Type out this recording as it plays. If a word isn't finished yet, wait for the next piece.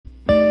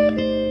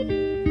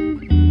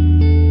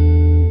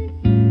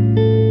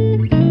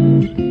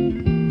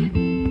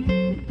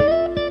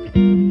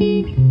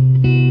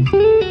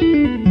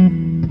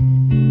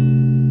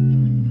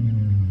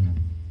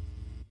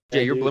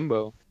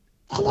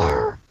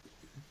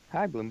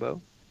Hi,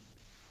 Bloombo.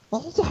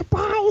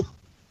 Bye. Is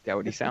that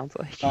what he sounds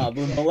like?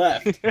 Blimbo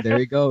left. There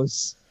he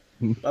goes.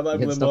 Bye-bye,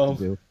 He had stuff to Blimbo.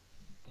 do.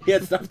 He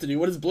had stuff to do.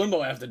 What does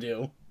Blimbo have to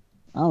do?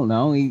 I don't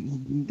know. He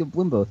did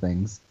Blimbo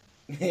things.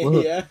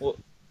 Yeah.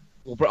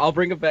 I'll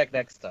bring it back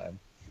next time.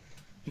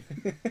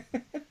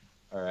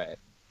 All right.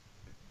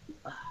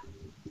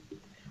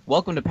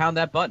 Welcome to Pound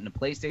That Button, a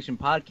PlayStation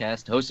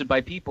podcast hosted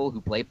by people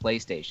who play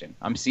PlayStation.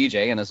 I'm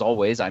CJ, and as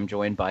always, I'm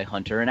joined by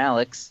Hunter and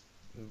Alex.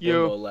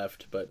 Blimbo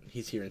left, but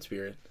he's here in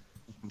spirit.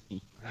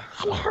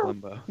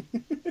 Bloombo.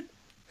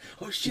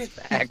 Oh shit!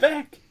 Back. He's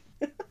back.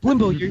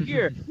 Blimbo, you're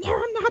here. No,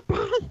 I'm not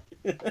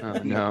bad.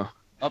 Oh no.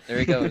 Oh, there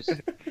he goes.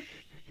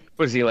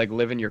 What does he like?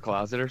 Live in your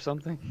closet or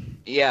something?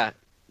 Yeah,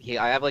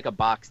 I have like a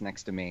box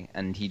next to me,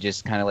 and he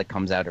just kind of like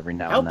comes out every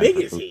now How and then.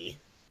 big is he?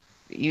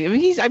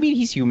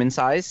 He's human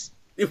size.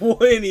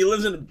 When he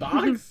lives in a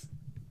box?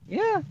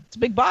 Yeah, it's a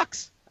big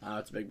box. Oh,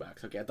 it's a big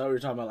box. Okay, I thought we were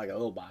talking about like a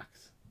little box.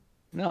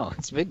 No,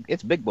 it's big.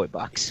 It's a big boy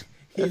box.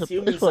 He's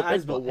human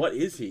size, but what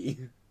is he?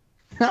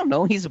 I don't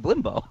know. He's a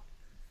Blimbo.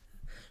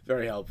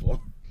 Very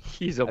helpful.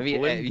 He's a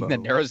Blimbo. That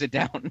narrows it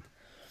down.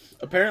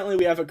 Apparently,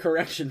 we have a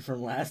correction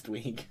from last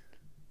week.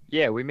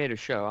 Yeah, we made a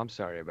show. I'm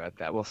sorry about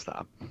that. We'll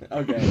stop.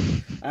 Okay.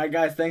 All right,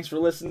 guys. Thanks for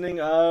listening.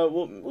 We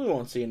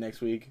won't see you next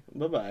week.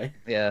 Bye bye.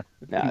 Yeah.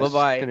 Nah, it's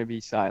Bye-bye. just gonna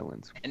be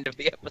silence. End of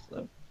the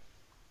episode.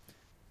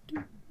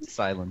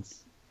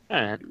 Silence.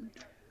 All right.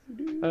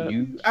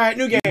 You All right,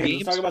 new games. Let's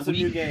games talk about some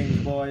week. new games,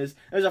 boys.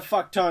 There's a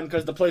fuck ton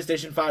because the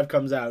PlayStation 5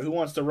 comes out. Who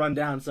wants to run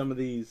down some of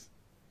these?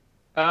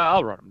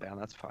 I'll run them down.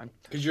 That's fine.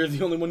 Because you're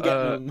the only one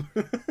getting them.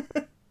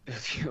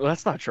 Well,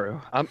 that's not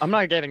true. I'm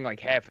not getting like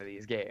half of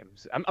these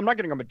games. I'm not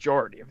getting a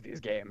majority of these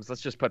games.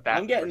 Let's just put that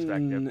I'm in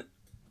perspective. getting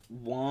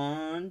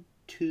 1,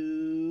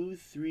 2,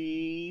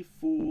 3,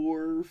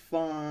 4,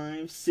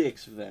 5,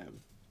 6 of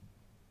them.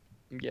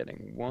 I'm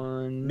getting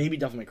 1, Maybe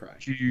Devil May Cry.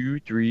 2,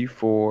 3,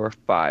 4,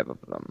 5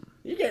 of them.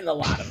 You're getting a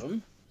lot of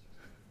them.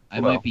 I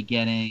Well- might be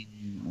getting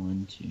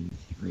 1, 2,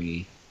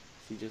 3.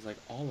 See, just like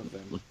all of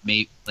them. Look,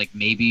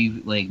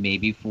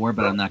 maybe 4,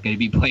 but I'm not going to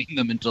be playing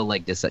them until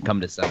like come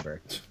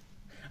December.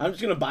 I'm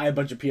just gonna buy a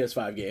bunch of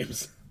PS5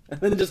 games and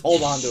then just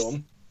hold on to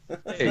them.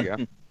 There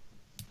you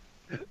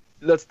go.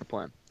 That's the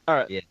plan. All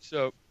right. Yeah.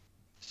 So,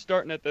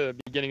 starting at the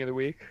beginning of the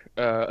week,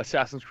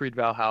 Assassin's Creed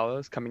Valhalla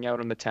is coming out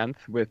on the 10th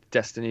with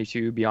Destiny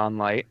 2 Beyond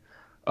Light.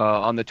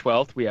 On the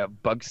 12th, we have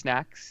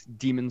Bugsnax,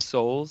 Demon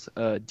Souls,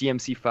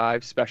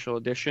 DMC5 Special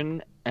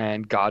Edition,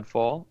 and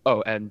Godfall.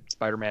 Oh, and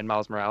Spider-Man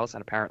Miles Morales,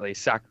 and apparently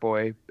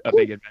Sackboy: A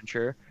Big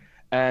Adventure,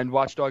 and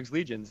Watch Dogs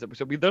Legions.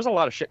 So there's a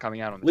lot of shit coming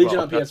out on the Legion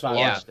 12th. on That's the PS5.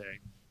 launch day.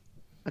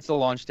 That's the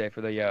launch day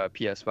for the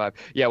PS5.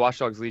 Yeah, Watch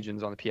Dogs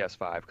Legion's on the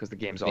PS5 because the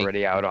game's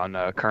already out on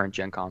current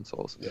gen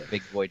consoles.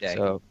 Big boy day.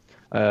 So,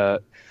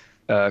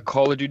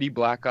 Call of Duty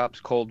Black Ops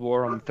Cold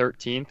War on the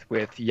 13th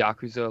with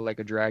Yakuza Like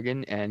a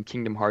Dragon and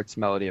Kingdom Hearts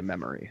Melody of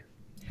Memory.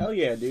 Hell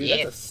yeah, dude.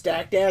 Yeah. That's a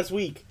stacked ass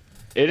week.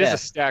 It is Yeah. a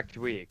stacked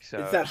week. So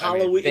It's that I mean,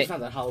 Halloween. It's not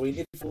that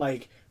Halloween. It's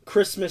like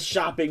Christmas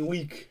shopping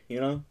week, you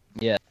know?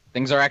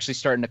 Things are actually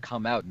starting to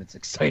come out, and it's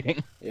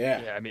exciting.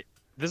 Yeah. yeah, I mean,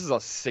 this is a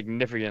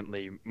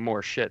significantly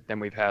more shit than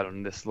we've had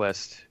on this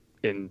list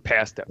in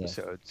past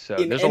episodes. So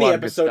In there's any a lot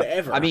of good episode stuff.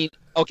 ever. I mean,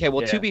 okay,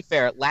 well, Yeah. to be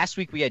fair, last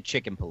week we had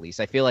Chicken Police.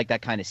 I feel like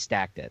that kind of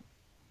stacked it.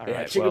 All Yeah,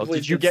 right, Chicken well,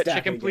 Police did you did get stack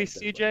Chicken against Police,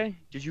 it, CJ?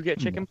 Did you get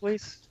Chicken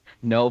Police?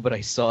 No, but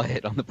I saw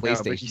it on the No, but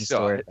PlayStation you saw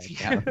Store. it. That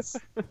counts.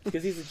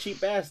 Because he's a cheap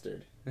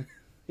bastard.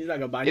 He's not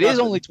gonna buy It nothing. is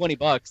only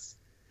 $20.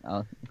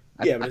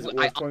 Yeah, but is it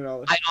I, worth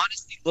 $20? I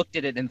honestly looked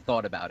at it and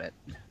thought about it.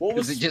 What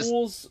was 'cause it just-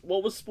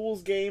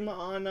 Spool's game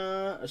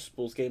on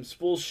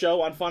Spool's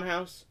show on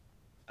Funhouse?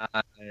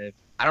 I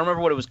don't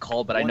remember what it was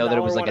called, but I know that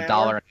it was like $1, a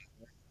dollar.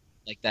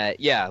 Like that,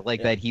 yeah,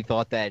 that he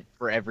thought that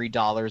for every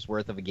dollar's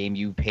worth of a game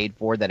you paid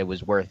for, that it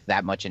was worth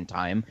that much in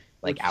time,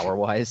 like Which-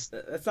 hour-wise.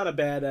 That's not a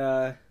bad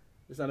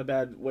it's not a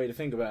bad way to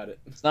think about it.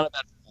 It's not a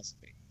bad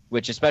philosophy.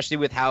 Which, especially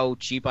with how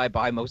cheap I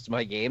buy most of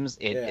my games,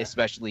 it Yeah.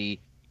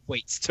 especially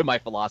equates to my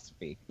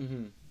philosophy.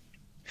 Mm-hmm.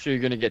 Sure,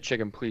 you're gonna get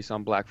Chicken Police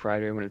on Black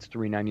Friday when it's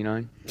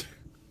 $3.99.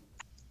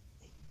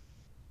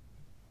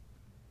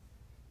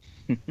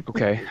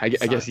 Okay, I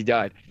guess he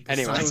died.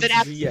 Anyway, Silence said is a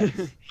after- yes.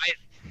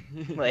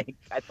 Like,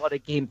 I thought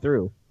it came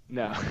through.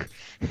 no.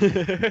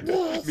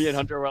 Me and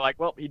Hunter were like,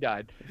 well, he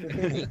died.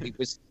 It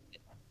was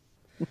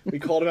We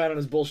called him out on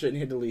his bullshit and he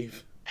had to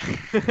leave.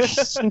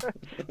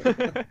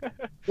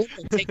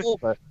 take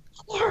over.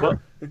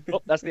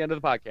 well, that's the end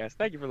of the podcast.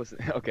 Thank you for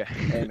listening. Okay.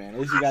 Hey man, at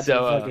least you got So,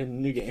 to the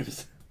fucking new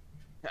games.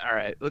 All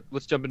right,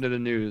 let's jump into the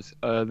news.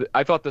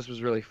 I thought this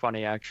was really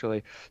funny,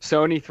 actually.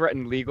 Sony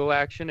threatened legal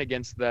action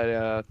against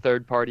the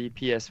third-party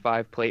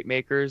PS5 plate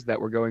makers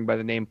that were going by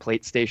the name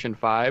PlateStation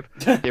 5.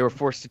 They were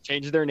forced to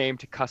change their name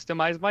to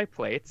Customize My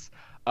Plates.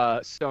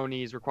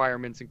 Sony's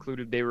requirements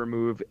included they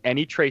remove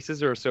any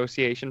traces or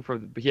association for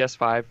the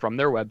PS5 from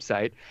their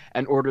website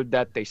and ordered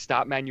that they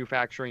stop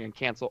manufacturing and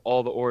cancel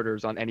all the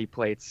orders on any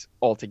plates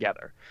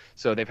altogether.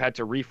 So they've had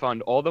to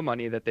refund all the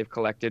money that they've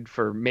collected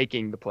for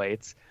making the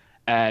plates.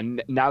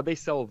 And now they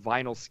sell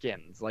vinyl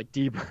skins like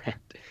D-Brand.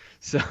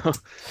 So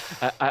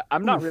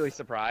I'm not really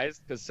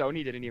surprised because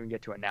Sony didn't even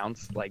get to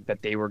announce like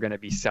that they were going to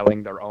be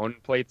selling their own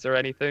plates or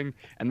anything,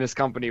 and this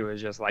company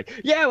was just like,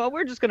 yeah, well,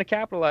 we're just going to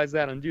capitalize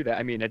that and do that.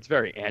 I mean, it's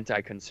very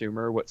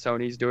anti-consumer what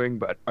Sony's doing,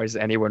 but is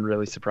anyone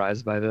really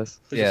surprised by this?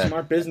 It's Yeah. a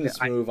smart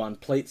business move on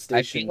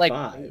PlayStation like-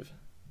 5.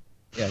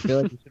 Yeah, I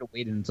feel like you should have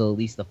waited until at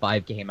least the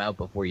 5 came out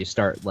before you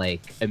start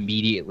like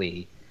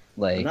immediately.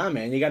 Like, Nah,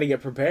 man, you got to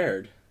get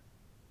prepared.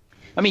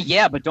 I mean,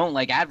 yeah, but don't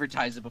like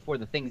advertise it before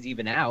the thing's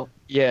even out.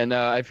 Yeah,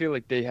 no, I feel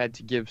like they had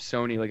to give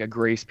Sony like a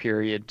grace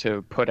period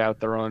to put out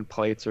their own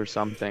plates or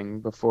something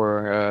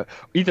before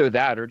either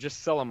that or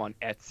just sell them on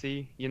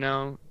Etsy, you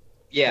know?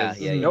 Yeah, 'Cause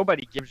yeah, yeah.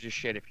 Nobody gives a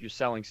shit if you're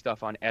selling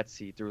stuff on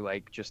Etsy through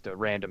like just a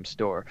random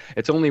store.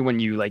 It's only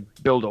when you like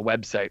build a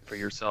website for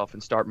yourself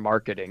and start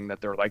marketing that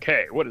they're like,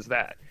 "Hey, what is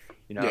that?"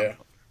 You know. Yeah.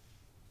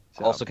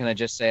 So, Also, can I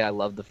just say I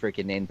love the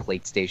freaking name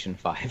PlayStation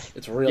 5.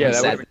 It's really yeah,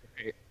 sad. that would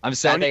be great. I'm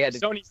sad they had to.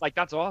 Sony's like,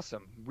 "That's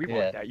awesome. We Yeah.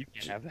 want that. You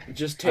can't have that."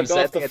 just I'm take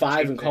sad off they the had to 5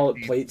 change and their call it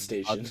name.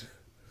 PlayStation.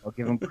 I'll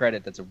give them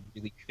credit. That's a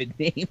really good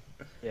name.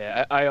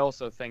 Yeah, I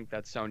also think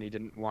that Sony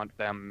didn't want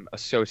them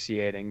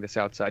associating this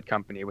outside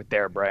company with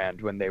their brand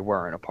when they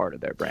weren't a part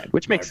of their brand,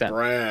 which makes sense.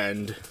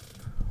 Brand.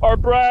 Our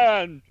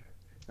brand.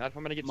 Not if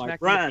I'm gonna get My smacked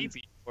brand. with a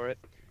pee-pee for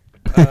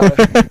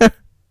it.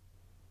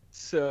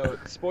 So,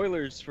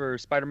 spoilers for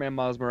Spider-Man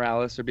Miles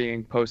Morales are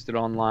being posted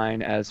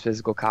online as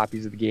physical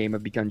copies of the game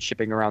have begun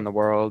shipping around the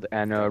world,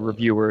 and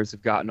reviewers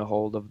have gotten a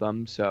hold of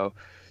them. So,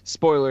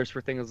 spoilers for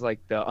things like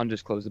the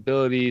undisclosed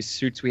abilities,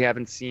 suits we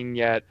haven't seen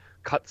yet,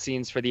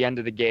 cutscenes for the end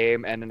of the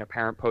game, and an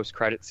apparent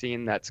post-credit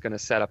scene that's going to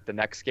set up the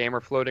next game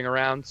are floating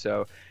around.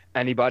 So,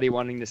 anybody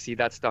wanting to see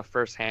that stuff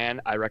firsthand,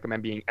 I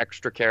recommend being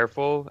extra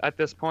careful at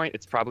this point.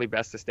 It's probably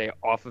best to stay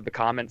off of the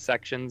comment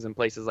sections and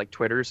places like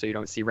Twitter so you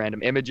don't see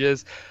random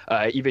images.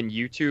 Even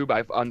YouTube,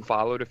 I've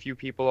unfollowed a few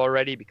people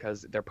already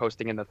because they're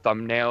posting in the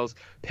thumbnails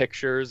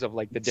pictures of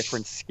like the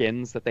different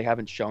skins that they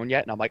haven't shown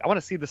yet. And I'm like, I want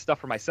to see this stuff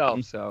for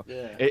myself. So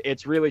Yeah.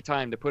 it's really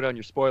time to put on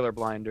your spoiler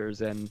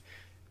blinders and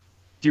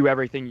do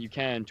everything you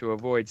can to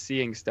avoid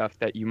seeing stuff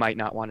that you might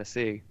not want to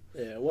see.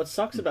 Yeah, what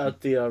sucks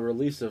about the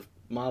release of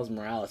Miles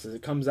Morales is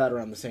it comes out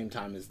around the same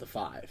time as the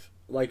 5.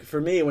 Like, for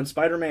me, when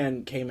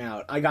Spider-Man came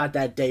out, I got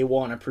that day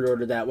one, I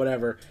pre-ordered that,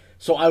 whatever,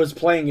 so I was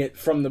playing it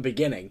from the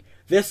beginning.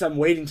 This, I'm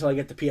waiting till I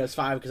get the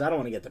PS5, because I don't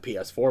want to get the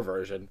PS4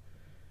 version.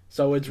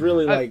 So it's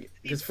really like,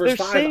 because for They're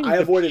 5, saying I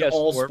the avoided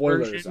all PS4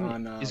 spoilers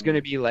version on... is going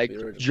to be like the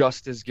original.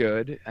 just as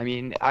good. I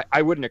mean,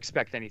 I wouldn't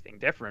expect anything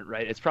different,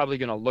 right? It's probably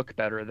going to look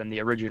better than the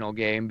original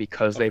game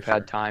because they've sure.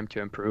 had time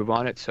to improve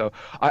on it. So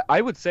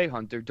I would say,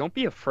 Hunter, don't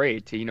be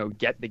afraid to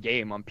get the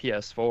game on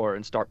PS4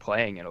 and start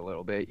playing it a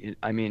little bit.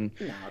 I mean,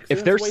 No, 'cause if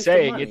that's they're a waste of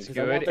saying money, it's 'cause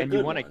I want good the and you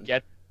good want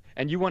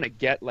to one.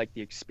 get like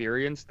the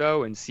experience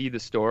though and see the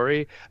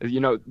story,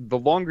 the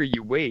longer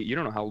you wait, you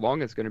don't know how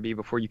long it's going to be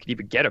before you could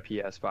even get a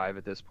PS5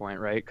 at this point,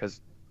 right?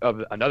 Because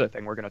of another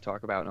thing we're going to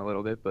talk about in a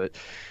little bit, but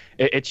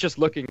it's just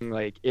looking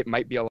like it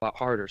might be a lot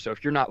harder. So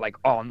if you're not like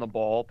on the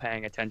ball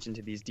paying attention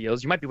to these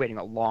deals, you might be waiting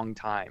a long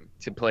time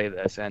to play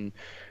this. And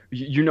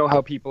you know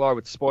how people are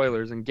with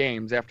spoilers in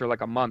games. After like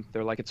a month,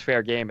 they're like, it's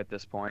fair game at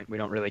this point. We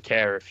don't really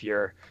care if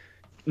you're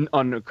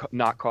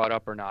not caught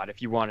up or not.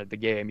 If you wanted the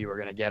game, you were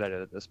going to get it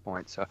at this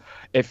point. So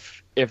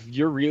if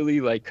you're really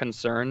like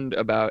concerned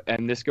about,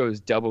 and this goes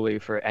doubly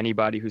for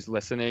anybody who's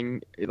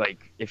listening,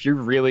 like if you're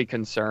really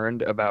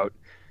concerned about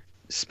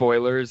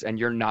spoilers and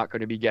you're not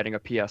going to be getting a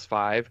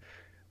PS5,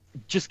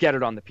 just get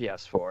it on the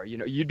PS4.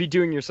 You'd be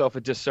doing yourself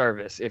a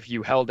disservice if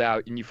you held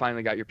out and you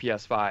finally got your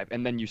PS5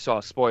 and then you saw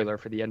a spoiler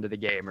for the end of the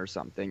game or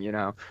something.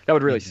 That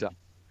would really suck.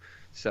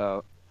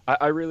 So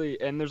I really,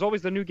 and there's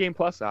always the New Game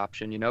Plus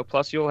option,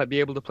 plus you'll be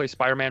able to play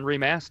Spider-Man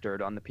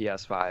Remastered on the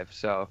PS5.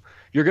 So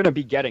you're going to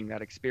be getting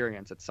that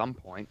experience at some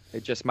point.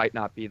 It just might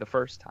not be the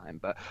first time,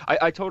 but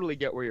I totally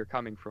get where you're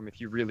coming from if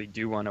you really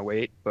do want to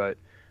wait, but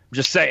I'm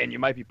just saying you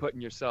might be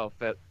putting yourself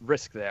at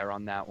risk there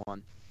on that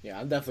one. Yeah,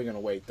 I'm definitely gonna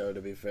wait though.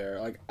 To be fair,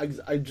 like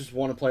I just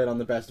want to play it on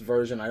the best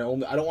version. I don't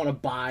want to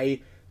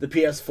buy the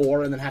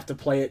PS4 and then have to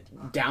play it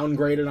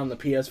downgraded on the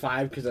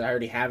PS5 because I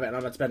already have it and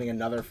I'm not spending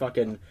another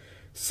fucking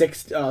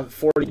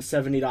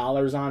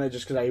 $40-$70 on it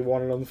just because I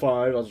want it on the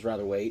 5. I'll just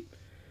rather wait.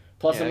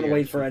 Plus, Yeah, I'm gonna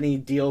wait for any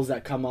deals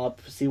that come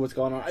up, see what's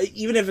going on.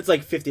 Even if it's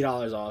like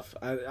 $50 off,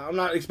 I'm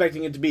not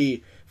expecting it to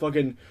be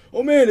fucking.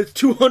 Oh man, it's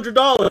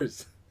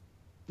 $200.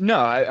 No,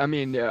 I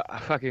mean,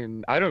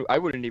 I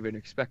wouldn't even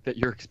expect that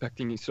you're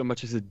expecting so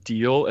much as a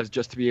deal as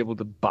just to be able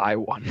to buy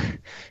one.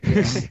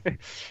 It's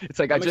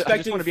like I I'm just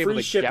expecting want to be free able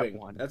to shipping. get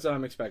one. That's what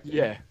I'm expecting.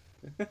 Yeah.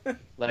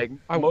 Like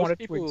I most want it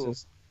to people,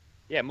 exist.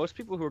 yeah, most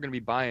people who are going to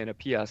be buying a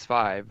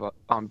PS5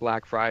 on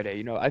Black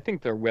Friday, I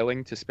think they're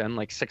willing to spend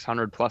like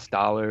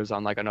 $600+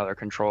 on like another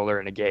controller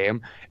in a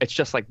game. It's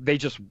just like they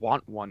just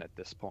want one at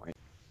this point.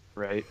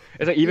 Right?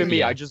 It's like even me,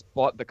 Yeah. I just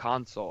bought the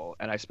console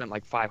and I spent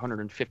like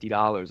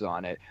 $550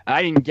 on it. And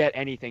I didn't get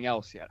anything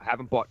else yet. I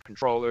haven't bought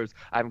controllers.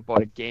 I haven't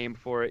bought a game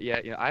for it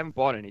yet. I haven't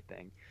bought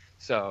anything.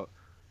 So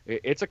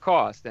it's a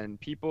cost, and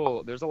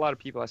there's a lot of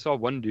people. I saw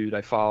one dude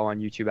I follow on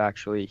YouTube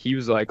actually. He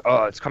was like,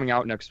 "Oh, it's coming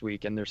out next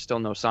week, and there's still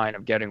no sign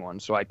of getting one."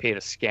 So I paid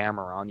a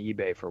scammer on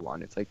eBay for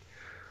one. It's like,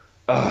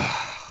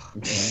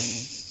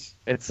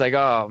 it's like,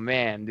 oh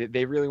man,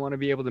 they really want to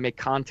be able to make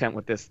content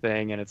with this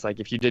thing, and it's like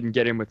if you didn't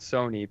get in with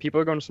Sony, people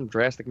are going to some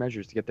drastic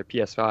measures to get their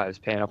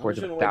PS5s, paying upwards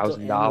of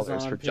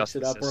 $1,000 for just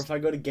it up, or if I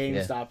go to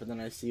GameStop and then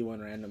I see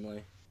one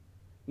randomly.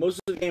 Most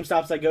of the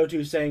GameStops I go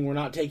to saying we're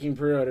not taking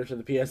pre-orders for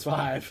the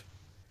PS5,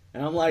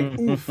 and I'm like,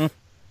 oof,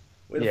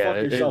 way to fuck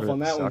yourself on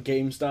that one,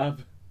 GameStop.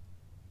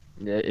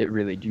 Yeah, it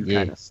really do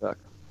kind of suck.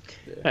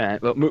 Yeah. All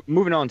right, well,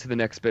 moving on to the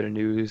next bit of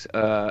news.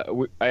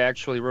 I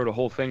actually wrote a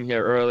whole thing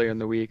here earlier in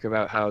the week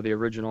about how the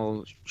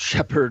original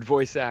Shepard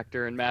voice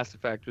actor in Mass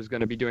Effect was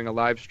going to be doing a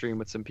live stream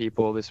with some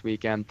people this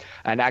weekend.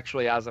 And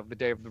actually, as of the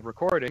day of the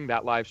recording,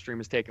 that live stream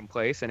has taken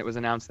place, and it was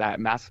announced that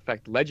Mass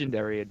Effect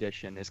Legendary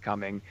Edition is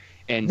coming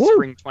in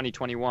spring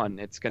 2021.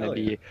 It's going to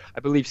be,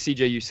 I believe,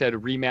 CJ, you said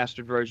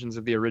remastered versions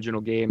of the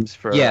original games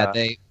for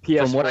PS4,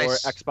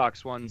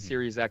 Xbox One,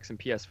 Series X, and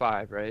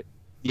PS5, right?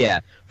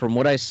 Yeah, from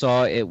what I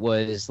saw, it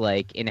was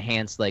like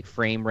enhanced, like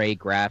frame rate,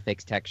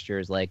 graphics,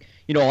 textures, like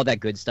all that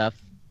good stuff.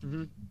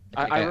 Mm-hmm.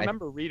 I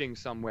remember reading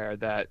somewhere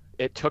that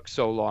it took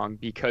so long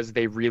because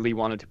they really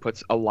wanted to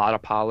put a lot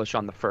of polish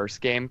on the first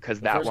game because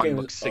that one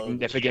looks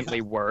significantly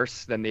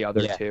worse than the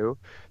other two.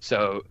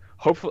 So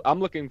hopefully,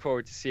 I'm looking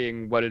forward to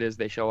seeing what it is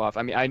they show off.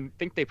 I mean, I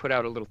think they put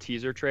out a little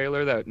teaser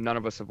trailer that none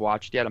of us have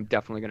watched yet. I'm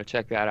definitely going to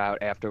check that out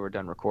after we're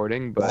done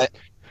recording. But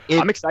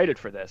I'm excited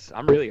for this.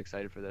 I'm really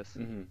excited for this.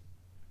 Mm-hmm.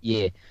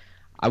 Yeah,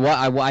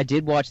 I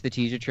did watch the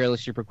teaser trailer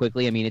super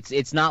quickly. I mean,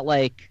 it's not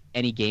like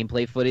any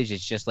gameplay footage.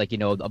 It's just like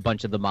a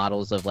bunch of the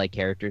models of like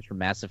characters from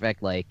Mass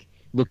Effect like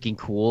looking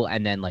cool,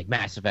 and then like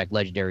Mass Effect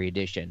Legendary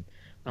Edition.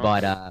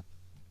 Okay. But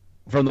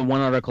from the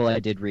one article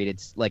I did read,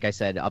 it's like I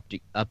said,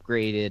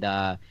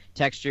 upgraded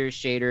textures,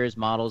 shaders,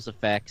 models,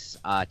 effects,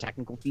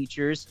 technical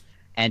features,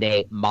 and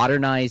a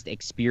modernized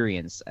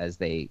experience, as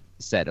they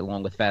said,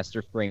 along with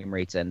faster frame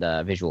rates and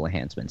visual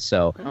enhancements.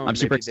 So I'm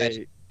super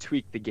excited.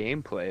 Tweak the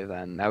gameplay,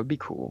 then that would be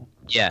cool.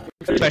 Yeah,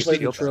 especially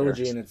the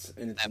trilogy in its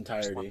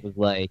entirety. Was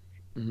like,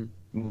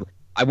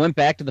 I went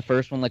back to the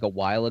first one like a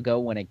while ago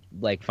when it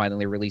like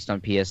finally released on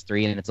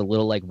PS3, and it's a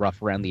little like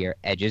rough around the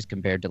edges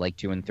compared to like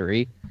 2 and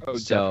 3. Oh,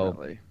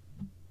 definitely.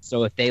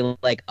 So if they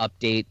like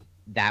update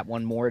that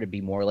one more to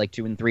be more like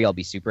 2 and 3, I'll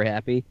be super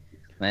happy.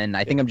 And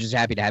I think I'm just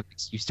happy to have an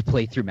excuse to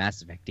play through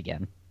Mass Effect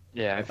again.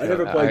 Yeah, I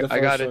never played the first one.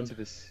 I got into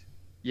this.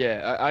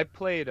 Yeah, I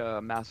played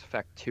Mass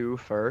Effect 2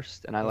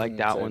 first, and I liked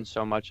that one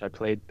so much.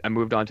 I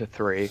moved on to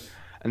 3,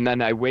 and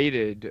then I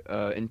waited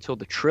until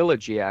the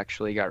trilogy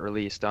actually got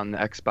released on the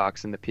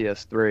Xbox and the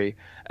PS3,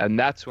 and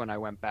that's when I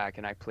went back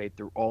and I played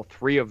through all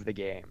 3 of the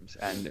games.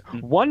 And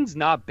one's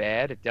not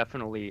bad. It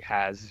definitely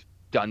has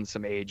done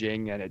some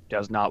aging, and it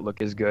does not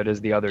look as good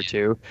as the other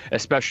 2,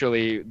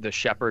 especially the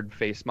Shepard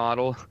face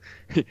model.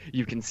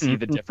 You can see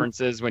the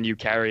differences when you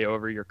carry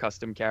over your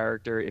custom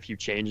character. If you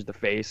change the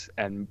face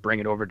and bring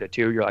it over to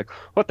 2, you're like,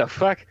 what the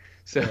fuck?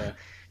 So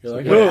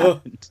you're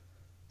like,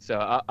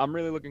 so I'm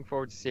really looking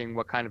forward to seeing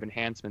what kind of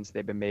enhancements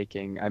they've been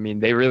making. I mean,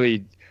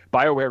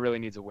 BioWare really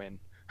needs a win.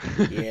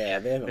 Yeah,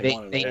 they haven't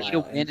won in a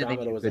while.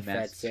 Andromeda was a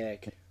fat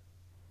sack.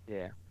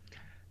 Yeah.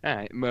 All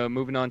right,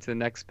 moving on to the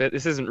next bit.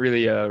 This isn't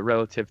really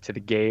relative to the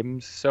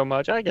games so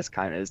much. I guess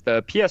kind of is.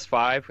 The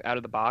PS5 out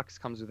of the box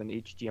comes with an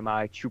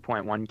HDMI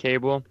 2.1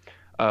 cable,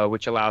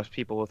 which allows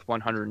people with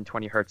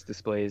 120 hertz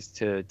displays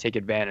to take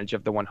advantage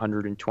of the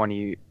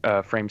 120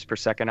 frames per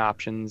second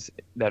options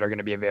that are going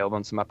to be available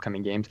in some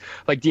upcoming games.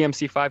 Like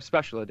DMC5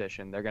 Special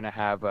Edition, they're going to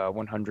have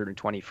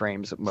 120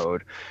 frames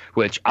mode,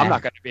 which I'm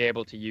not going to be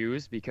able to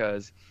use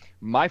because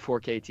my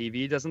 4K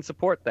TV doesn't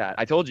support that.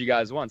 I told you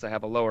guys once I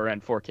have a lower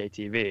end 4K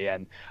TV,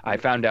 and I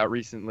found out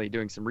recently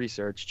doing some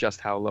research just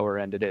how lower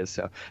end it is.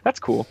 So that's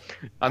cool.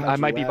 I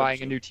might be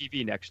buying a new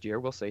TV next year.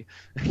 We'll see.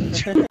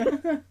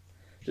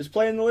 Just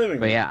play in the living room.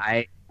 But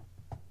yeah,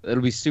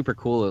 it'll be super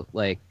cool.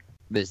 Like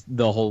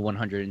the whole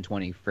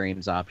 120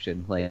 frames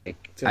option. Like,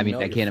 I mean,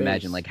 I can't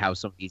imagine like how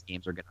some of these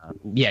games are gonna.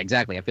 Yeah,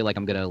 exactly. I feel like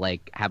I'm gonna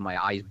like have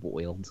my eyes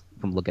boiled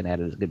from looking at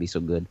it. It's gonna be so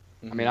good.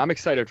 I mean, I'm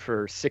excited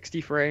for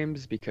 60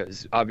 frames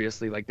because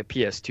obviously, like the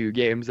PS2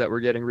 games that were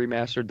getting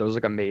remastered, those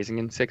look amazing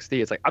in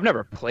 60. It's like I've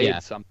never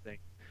played something.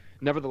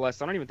 Nevertheless,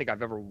 I don't even think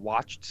I've ever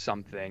watched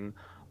something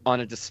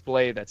on a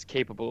display that's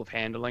capable of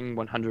handling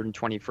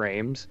 120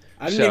 frames.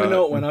 I didn't even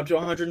know it went up to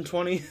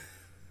 120.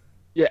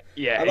 Yeah,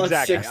 I thought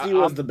exactly. 60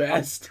 was the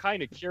best. I'm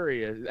kind of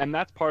curious, and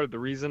that's part of the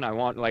reason I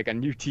want like a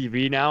new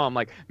TV now. I'm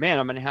like, man,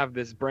 I'm gonna have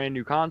this brand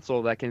new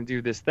console that can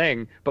do this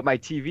thing, but my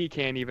TV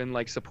can't even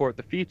like support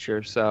the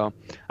feature. So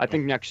I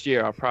think next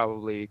year I'll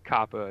probably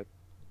cop a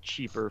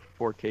cheaper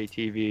 4K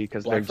TV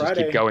because they just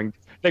keep going.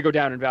 They go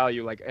down in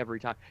value like every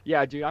time.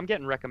 Yeah, dude, I'm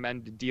getting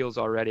recommended deals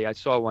already. I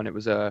saw one. It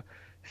was a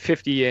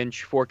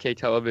 50-inch 4K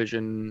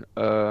television.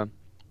 It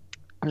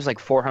was like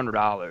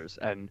 $400,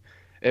 and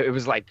it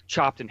was like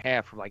chopped in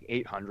half for like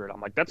 $800.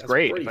 I'm like, that's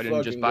great if I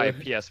didn't just buy a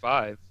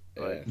PS5.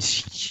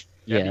 But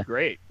That'd Yeah. be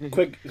great.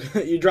 Quick,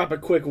 you drop a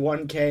quick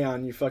 1K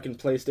on your fucking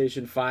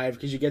PlayStation 5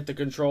 because you get the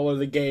controller,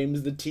 the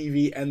games, the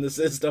TV, and the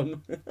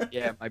system.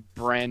 Yeah, my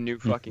brand new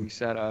fucking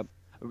setup.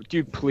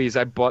 Dude, please,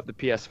 I bought the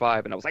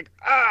PS5 and I was like,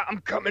 I'm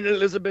coming,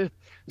 Elizabeth.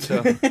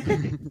 So,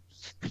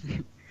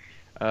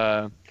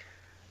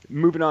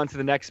 moving on to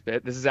the next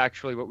bit. This is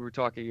actually what we were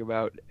talking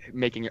about,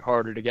 making it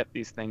harder to get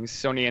these things.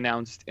 Sony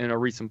announced in a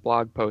recent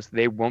blog post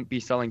they won't be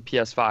selling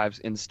PS5s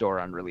in store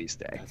on release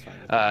day. That's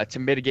fine. To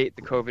mitigate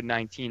the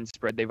COVID-19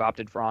 spread, they've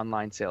opted for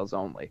online sales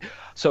only.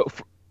 So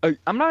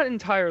I'm not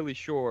entirely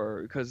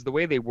sure because the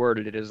way they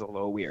worded it is a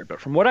little weird. But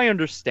from what I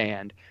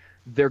understand,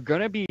 they're going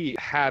to be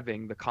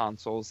having the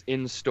consoles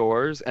in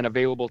stores and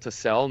available to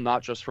sell,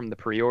 not just from the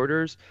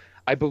pre-orders.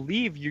 I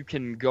believe you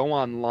can go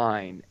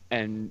online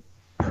and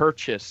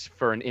purchase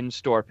for an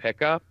in-store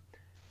pickup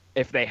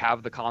if they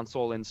have the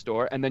console in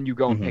store, and then you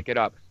go and Mhm. pick it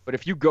up. But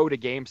if you go to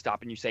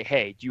GameStop and you say,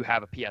 hey, do you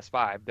have a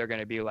PS5? They're going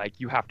to be like,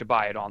 you have to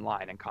buy it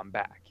online and come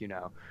back, you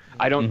know.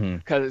 I don't, Mhm.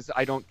 because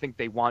I don't think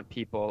they want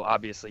people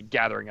obviously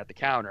gathering at the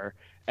counter.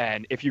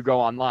 And if you go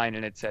online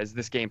and it says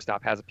this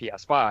GameStop has a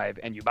PS5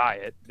 and you buy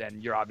it,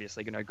 then you're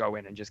obviously going to go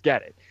in and just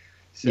get it.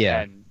 So,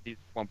 Yeah. And it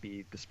won't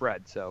be the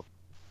spread. So,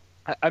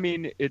 I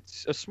mean,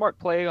 it's a smart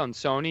play on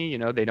Sony. You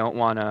know, they don't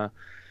want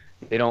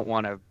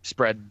to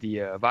spread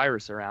the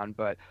virus around,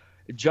 but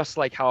just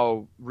like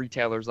how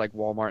retailers like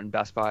Walmart and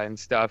Best Buy and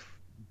stuff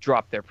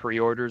drop their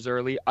pre-orders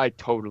early, I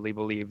totally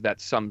believe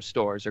that some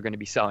stores are going to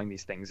be selling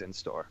these things in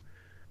store.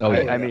 Oh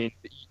yeah. I mean,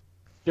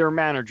 there are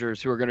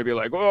managers who are going to be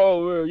like,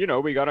 well, you know,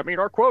 we got to meet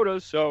our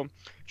quotas, so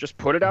just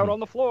put it out Mhm. on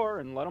the floor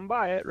and let them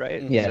buy it,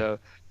 right? Yeah. So,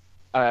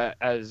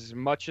 as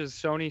much as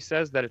Sony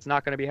says that it's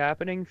not going to be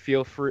happening,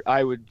 feel free.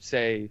 I would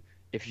say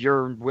if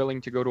you're willing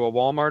to go to a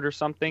Walmart or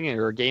something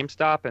or a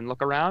GameStop and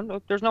look around,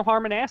 look, there's no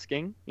harm in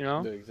asking. You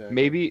know, Exactly.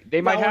 maybe they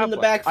Got might one have in the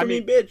one. back for I me,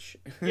 mean, bitch.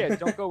 yeah,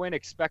 don't go in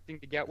expecting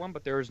to get one,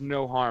 but there is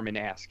no harm in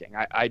asking.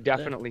 I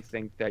definitely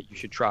think that you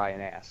should try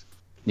and ask.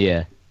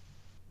 Yeah.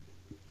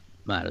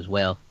 Might as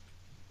well.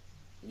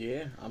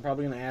 Yeah, I'm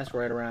probably gonna ask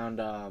right around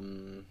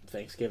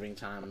Thanksgiving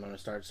time. I'm gonna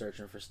start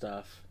searching for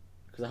stuff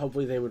because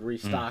hopefully they would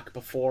restock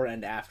before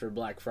and after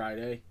Black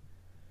Friday.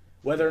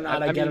 Whether or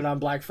not I get it on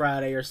Black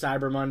Friday or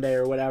Cyber Monday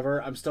or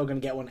whatever, I'm still gonna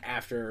get one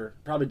after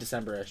probably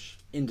December-ish.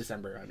 In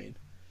December, I mean.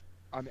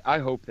 I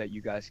hope that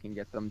you guys can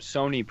get them.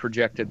 Sony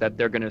projected that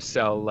they're going to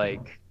sell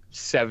like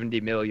 70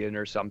 million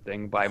or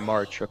something by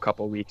March a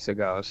couple weeks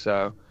ago.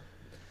 So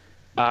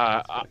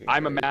fucking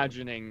I'm crazy.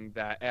 imagining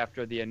that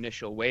after the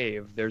initial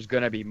wave, there's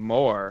going to be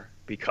more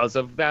because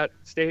of that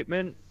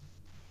statement.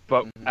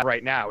 But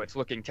right now, it's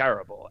looking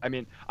terrible. I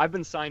mean, I've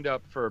been signed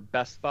up for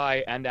Best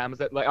Buy and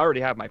Amazon. Like, I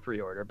already have my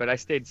pre-order, but I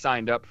stayed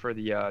signed up for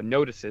the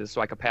notices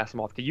so I could pass them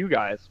off to you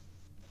guys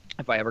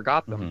if I ever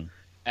got them. Mhm.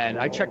 And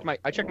I check my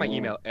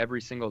email every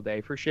single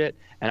day for shit,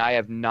 and I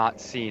have not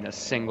seen a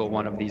single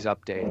one of these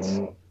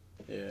updates.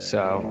 Yeah.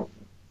 So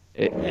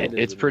it is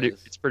it's what it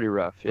is. it's pretty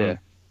rough. Yeah.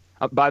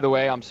 By the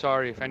way, I'm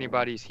sorry if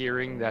anybody's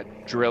hearing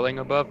that drilling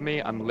above me.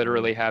 I'm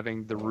literally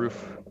having the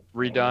roof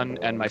redone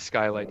and my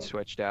skylight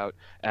switched out,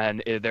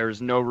 and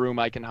there's no room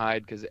I can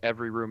hide because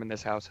every room in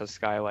this house has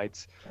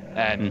skylights,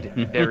 and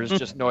there's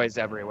just noise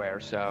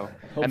everywhere. So,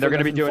 Hopefully and they're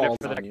going to be nothing doing it falls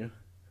for the on you.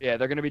 yeah,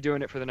 they're going to be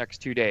doing it for the next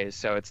 2 days.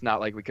 So it's not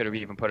like we could have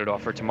even put it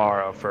off for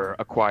tomorrow for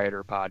a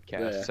quieter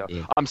podcast. Yeah. So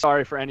Yeah. I'm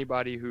sorry for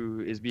anybody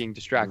who is being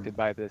distracted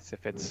by this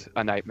if it's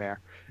a nightmare.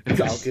 It's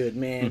all good,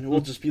 man.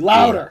 We'll just be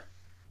louder.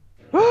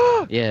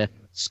 Yeah.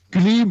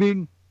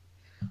 Screaming.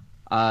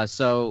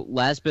 So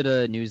last bit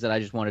of news that I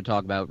just want to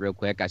talk about real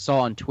quick. I saw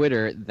on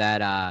Twitter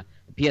that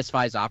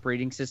PS5's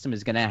operating system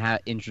is going to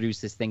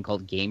introduce this thing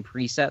called game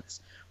presets,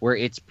 where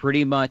it's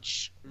pretty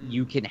much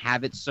you can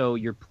have it so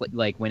you're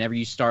like whenever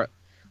you start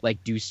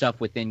like do stuff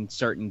within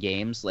certain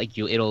games, like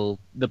the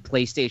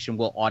PlayStation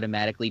will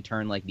automatically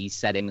turn like these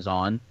settings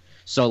on.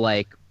 So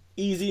like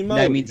Easy mode.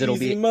 That means it'll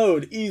easy be-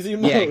 mode. Easy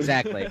mode. yeah,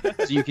 exactly.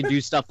 So you can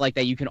do stuff like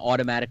that. You can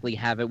automatically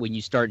have it when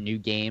you start new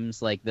games.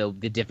 Like the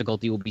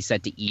difficulty will be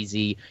set to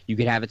easy. You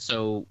can have it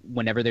so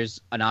whenever there's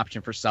an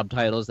option for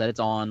subtitles that it's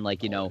on,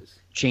 like, you know, Always.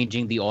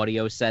 changing the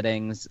audio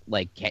settings,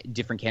 like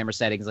different camera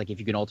settings, like if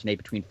you can alternate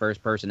between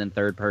first person and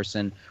third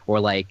person,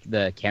 or like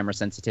the camera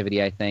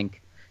sensitivity, I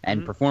think,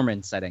 and Mhm.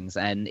 performance settings.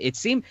 And it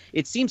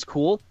seems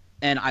cool.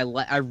 And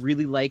I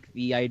really like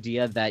the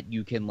idea that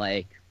you can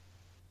like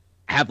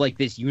have like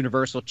this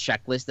universal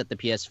checklist that the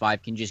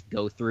PS5 can just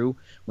go through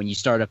when you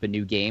start up a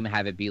new game.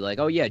 Have it be like,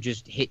 oh yeah,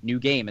 just hit new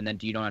game, and then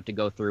you don't have to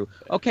go through.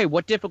 Okay,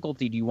 what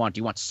difficulty do you want? Do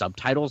you want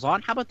subtitles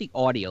on? How about the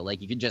audio? Like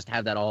you can just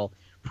have that all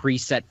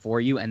preset for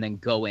you, and then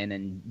go in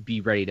and be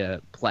ready to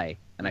play.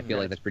 And I feel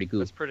like that's pretty cool.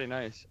 That's pretty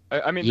nice.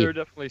 I mean, Yeah. there are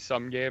definitely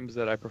some games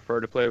that I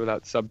prefer to play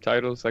without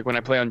subtitles. Like when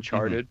I play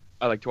Uncharted,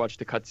 I like to watch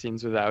the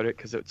cutscenes without it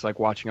because it's like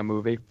watching a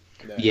movie.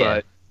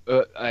 Yeah.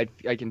 But I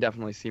can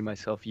definitely see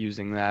myself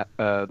using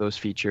those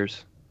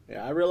features.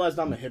 Yeah, I realized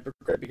I'm a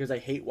hypocrite because I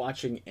hate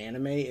watching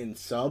anime in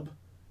sub,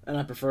 and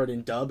I prefer it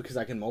in dub because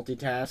I can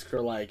multitask or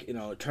like, you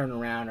know, turn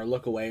around or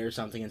look away or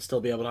something and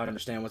still be able to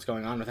understand what's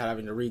going on without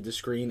having to read the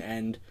screen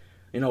and,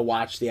 you know,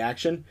 watch the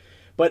action.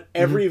 But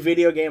every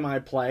video game I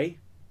play,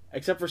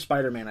 except for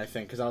Spider-Man, I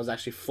think, because I was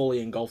actually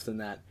fully engulfed in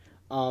that,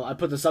 I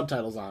put the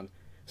subtitles on.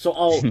 So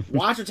I'll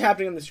watch what's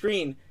happening on the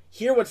screen,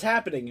 hear what's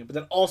happening, but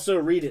then also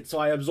read it, so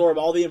I absorb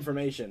all the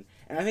information.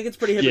 And I think it's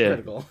pretty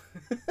hypocritical.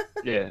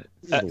 Yeah.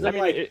 'Cause I'm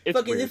like,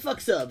 it's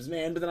fuck subs,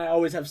 man, but then I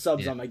always have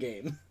subs on my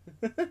game.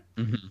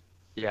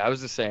 Yeah, I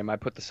was the same. I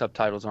put the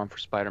subtitles on for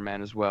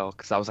Spider-Man as well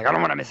because I was like, I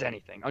don't want to miss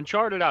anything.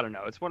 Uncharted, I don't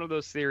know. It's one of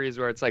those series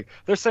where it's like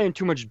they're saying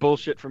too much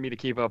bullshit for me to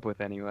keep up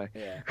with anyway.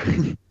 Yeah.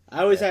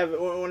 I always have,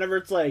 whenever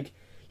it's like,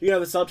 you can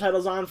have the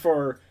subtitles on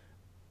for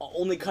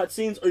only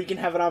cutscenes, or you can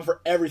have it on for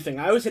everything.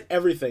 I always hit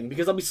everything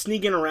because I'll be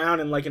sneaking around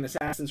in like an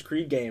Assassin's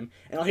Creed game,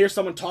 and I'll hear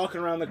someone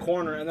talking around the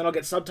corner, and then I'll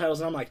get subtitles,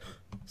 and I'm like,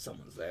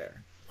 someone's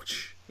there.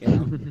 You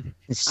know?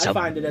 I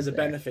find it as a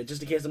benefit,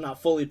 just in case I'm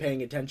not fully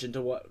paying attention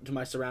to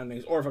my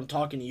surroundings, or if I'm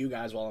talking to you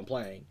guys while I'm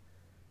playing.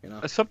 You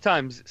know?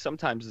 Sometimes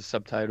the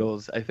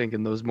subtitles, I think,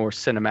 in those more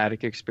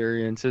cinematic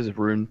experiences,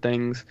 ruin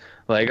things.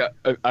 Like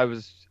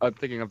I'm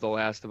thinking of The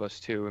Last of Us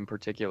 2 in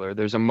particular.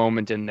 There's a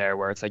moment in there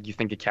where it's like you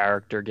think a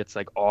character gets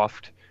like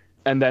offed,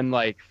 and then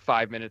like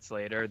 5 minutes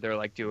later they're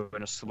like doing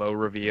a slow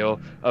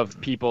reveal of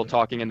people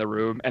talking in the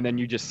room, and then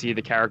you just see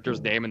the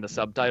character's name in the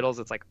subtitles.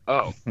 It's like,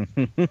 oh,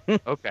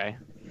 okay.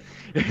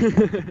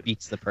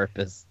 Beats the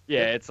purpose.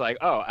 Yeah, it's like,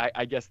 oh,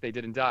 I guess they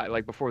didn't die.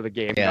 Like before the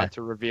game got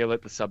to reveal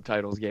it, the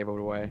subtitles gave it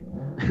away.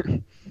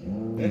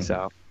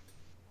 So,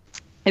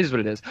 it is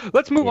what it is.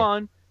 Let's move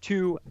on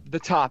to the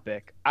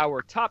topic.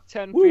 Our top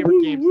 10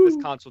 favorite games of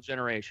this console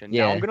generation.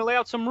 Now, I'm going to lay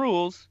out some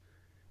rules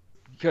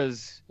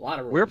because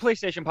we're a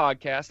PlayStation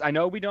podcast. I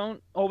know we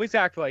don't always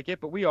act like it,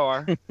 but we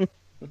are.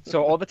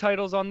 So all the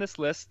titles on this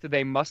list,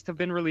 they must have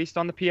been released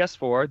on the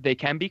PS4. They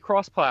can be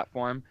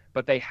cross-platform,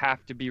 but they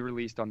have to be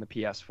released on the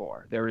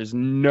PS4. There is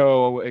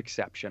no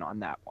exception on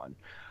that one.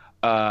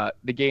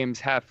 The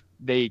games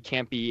they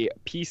can't be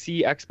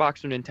PC,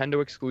 Xbox, or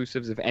Nintendo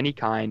exclusives of any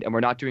kind, and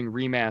we're not doing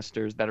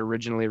remasters that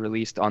originally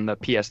released on the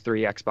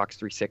PS3, Xbox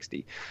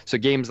 360. So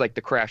games like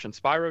the Crash and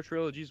Spyro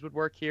trilogies would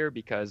work here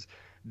because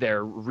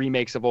they're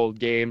remakes of old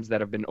games that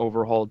have been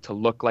overhauled to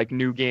look like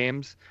new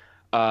games.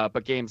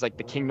 But games like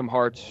the Kingdom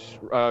Hearts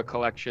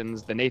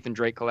collections, the Nathan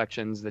Drake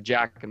collections, the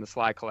Jack and the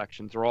Sly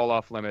collections are all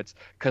off limits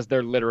because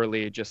they're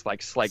literally just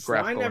like slight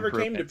graphical improvements.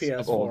 Sly never came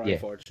to PS4,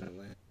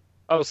 unfortunately.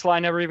 Oh, Sly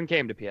never even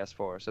came to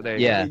PS4, so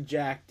they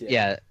Jack did.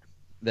 Yeah,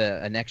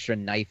 an extra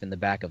knife in the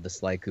back of the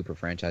Sly Cooper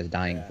franchise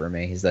dying for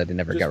me is that it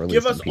never Just got released.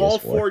 Give us on PS4. all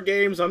 4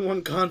 games on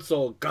one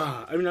console.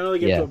 God, I mean, I know they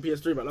gave it to a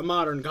PS3, but a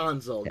modern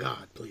console.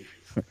 God, please.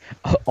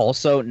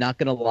 Also, not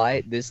gonna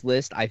lie, this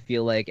list I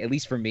feel like, at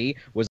least for me,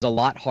 was a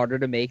lot harder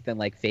to make than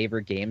like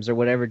favorite games or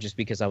whatever, just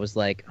because I was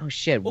like, oh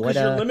shit, well, what?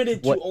 Because you're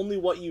limited to only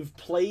what you've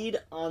played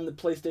on the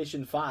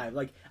PlayStation 5.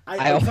 Like,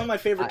 some of my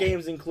favorite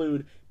games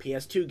include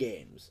PS2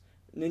 games,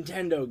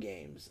 Nintendo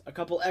games, a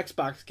couple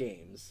Xbox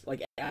games,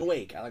 like Alan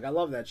Wake. I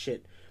love that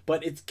shit,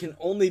 but it can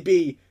only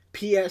be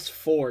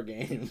PS4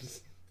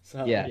 games.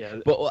 So. Yeah,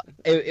 but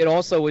it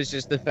also was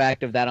just the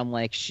fact of that. I'm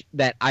like,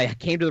 that I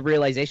came to the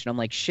realization. I'm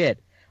like, shit.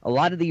 A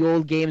lot of the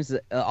old games,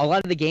 a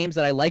lot of the games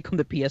that I like on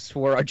the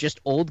PS4 are just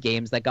old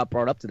games that got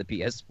brought up to the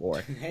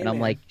PS4, and I'm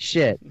like,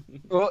 shit.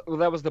 Well,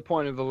 that was the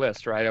point of the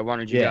list, right? I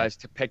wanted you guys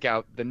to pick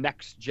out the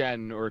next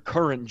gen or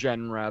current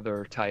gen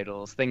rather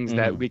titles, things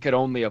that we could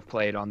only have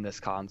played on this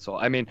console.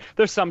 I mean,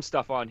 there's some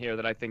stuff on here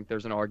that I think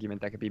there's an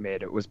argument that could be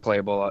made. It was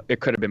playable. It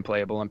could have been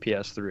playable on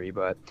PS3,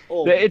 but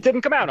it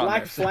didn't come out on there.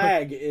 Black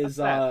Flag is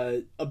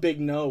a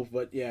big no,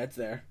 but yeah, it's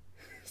there.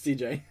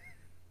 CJ.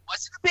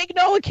 Was it a big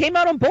no? It came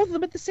out on both of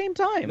them at the same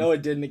time. No,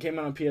 it didn't. It came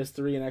out on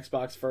PS3 and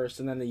Xbox first,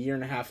 and then a year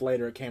and a half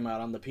later, it came out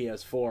on the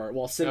PS4.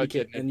 Well,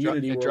 Syndicate and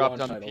Unity were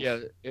launch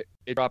titles.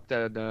 It dropped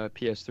at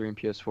PS3 and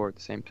PS4 at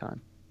the same time.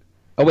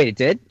 Oh wait, it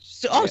did?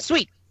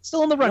 Sweet,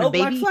 still in the running,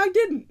 baby. Black Flag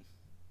didn't.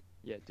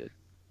 Yeah, it did.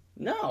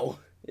 No,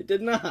 it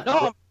did not.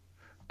 No.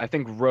 I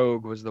think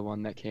Rogue was the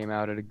one that came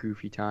out at a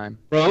goofy time.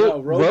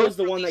 Rogue was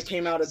the one that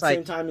came out at the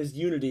same time as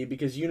Unity,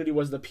 because Unity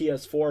was the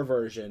PS4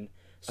 version.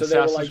 So they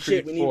were like,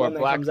 shit, we need one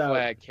that comes out.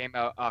 Black Flag came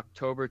out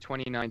October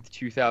 29th,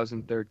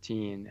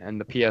 2013, and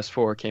the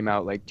PS4 came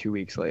out like 2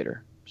 weeks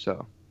later.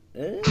 So.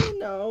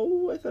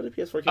 No, I thought the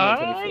PS4 came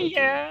out in 2014.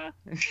 Yeah.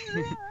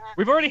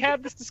 We've already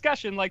had this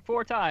discussion like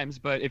 4 times,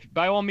 but if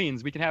by all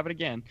means, we can have it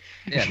again.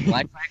 Yeah,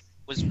 Black Flag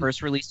was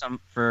first released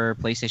for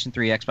PlayStation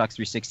 3, Xbox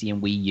 360,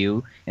 and Wii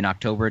U in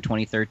October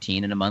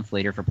 2013, and a month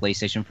later for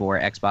PlayStation 4,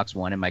 Xbox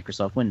One, and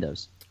Microsoft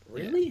Windows.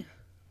 Really?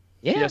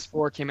 Yeah.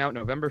 PS4 came out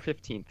November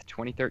 15th,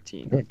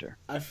 2013. Winter.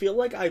 I feel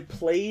like I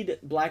played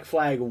Black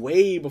Flag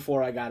way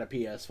before I got a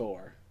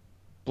PS4.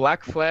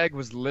 Black Flag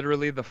was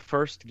literally the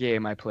first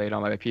game I played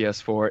on my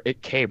PS4.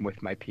 It came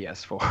with my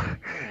PS4.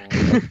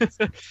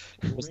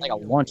 It was like a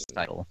launch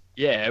title.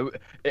 Yeah,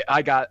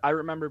 I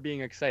remember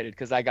being excited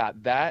because I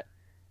got that,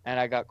 and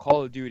I got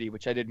Call of Duty,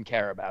 which I didn't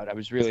care about. I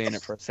was really in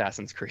it for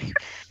Assassin's Creed.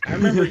 I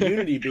remember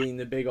Unity being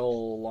the big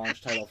old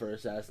launch title for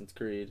Assassin's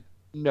Creed.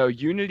 No,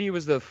 Unity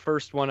was the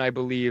first one, I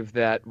believe,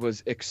 that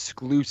was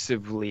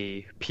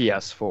exclusively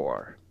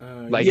PS4.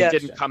 Like, Yeah. it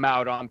didn't come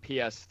out on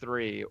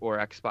PS3 or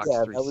Xbox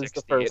Yeah, that was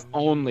the 360. first. It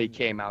only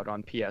came out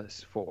on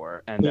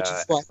PS4 and Which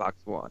is why- Xbox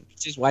One.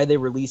 Which is why they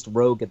released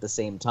Rogue at the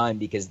same time,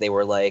 because they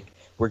were like,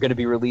 we're going to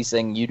be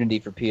releasing Unity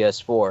for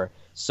PS4,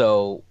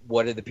 so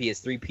what are the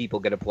PS3 people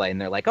going to play? And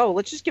they're like, oh,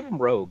 let's just give them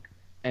Rogue.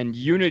 And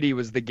Unity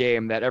was the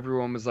game that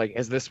everyone was like,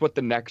 is this what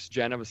the next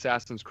gen of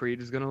Assassin's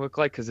Creed is going to look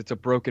like? Because it's a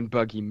broken,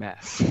 buggy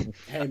mess.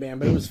 Hey man,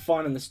 but it was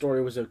fun and the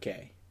story was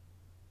okay.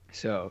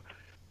 So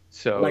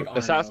Like Arno.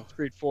 Assassin's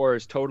Creed 4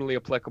 is totally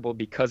applicable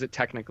because it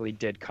technically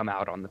did come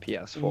out on the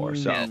PS4.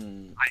 So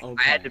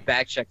I had to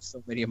back check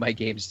so many of my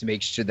games to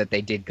make sure that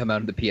they did come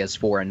out on the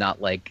PS4 and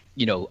not like,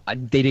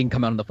 they didn't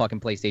come out on the fucking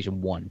PlayStation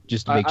 1,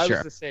 just to make I sure.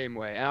 was the same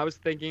way. And I was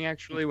thinking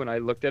actually when I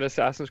looked at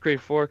Assassin's Creed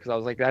 4, because I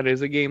was like, that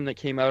is a game that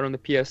came out on the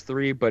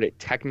PS3, but it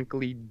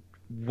technically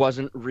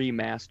wasn't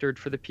remastered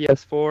for the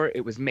PS4.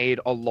 It was made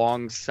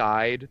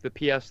alongside the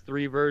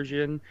PS3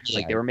 version.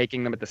 Like they were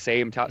making them at the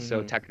same time,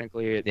 so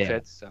technically it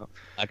fits. So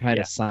I kind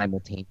of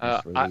simultaneous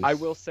release. I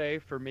will say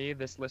for me,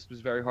 this list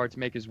was very hard to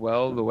make as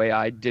well. The way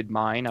I did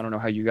mine, I don't know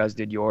how you guys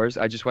did yours.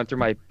 I just went through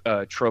my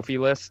trophy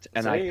list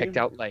and I picked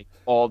out like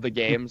all the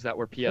games that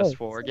were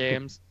PS4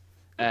 games.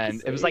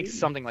 And it was like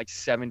something like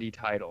 70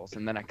 titles,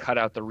 and then I cut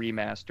out the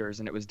remasters,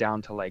 and it was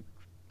down to like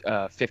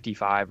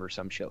 55 or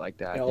some shit like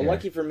that. Yeah, well,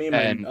 lucky for me, my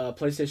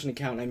PlayStation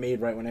account I made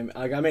right when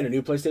I made a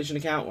new PlayStation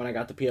account when I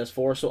got the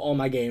PS4, so all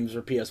my games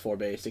are PS4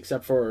 based,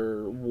 except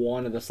for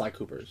one of the Sly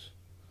Coopers.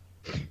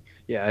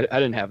 Yeah, I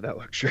didn't have that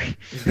luxury.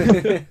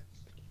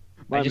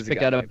 I just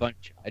picked out a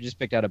bunch. I just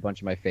picked out a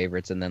bunch of my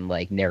favorites and then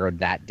like narrowed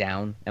that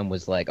down and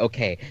was like,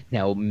 okay,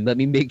 now let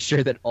me make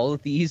sure that all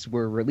of these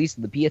were released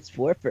on the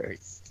PS4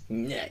 first.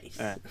 Nice.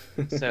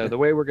 So the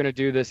way we're gonna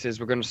do this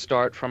is we're gonna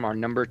start from our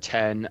number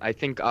 10. I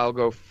think I'll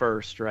go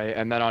first, right?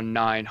 And then on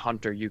 9,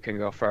 Hunter, you can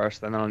go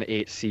first. And then on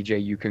 8,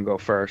 CJ, you can go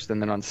first. And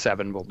then on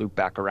 7, we'll loop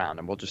back around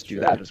and we'll just do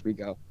that as we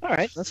go. All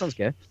right, that sounds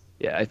good.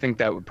 Yeah, I think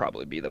that would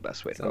probably be the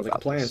best way to go Sounds like a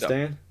about plan, this. So,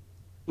 Stan.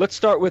 let's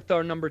start with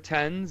our number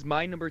 10s.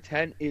 My number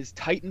 10 is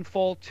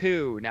Titanfall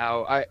 2.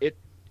 Now,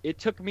 it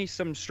took me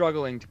some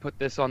struggling to put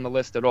this on the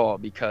list at all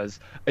because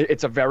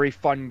it's a very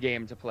fun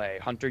game to play.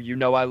 Hunter, you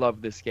know I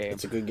love this game.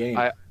 It's a good game.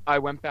 I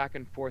went back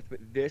and forth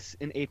with this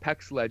and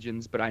Apex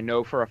Legends, but I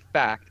know for a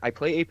fact, I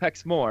play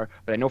Apex more,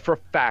 but I know for a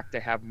fact I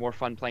have more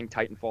fun playing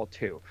Titanfall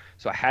 2.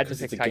 So I had to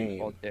pick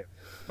Titanfall 2.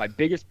 My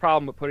biggest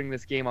problem with putting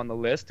this game on the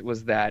list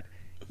was that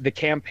the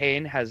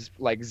campaign has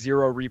like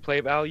 0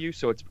 replay value,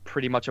 so it's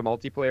pretty much a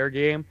multiplayer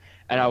game.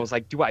 And I was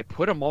like, do I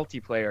put a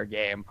multiplayer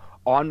game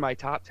on my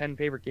top 10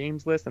 favorite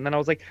games list? And then I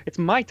was like, it's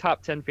my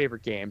top 10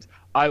 favorite games.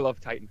 I love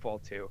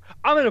Titanfall 2.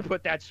 I'm going to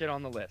put that shit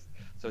on the list.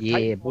 So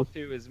Titanfall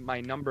 2 is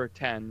my number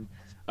 10,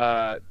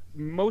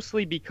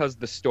 mostly because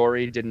the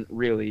story didn't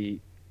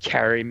really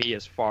carry me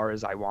as far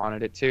as I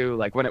wanted it to.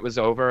 Like when it was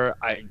over,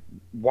 I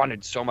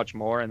wanted so much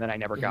more, and then I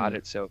never got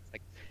it. So it's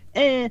like,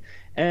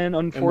 and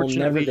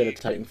unfortunately, and we'll never get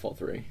a Titanfall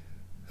 3.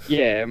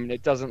 Yeah, I mean,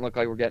 it doesn't look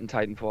like we're getting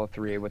Titanfall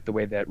 3 with the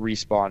way that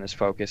Respawn is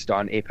focused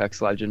on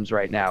Apex Legends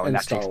right now, and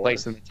that takes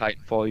place in the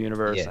Titanfall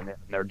universe, and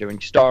they're doing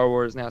Star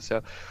Wars now,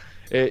 so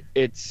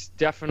it's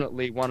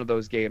definitely one of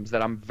those games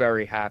that I'm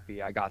very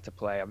happy I got to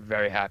play. I'm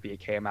very happy it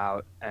came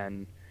out,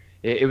 and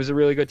it was a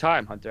really good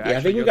time, Hunter. Yeah, actually,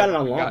 I think you got it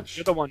on launch.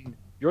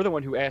 You're the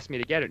one who asked me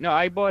to get it. No,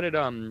 I bought it.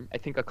 I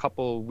think a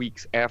couple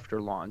weeks after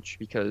launch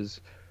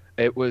because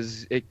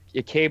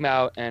it came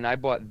out, and I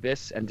bought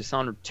this and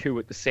Dishonored 2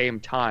 at the same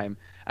time.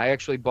 I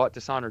actually bought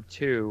Dishonored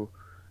 2,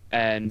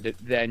 and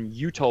then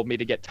you told me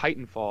to get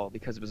Titanfall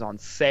because it was on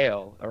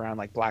sale around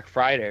like Black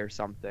Friday or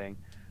something.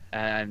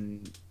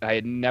 And I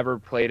had never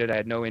played it. I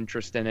had no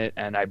interest in it,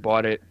 and I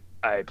bought it.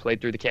 I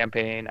played through the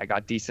campaign. I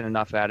got decent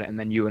enough at it, and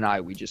then you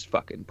and we just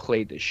fucking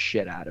played the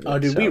shit out of it. Oh,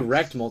 dude, we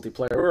wrecked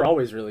multiplayer. We were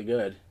always really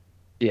good.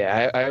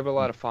 Yeah, I have a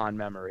lot of fond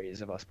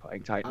memories of us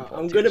playing Titanfall.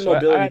 I'm good at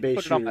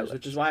mobility-based shooters,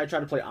 which is why I try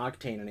to play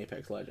Octane in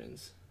Apex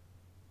Legends.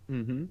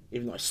 Mm-hmm.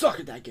 Even though I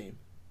suck at that game.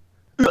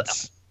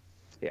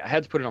 Yeah, I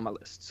had to put it on my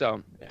list.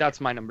 So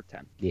that's my number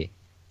 10. Yeah.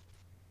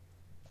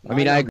 I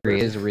mean, I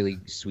agree. It's a really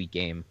sweet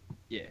game.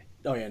 Yeah.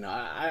 Oh, yeah, no.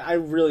 I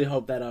really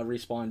hope that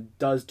Respawn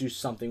does do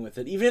something with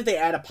it. Even if they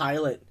add a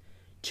pilot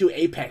to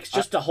Apex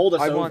just to hold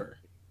us over.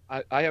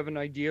 I have an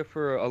idea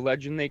for a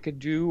legend they could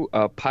do,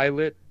 a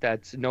pilot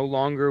that's no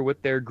longer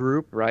with their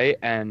group, right?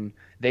 And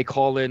they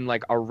call in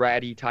like a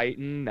ratty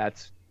Titan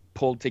that's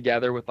pulled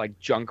together with like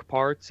junk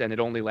parts, and it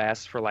only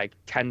lasts for like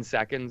 10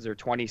 seconds or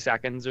 20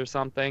 seconds or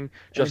something,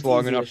 just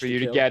long enough for you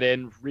to get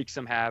in, wreak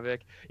some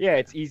havoc. Yeah,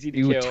 it's easy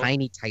to kill. A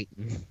tiny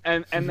Titan.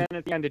 And then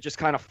at the end it just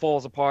kind of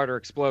falls apart or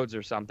explodes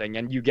or something,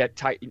 and you get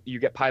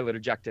pilot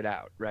ejected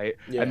out, right?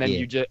 Yeah.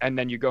 And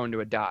then you go into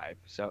a dive.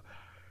 So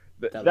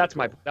that's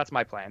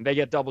my plan. They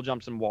get double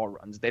jumps and wall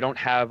runs. They don't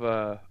have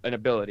an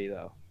ability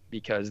though,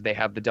 because they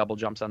have the double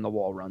jumps and the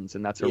wall runs,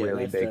 and that's a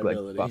really big like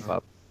buff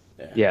up.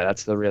 Yeah,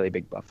 that's the really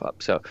big buff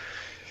up. So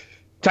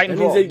Titanfall. That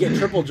means they get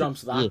triple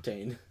jumps with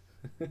Octane.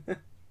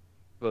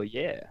 Well,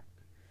 yeah.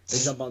 They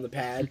jump on the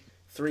pad,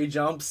 3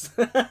 jumps.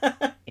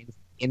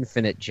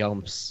 Infinite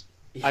jumps.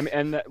 I mean,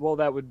 and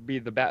that would be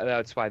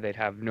that's why they'd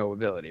have no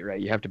ability, right?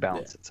 You have to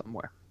balance it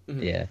somewhere.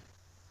 Mhm. Yeah.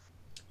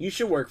 You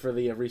should work for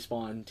the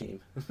Respawn team.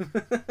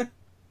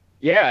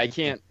 Yeah, I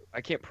can't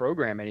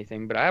program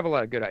anything, but I have a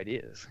lot of good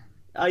ideas.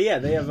 Yeah,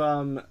 they have,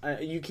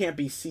 you can't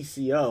be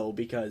CCO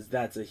because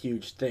that's a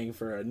huge thing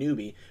for a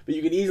newbie, but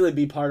you could easily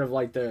be part of,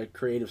 like, the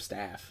creative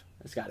staff.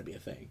 That's gotta be a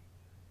thing.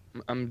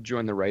 I'm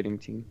joining the writing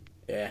team.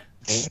 Yeah.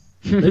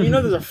 You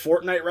know there's a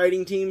Fortnite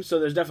writing team, so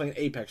there's definitely an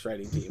Apex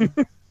writing team.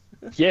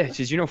 Yeah,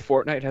 did you know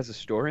Fortnite has a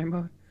story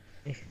mode?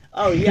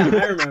 Oh, yeah,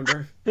 I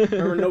remember.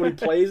 Remember nobody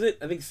plays it?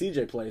 I think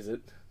CJ plays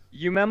it.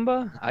 You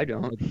remember? I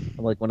don't.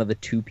 I'm like one of the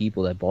 2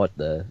 people that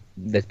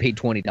paid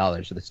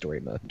 $20 for the story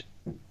mode.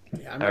 Yeah,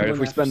 I All remember right, if when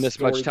we that spend this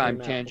much story time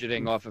came out.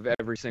 tangenting off of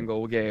every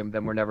single game,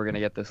 then we're never going to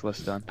get this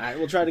list done. All right,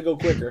 we'll try to go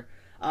quicker.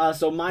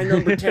 So my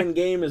number 10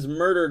 game is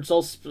Murdered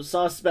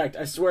Suspect.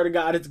 I swear to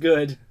God, it's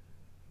good.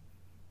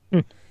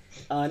 Not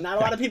a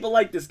lot of people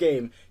like this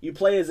game. You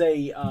play as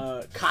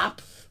a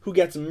cop who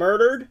gets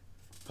murdered.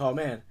 Oh,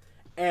 man.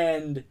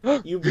 And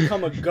you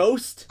become a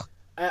ghost.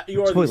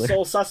 You are the Spoiler.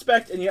 sole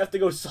suspect, and you have to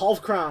go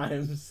solve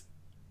crimes.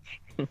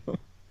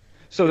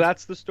 So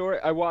that's the story.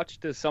 I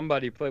watched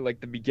somebody play like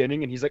the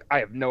beginning, and he's like, I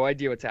have no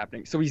idea what's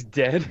happening. So he's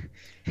dead.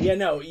 Yeah,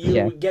 no, you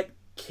Yeah. get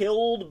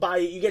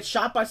you get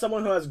shot by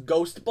someone who has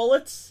ghost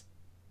bullets.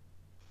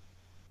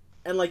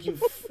 And like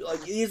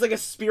he's like a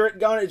spirit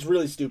gun. It's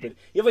really stupid.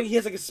 He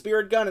has like a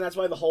spirit gun, and that's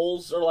why the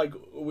holes are like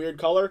a weird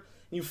color.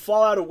 You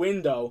fall out a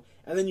window,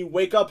 and then you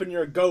wake up and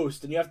you're a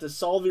ghost, and you have to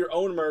solve your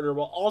own murder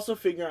while also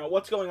figuring out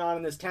what's going on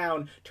in this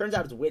town. Turns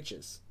out it's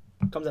witches.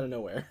 Comes out of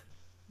nowhere.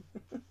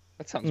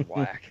 That sounds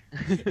whack.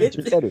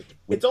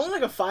 It's only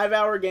like a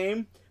 5-hour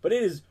game, but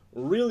it is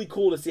really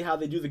cool to see how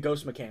they do the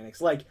ghost mechanics.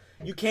 Like,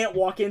 you can't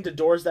walk into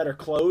doors that are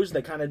closed.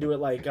 They kind of do it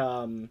like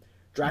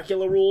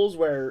Dracula rules,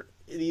 where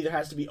it either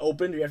has to be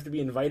opened or you have to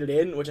be invited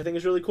in, which I think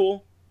is really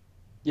cool.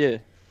 Yeah.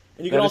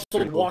 And you can That is also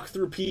pretty cool. walk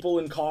through people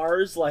in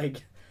cars.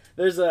 Like,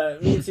 there's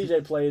me and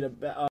CJ played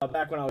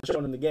back when I was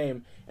showing him the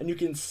game, and you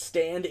can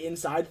stand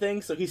inside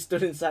things. So he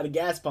stood inside a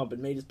gas pump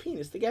and made his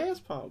penis the gas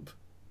pump.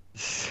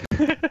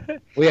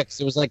 Well, yeah,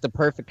 'cause it was like the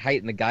perfect height,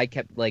 and the guy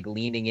kept like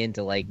leaning in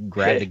to like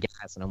grab the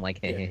gas, and I'm like,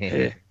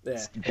 hey.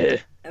 Yeah.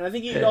 And I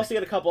think you can also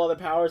get a couple other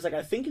powers. Like,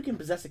 I think you can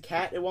possess a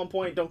cat at one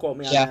point. Don't quote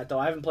me on Yeah. that, though.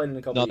 I haven't played in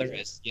a couple No, years. there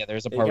is. Yeah,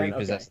 there's a You part where can? you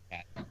possess the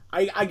cat.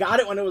 I got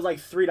it when it was like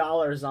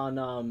 $3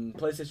 on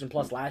PlayStation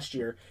Plus last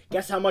year.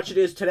 Guess how much it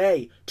is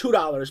today?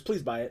 $2.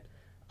 Please buy it.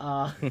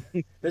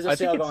 There's a I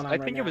sale think, going on I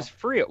right think now. it was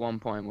free at one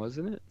point,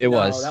 wasn't it? It No,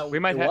 was. that- We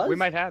might it was? we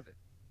might have it.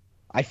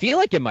 I feel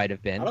like it might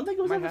have been. I don't think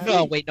it was Might ever have free.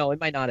 No, wait, no, it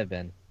might not have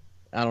been.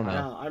 I don't know.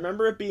 No, I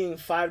remember it being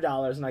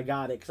 $5 and I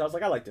got it because I was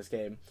like, I like this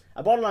game.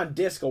 I bought it on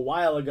disc a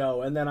while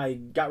ago and then I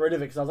got rid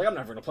of it because I was like, I'm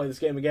never going to play this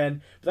game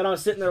again. But then I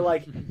was sitting there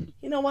like,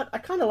 you know what? I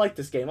kind of like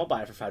this game. I'll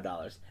buy it for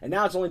 $5. And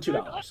now it's only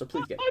 $2, so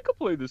please get it. I could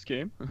play this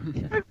game.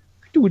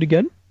 Do it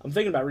again. I'm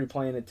thinking about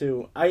replaying it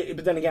too.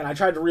 But then again, I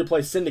tried to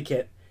replay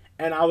Syndicate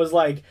and I was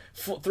like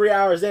 3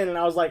 hours in and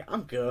I was like,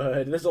 I'm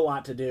good. There's a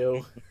lot to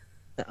do.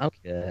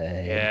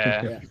 Okay.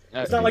 Yeah.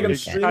 It's not like I'm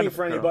It's kind streaming of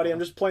for a turn anybody. off. I'm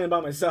just playing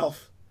by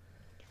myself.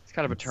 It's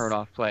kind of a turn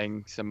off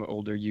playing some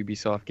older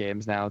Ubisoft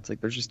games now. It's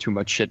like there's just too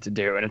much shit to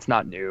do, and it's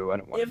not new. I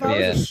don't want. If I was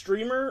Yeah. a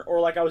streamer or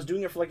like I was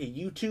doing it for like a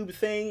YouTube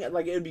thing,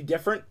 like it would be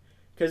different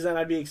because then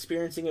I'd be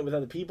experiencing it with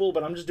other people.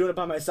 But I'm just doing it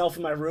by myself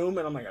in my room,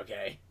 and I'm like,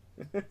 okay.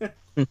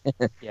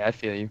 Yeah, I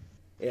feel you.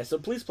 Yeah, so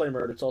please play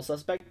Murdered Soul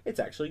Suspect. It's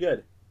actually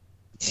good.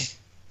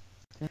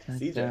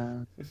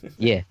 CJ.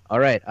 Yeah. All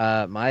right.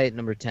 My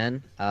number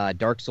 10,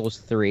 Dark Souls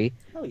 3.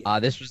 Oh yeah.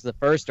 This was the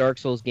first Dark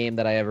Souls game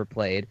that I ever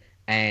played,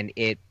 and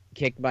it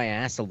kicked my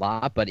ass a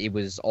lot. But it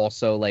was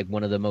also like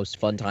one of the most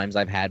fun times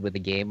I've had with a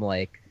game.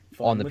 Like,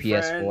 Fun on the with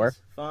PS4.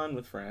 friends, fun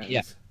with friends.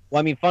 Yeah. well,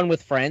 I mean, fun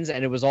with friends,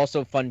 and it was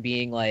also fun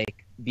being like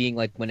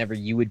whenever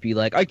you would be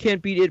like, I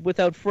can't beat it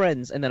without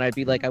friends, and then I'd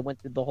be like, I went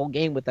through the whole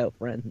game without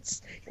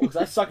friends. Well, 'cause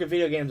I suck at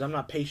video games. I'm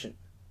not patient.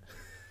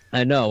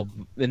 I know,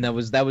 and that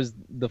was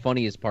the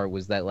funniest part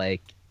was that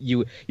like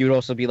you would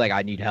also be like,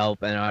 I need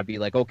help, and I'd be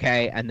like,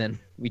 okay, and then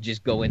we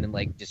just go in and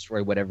like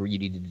destroy whatever you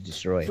needed to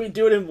destroy. We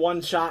do it in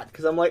one shot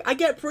because I'm like, I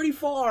get pretty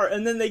far,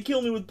 and then they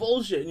kill me with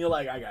bullshit, and you're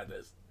like, I got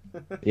this.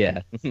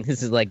 Yeah,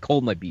 this is like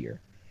hold my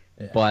beer.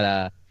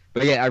 Yeah.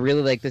 But yeah, I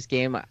really like this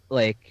game.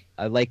 Like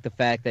I like the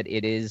fact that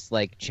it is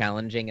like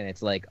challenging and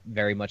it's like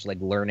very much like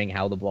learning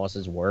how the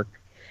bosses work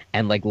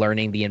and like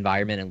learning the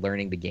environment and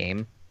learning the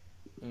game.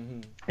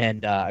 Mm-hmm.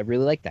 And I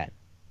really like that,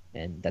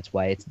 and that's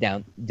why it's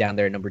down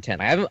there at number 10.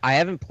 I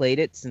haven't played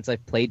it since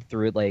I've played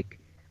through it like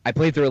I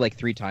played through it like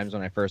 3 times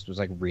when I first was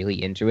like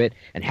really into it,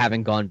 and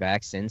haven't gone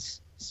back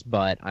since.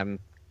 But I'm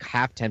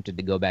half tempted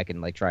to go back and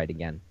like try it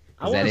again.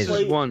 I 'Cause wanna that is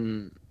play-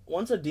 One.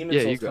 Once a Demon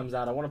Yeah, Souls you go. comes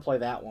out, I want to play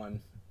that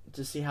one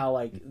to see how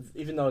like,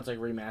 even though it's like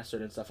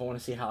remastered and stuff, I want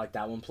to see how like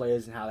that one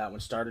plays and how that one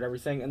started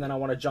everything, and then I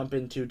want to jump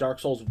into Dark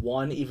Souls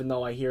 1, even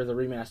though I hear the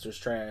remaster's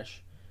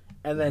trash,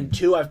 and then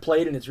 2 I've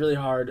played and it's really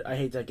hard. I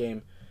hate that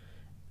game.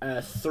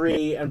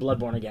 3 and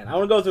Bloodborne again. I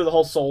want to go through the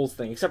whole Souls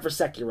thing, except for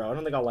Sekiro. I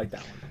don't think I'll like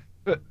that one.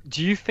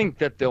 Do you think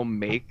that they'll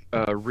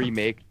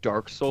remake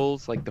Dark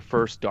Souls, like the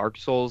first Dark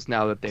Souls,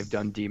 now that they've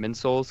done Demon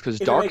Souls? Because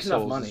If it Dark makes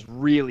enough Souls money. is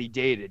really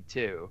dated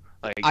too.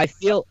 Like I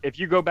feel if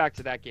you go back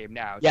to that game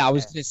now, it's yeah,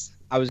 just-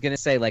 I was gonna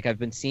say like I've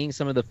been seeing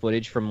some of the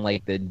footage from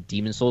like the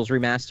Demon Souls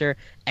remaster,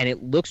 and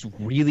it looks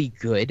really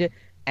good.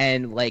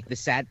 And like the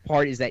sad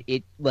part is that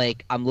it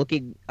like I'm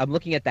looking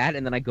at that,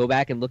 and then I go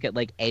back and look at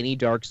like any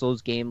Dark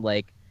Souls game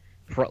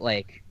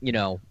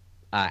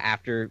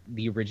after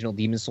the original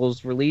Demon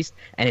Souls released,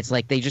 and it's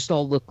like they just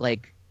all look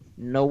like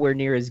nowhere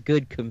near as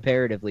good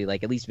comparatively,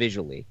 like at least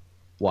visually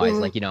wise.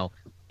 Like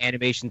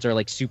animations are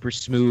like super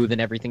smooth and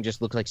everything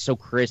just looks like so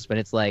crisp, and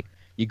it's like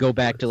you go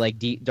back to like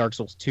Dark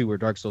Souls 2 or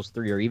Dark Souls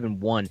 3 or even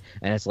 1,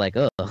 and it's like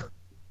ugh.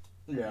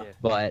 Yeah.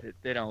 But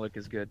they don't look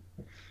as good.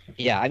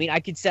 yeah, I mean, I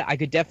could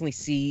definitely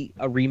see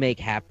a remake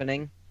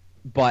happening,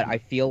 but I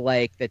feel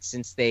like that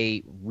since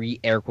they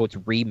air quotes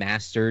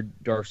remastered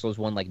Dark Souls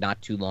 1 like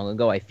not too long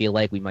ago, I feel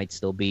like we might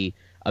still be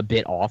a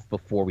bit off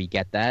before we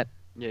get that.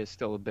 Yeah, it's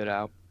still a bit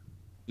out.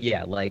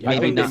 Yeah, like Yeah, I I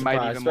maybe think wouldn't they be not. might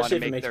surprised, even want especially to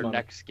if it make makes their money.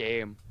 next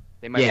game.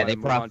 They might Yeah, want they to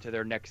move prob- on to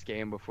their next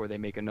game before they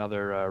make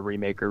another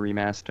remake or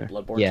remaster.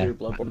 Bloodborne Yeah. 2,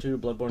 Bloodborne 2,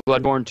 Bloodborne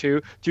Bloodborne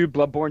 2, dude,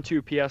 Bloodborne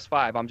 2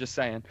 PS5. I'm just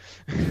saying.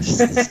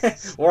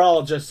 2. We're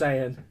all just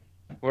saying.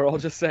 We're all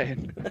just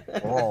saying.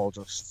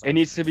 just It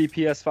needs to be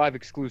PS5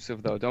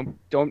 exclusive though.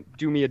 Don't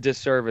do me a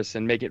disservice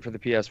and make it for the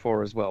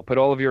PS4 as well. Put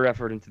all of your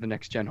effort into the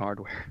next gen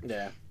hardware.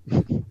 Yeah.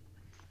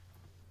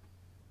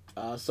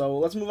 So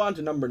let's move on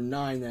to number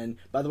 9 then.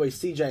 By the way,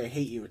 CJ, I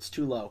hate you. It's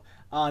too low.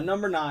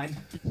 Number 9.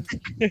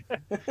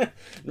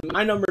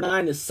 My number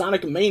 9 is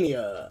Sonic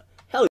Mania.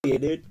 Hell yeah,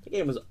 dude. The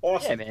game was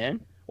awesome. Yeah, man.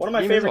 One of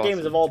my Game is favorite games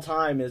awesome. of all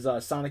time is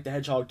Sonic the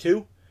Hedgehog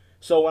 2.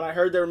 So when I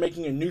heard they were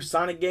making a new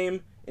Sonic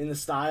game in the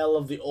style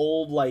of the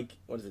old, like,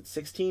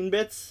 16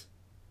 bits?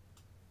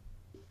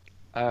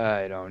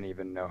 I don't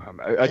even know how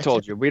much. I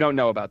told you, we don't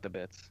know about the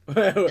bits.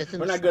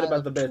 We're not good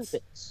about the bits.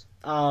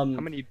 How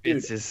many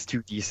bits Dude, is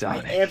 2D I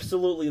Sonic?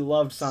 absolutely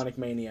loved Sonic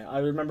Mania. I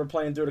remember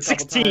playing through it a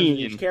couple times with 16.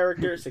 each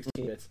character.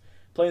 16 bits.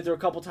 Playing through a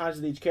couple times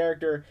with each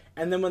character,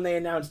 and then when they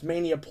announced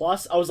Mania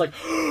Plus, I was like,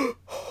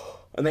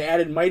 and they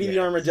added Mighty the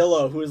Yes.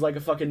 Armadillo, who is like a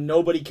fucking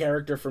nobody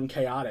character from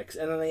Chaotix,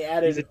 and then they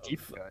added He's a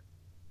deep cut.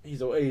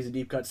 He's a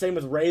deep cut. Same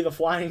with Ray the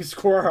Flying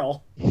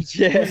Squirrel.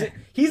 Yeah.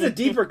 He's a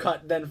deeper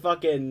cut than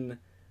fucking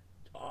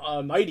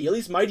Mighty. At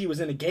least Mighty was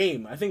in a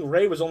game. I think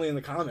Ray was only in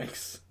the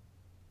comics.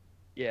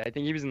 Yeah, I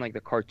think he was in like the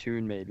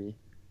cartoon maybe.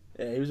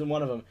 Yeah, he was in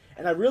one of them.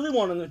 And I really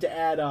wanted them to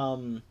add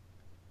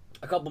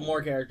a couple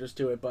more characters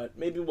to it, but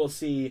maybe we'll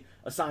see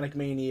a Sonic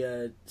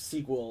Mania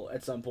sequel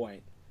at some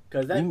point.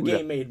 Because that Ooh,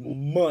 game made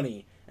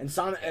money. And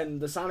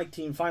the Sonic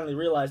team finally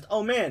realized,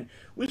 oh man,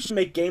 we should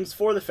make games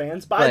for the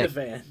fans, by Right. the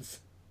fans.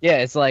 Yeah,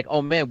 it's like,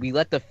 oh man, we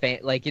let the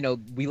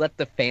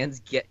fans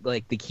get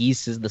like the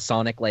keys to the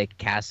Sonic like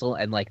castle,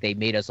 and like they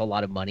made us a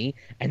lot of money,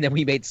 and then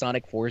we made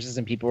Sonic Forces,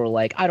 and people were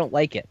like, I don't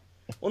like it.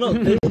 Well,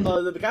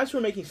 no, the guys who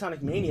were making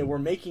Sonic Mania were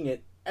making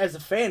it as a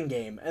fan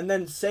game, and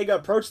then Sega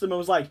approached them and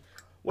was like,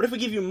 what if we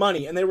give you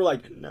money? And they were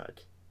like,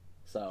 nut.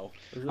 So,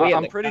 it was really yeah,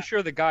 I'm the pretty guy-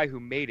 sure the guy who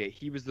made it,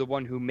 he was the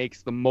one who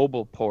makes the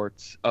mobile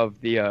ports of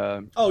the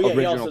oh yeah, he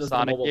original also does the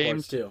Sonic mobile ports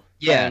games. too.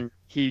 Yeah, And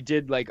he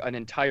did like an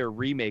entire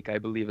remake, I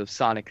believe, of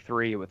Sonic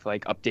 3 with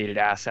like updated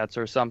assets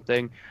or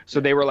something. So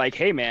they were like,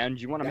 "Hey man,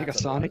 do you want to make a That's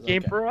what it Sonic was,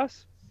 game okay. for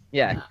us?"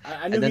 yeah. I knew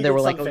And he then they did were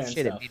some like, oh fan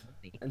shit, it stuff made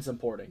money. and some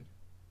porting.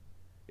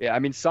 Yeah, I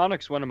mean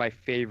Sonic's one of my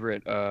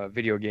favorite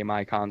video game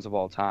icons of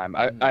all time.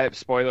 Mhm. I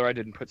spoiler, I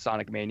didn't put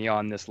Sonic Mania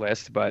on this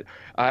list, but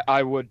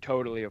I would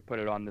totally have put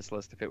it on this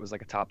list if it was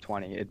like a top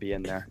 20. It'd be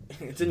in there.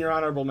 It's in your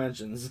honorable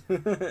mentions. Yeah,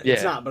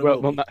 It's not, but it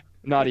well, will be.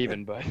 not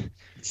even, but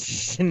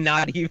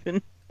Not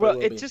even. well,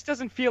 will it be. just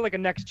doesn't feel like a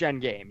next gen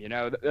game, you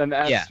know. And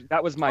that's, Yeah.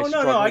 that was my. Oh no,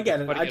 struggle I with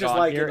get it. putting I just on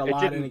like here. it a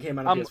lot, and didn't- it came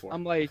out on I'm, PS4.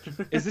 I'm like,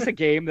 is this a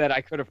game that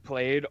I could have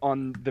played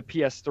on the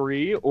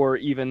PS3 or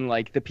even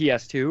like the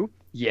PS2?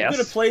 You Yes. could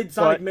have played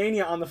Sonic but-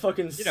 Mania on the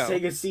fucking you know,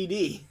 Sega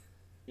CD,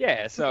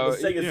 Yeah, so the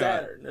Sega you know,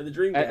 Saturn, or the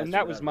Dreamcast. and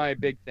that or was whatever. my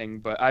big thing.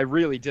 But I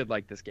really did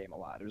like this game a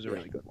lot. It was a Yeah.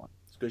 really good one.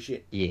 It's good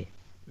shit. Yeah.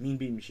 Mean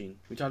Bean Machine.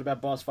 We talked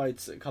about boss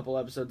fights a couple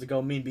episodes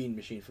ago. Mean Bean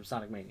Machine from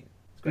Sonic Mania.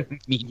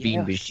 Meat Bean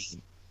Yes.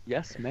 Machine.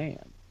 Yes, man.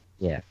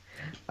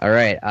 All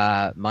right,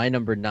 my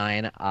number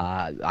 9.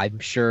 I'm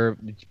sure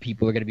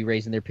people are going to be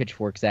raising their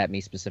pitchforks at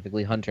me,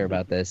 specifically Hunter,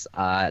 about this.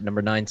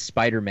 Number 9,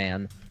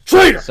 Spider-Man.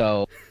 Traitor.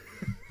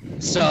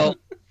 So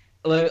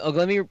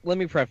let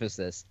me preface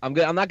this. I'm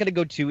not going to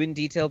go too in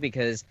detail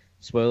because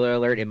spoiler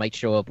alert, it might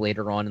show up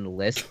later on in the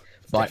list.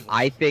 But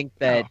I think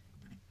that,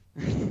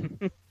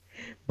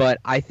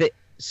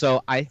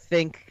 I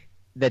think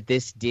that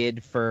this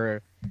did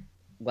for,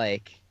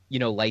 like, you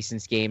know,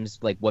 licensed games,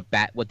 like what the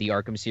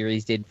Arkham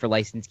series did for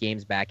licensed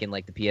games back in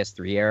like the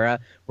PS3 era,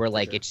 where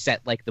like Sure. it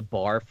set like the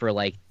bar for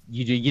like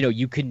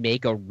you could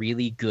make a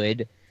really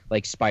good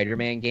like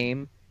Spider-Man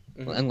game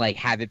Mhm. and like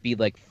have it be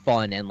like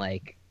fun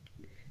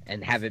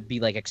and have it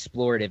be like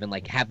explorative and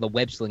like have the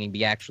web slinging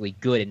be actually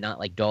good and not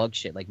like dog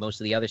shit like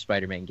most of the other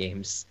Spider-Man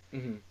games.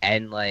 Mhm.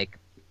 And like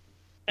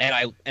and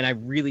I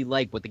really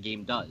like what the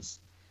game does.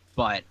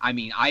 but I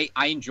mean, I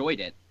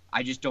enjoyed it.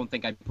 I just don't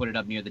think I'd put it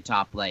up near the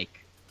top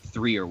like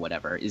 3 or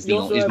whatever. You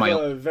also have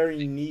a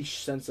very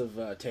niche sense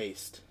of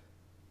taste.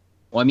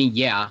 Well, I mean,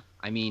 yeah.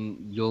 I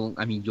mean,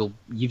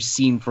 you've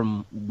seen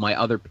from my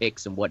other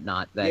picks and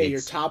whatnot that yeah,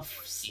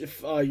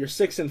 your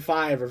 6 and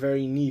 5 are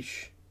very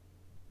niche.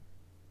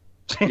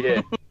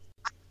 Yeah.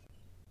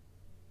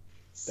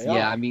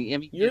 Yeah, I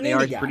mean, you're an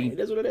indie guy. It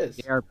is what it is.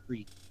 They are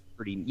pretty.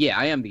 Yeah,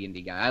 I am the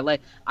indie guy.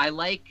 I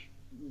like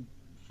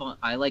fun.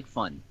 I like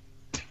fun.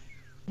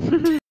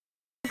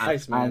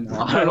 Nice, man.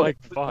 I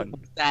like fun.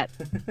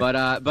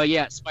 But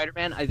yeah,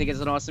 Spider-Man, I think is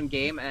an awesome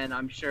game, and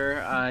I'm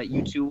sure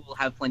you two will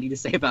have plenty to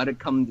say about it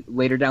come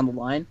later down the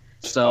line.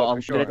 So I'll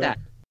leave it at that.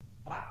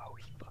 Wow,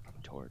 he fucking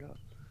tore it up.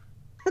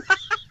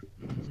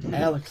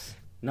 Alex,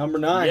 number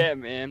 9. Yeah,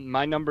 man.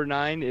 My number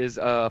 9 is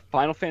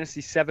Final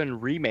Fantasy VII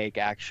Remake,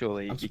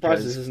 actually. I'm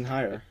surprised this isn't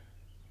higher.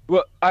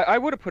 Well, I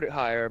would have put it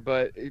higher,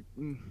 but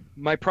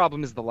my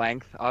problem is the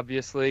length,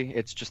 obviously.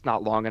 It's just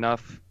not long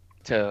enough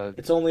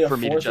It's only a for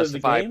me to fourth of the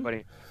justify game?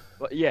 putting.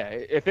 Well, yeah,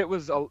 if it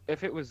was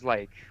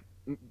like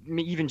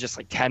even just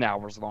like 10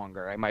 hours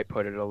longer, I might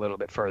put it a little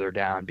bit further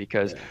down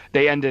because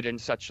they ended in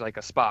such like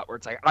a spot where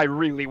it's like I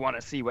really want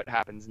to see what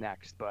happens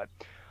next. But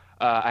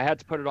I had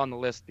to put it on the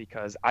list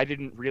because I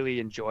didn't really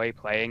enjoy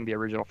playing the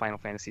original Final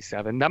Fantasy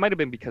VII. That might have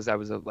been because I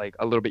was a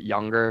little bit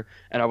younger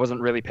and I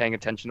wasn't really paying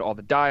attention to all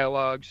the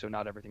dialogue, so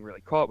not everything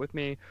really caught with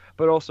me.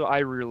 But also I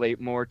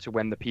relate more to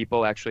when the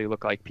people actually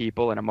look like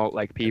people and emote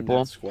like people,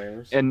 and not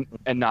squares, and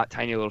not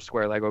tiny little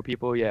square Lego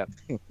people. Yeah.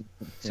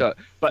 So,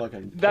 but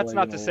that's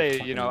not to say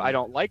I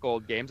don't like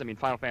old games. I mean,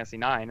 Final Fantasy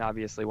IX,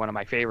 obviously one of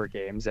my favorite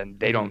games, and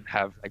they don't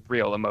have like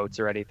real emotes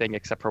or anything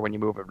except for when you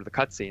move over to the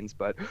cutscenes.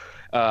 But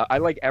I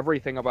like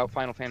everything about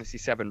Final Fantasy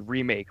VII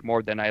Remake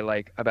more than I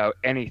like about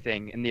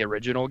anything in the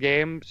original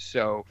game.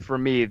 So for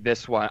me,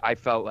 this one, I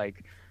felt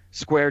like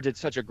Square did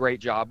such a great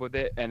job with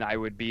it, and I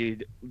would be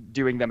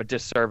doing them a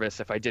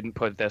disservice if I didn't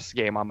put this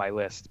game on my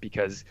list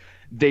because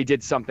they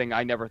did something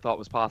I never thought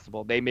was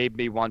possible. They made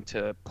me want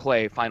to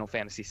play Final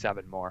Fantasy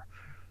VII more.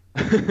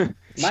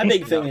 My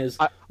big thing is,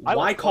 I why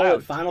like call Cloud,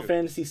 it Final too.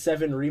 Fantasy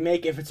VII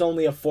Remake if it's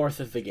only a fourth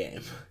of the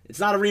game? It's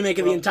not a remake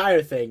of the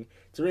entire thing.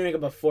 It's a remake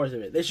of a fourth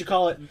of it. They should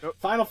call it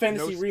Final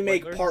Fantasy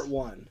Remake spoilers. Part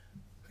 1.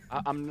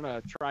 I'm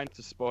gonna try not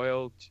to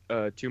spoil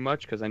too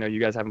much because I know you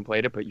guys haven't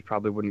played it, but you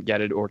probably wouldn't get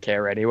it or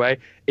care anyway.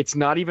 It's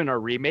not even a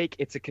remake;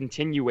 it's a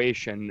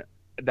continuation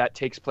that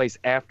takes place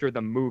after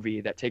the movie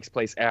that takes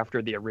place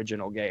after the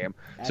original game.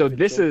 So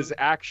this is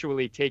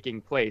actually taking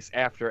place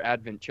after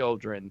Advent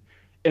Children,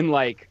 in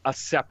like a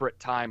separate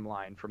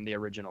timeline from the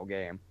original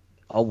game.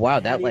 Oh wow, How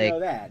that do you like know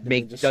that? Did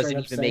they just straight doesn't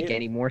up even say make it?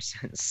 any more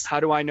sense. How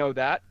do I know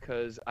that?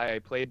 Because I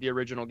played the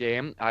original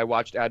game, I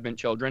watched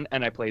Children,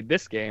 and I played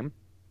this game,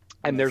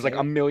 and there's like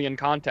a million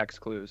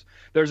context clues.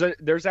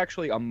 There's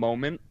actually a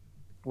moment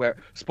where,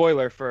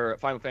 spoiler for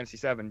Final Fantasy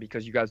VII,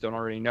 because you guys don't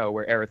already know,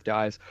 where Aerith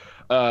dies.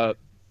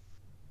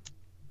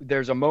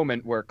 There's a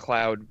moment where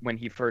Cloud, when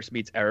he first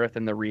meets Aerith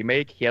in the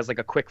remake, he has like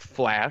a quick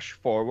flash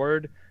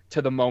forward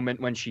to the moment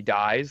when she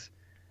dies.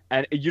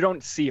 And you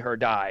don't see her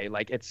die,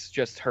 like it's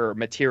just her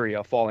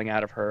materia falling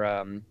out of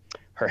her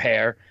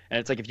hair. And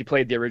it's like if you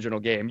played the original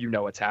game, you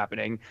know what's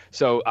happening.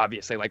 So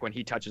obviously, like when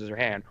he touches her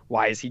hand,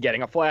 why is he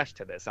getting a flash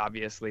to this?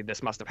 Obviously,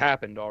 this must have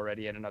happened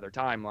already in another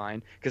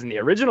timeline. Because in the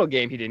original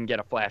game, he didn't get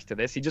a flash to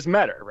this; he just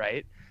met her,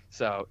 right?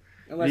 So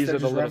Unless these they're are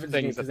the just little referencing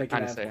things it because that they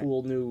kind can of have say.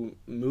 cool new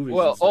movies.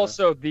 Well, and stuff.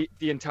 also the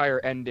entire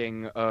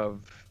ending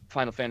of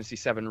Final Fantasy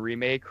VII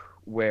Remake,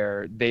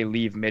 where they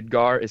leave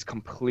Midgar, is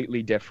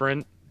completely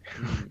different.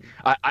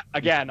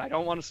 Again, I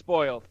don't want to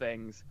spoil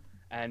things,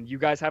 and you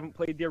guys haven't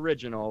played the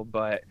original,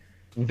 but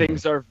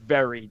things are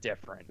very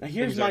different. Now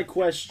here's Things my are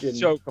question.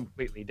 So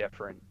completely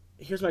different.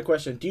 Here's my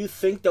question. Do you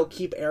think they'll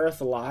keep Aerith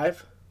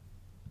alive?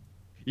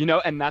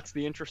 And that's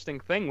the interesting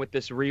thing with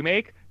this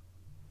remake.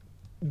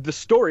 The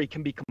story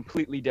can be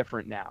completely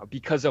different now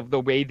because of the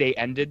way they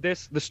ended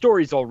this. The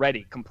story's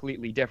already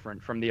completely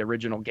different from the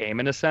original game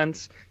in a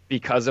sense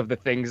because of the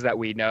things that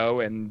we know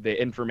and the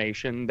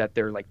information that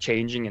they're like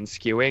changing and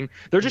skewing.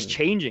 They're just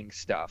changing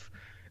stuff.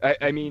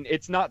 I mean,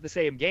 it's not the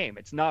same game.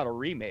 It's not a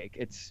remake.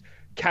 It's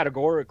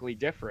categorically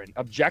different,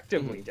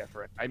 objectively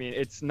different. I mean,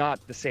 it's not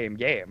the same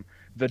game.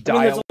 The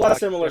dialogue, there's a lot of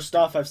similar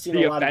stuff. I've seen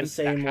a lot of the events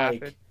that same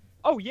happen.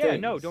 Oh yeah,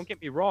 things. no, don't get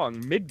me wrong.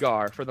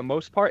 Midgar, for the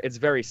most part, it's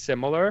very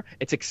similar.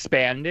 It's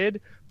expanded,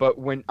 but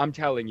when I'm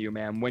telling you,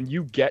 man, when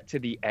you get to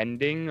the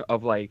ending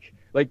of like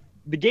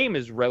the game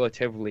is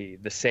relatively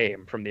the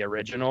same from the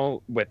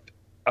original with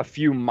a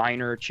few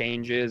minor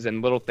changes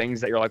and little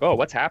things that you're like, oh,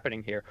 what's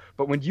happening here?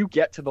 But when you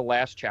get to the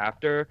last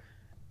chapter,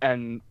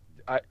 and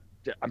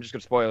I'm just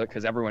gonna spoil it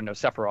because everyone knows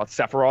Sephiroth.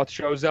 Sephiroth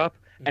shows up,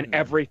 and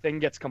everything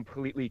gets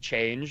completely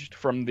changed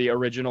from the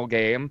original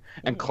game,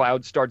 and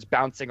Cloud starts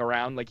bouncing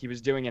around like he was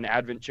doing in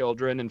Advent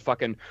Children and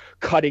fucking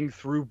cutting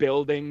through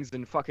buildings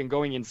and fucking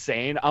going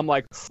insane. I'm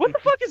like, what the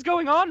fuck is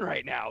going on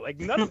right now? Like,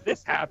 none of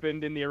this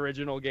happened in the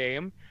original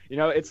game.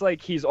 It's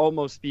like he's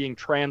almost being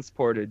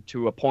transported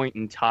to a point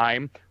in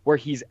time where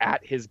he's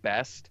at his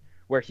best,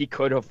 where he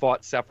could have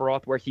fought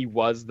Sephiroth, where he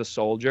was the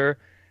soldier.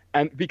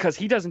 And because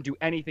he doesn't do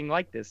anything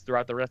like this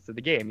throughout the rest of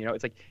the game,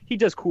 it's like he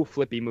does cool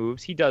flippy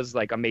moves, he does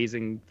like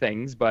amazing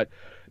things, but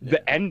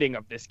the ending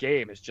of this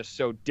game is just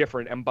so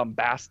different and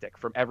bombastic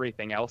from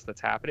everything else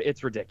that's happening.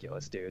 It's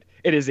ridiculous, dude.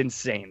 It is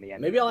insane. The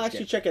ending. Maybe I'll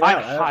actually check it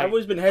out. I've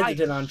always been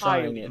hesitant on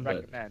trying it, but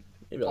recommend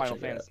maybe I'll Final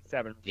check it out.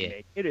 Fantasy VII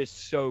Remake. It is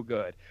so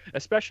good,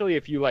 especially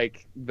if you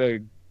like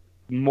the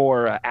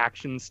more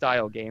action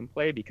style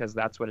gameplay, because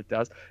that's what it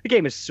does. The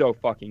game is so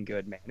fucking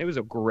good, man. It was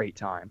a great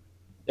time.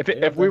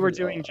 If we were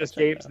doing just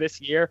games this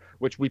year,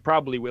 which we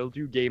probably will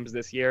do games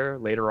this year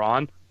later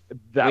on,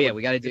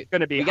 we gotta do.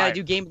 We gotta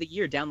do game of the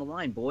year down the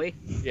line, boy.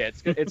 Yeah,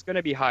 it's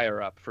gonna be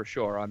higher up for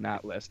sure on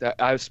that list.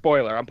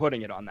 Spoiler, I'm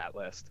putting it on that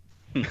list.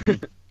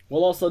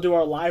 We'll also do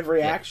our live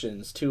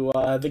reactions to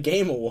the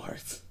Game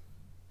Awards.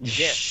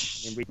 Yeah,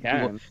 I mean, we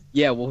can.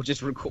 We'll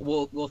just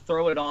we'll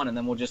throw it on, and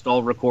then we'll just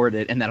all record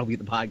it, and that'll be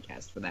the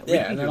podcast for that.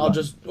 Yeah, and then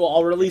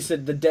I'll release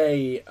it the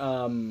day,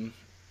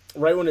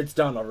 right when it's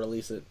done. I'll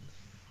release it.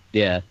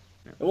 Yeah.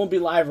 It won't be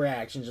live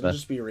reactions. It'll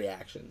just be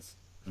reactions.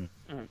 All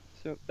right,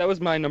 so that was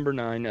my number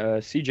 9.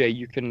 CJ,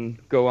 you can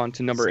go on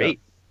to number 8.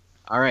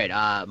 All right.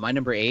 My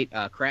number 8,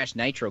 Crash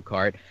Nitro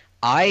Kart.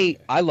 I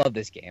love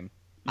this game.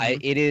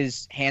 It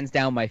is hands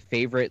down my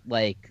favorite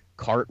like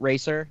kart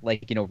racer,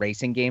 like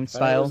racing game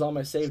style. If I was on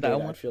my save data,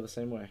 one. I'd feel the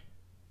same way.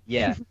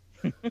 Yeah.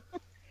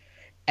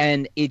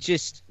 And it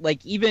just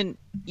like even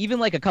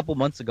like a couple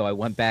months ago, I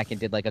went back and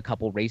did like a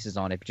couple races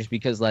on it, just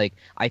because like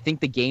I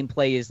think the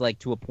gameplay is like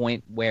to a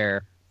point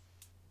where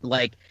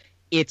like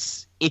it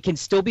can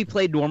still be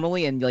played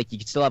normally, and like you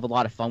can still have a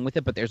lot of fun with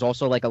it, but there's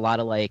also like a lot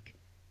of like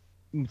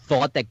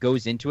thought that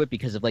goes into it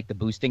because of like the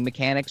boosting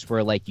mechanics,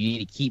 where like you need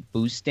to keep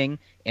boosting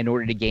in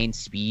order to gain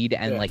speed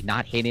and like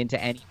not hit into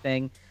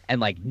anything, and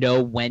like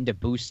know when to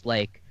boost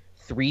like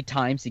 3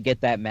 times to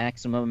get that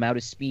maximum amount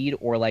of speed,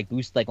 or like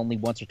boost like only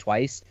once or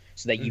twice,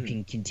 so that you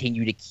can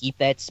continue to keep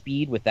that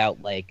speed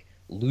without like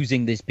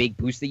losing this big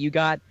boost that you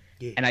got.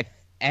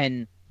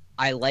 And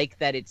I like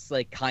that it's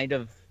like kind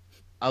of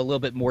a little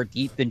bit more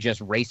deep than just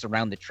race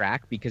around the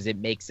track, because it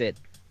makes it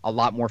a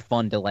lot more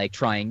fun to like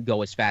try and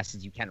go as fast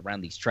as you can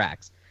around these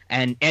tracks.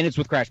 And it's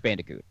with Crash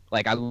Bandicoot.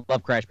 Like I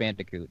love Crash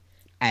Bandicoot,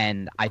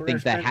 and I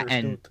think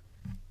that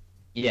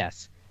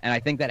yes, and I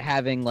think that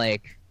having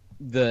like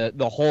the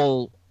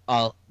whole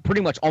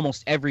pretty much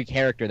almost every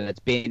character that's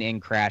been in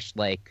Crash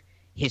like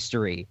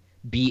history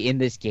be in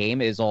this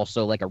game is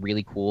also like a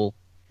really cool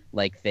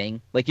like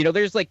thing. Like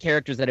there's like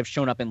characters that have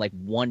shown up in like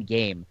one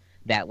game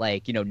that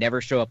like never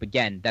show up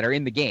again that are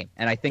in the game,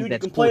 and I think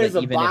that's you can cool. play as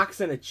a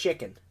box and a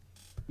chicken.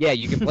 Yeah,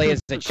 you can play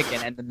as a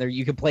chicken, and then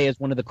you can play as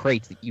one of the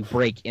crates that you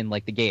break in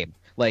like the game.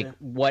 Like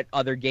what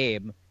other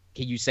game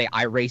can you say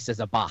I race as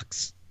a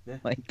box? Yeah.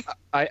 Like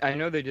I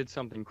know they did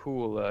something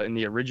cool in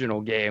the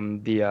original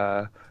game.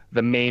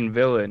 The main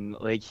villain,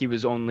 like he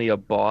was only a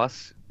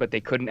boss, but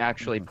they couldn't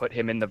actually put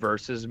him in the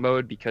versus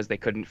mode because they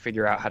couldn't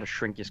figure out how to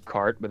shrink his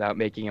cart without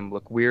making him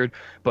look weird.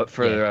 But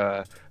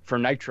for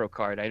Nitro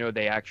Kart, I know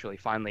they actually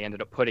finally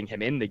ended up putting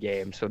him in the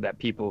game, so that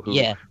people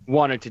who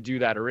wanted to do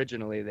that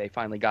originally, they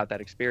finally got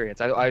that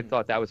experience. I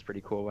thought that was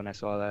pretty cool when I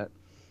saw that.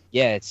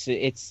 Yeah,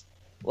 it's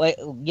like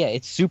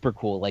it's super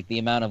cool. Like the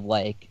amount of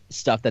like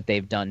stuff that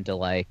they've done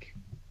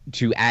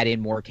to add in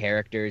more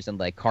characters and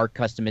like kart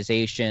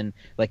customization.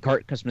 Like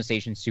kart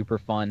customization super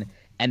fun,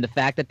 and the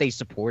fact that they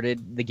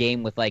supported the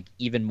game with like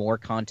even more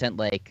content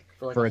like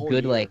for a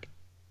good year. Like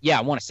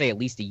I want to say at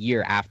least a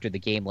year after the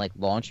game like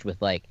launched,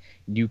 with like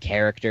new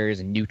characters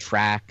and new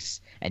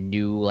tracks and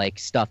new like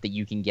stuff that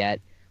you can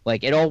get.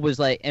 Like it all was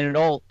like and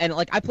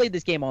like I played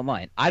this game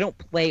online. I don't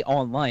play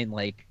online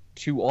like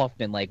too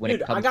often, like when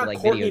it comes to like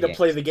video games. I got Courtney to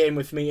play the game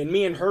with me, and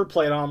me and her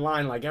played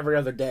online like every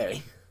other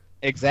day.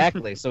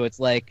 Exactly. So it's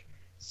like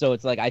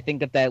I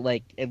think that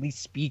like at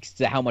least speaks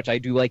to how much I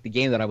do like the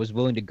game, that I was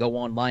willing to go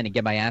online and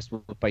get my ass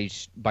whooped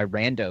by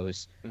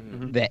randos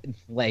that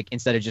like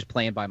instead of just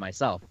playing by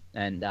myself.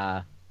 And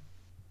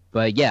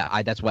but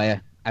yeah, that's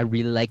why I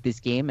really like this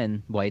game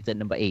and why it's at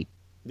number 8.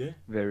 Yeah,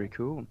 very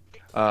cool.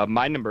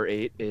 My number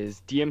 8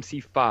 is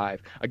DMC5.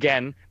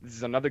 Again, this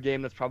is another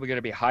game that's probably going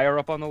to be higher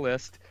up on the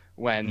list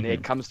when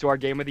it comes to our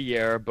game of the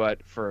year,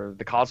 but for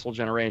the console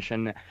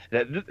generation,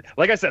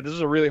 like I said, this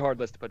is a really hard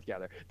list to put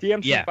together.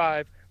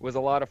 DMC5 was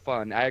a lot of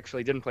fun. I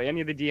actually didn't play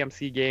any of the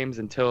DMC games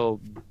until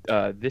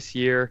this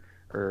year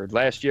or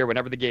last year,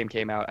 whenever the game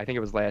came out. I think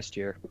it was last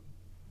year.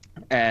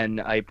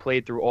 And I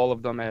played through all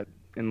of them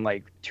in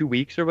like 2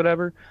 weeks or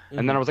whatever,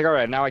 and then I was like, all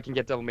right, now I can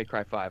get Devil May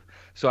Cry 5.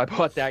 So I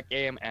bought that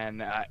game,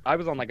 and I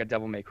was on like a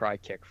Devil May Cry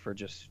kick for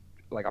just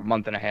like a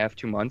month and a half,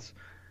 2 months.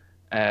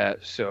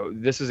 So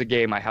this is a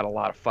game I had a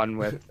lot of fun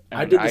with.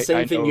 I did the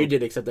same thing you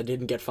did, except I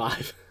didn't get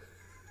 5.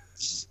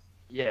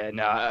 Yeah,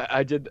 no,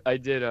 I did,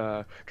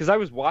 because I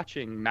was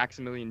watching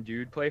Maximilian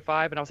Dude play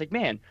 5, and I was like,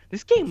 man,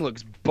 this game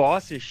looks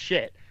boss as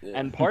shit. Yeah.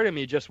 And part of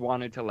me just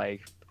wanted to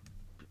like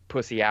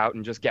pussy out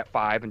and just get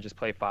 5 and just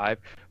play 5.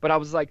 But I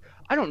was like,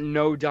 I don't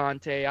know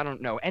Dante. I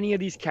don't know any of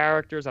these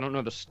characters. I don't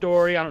know the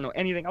story. I don't know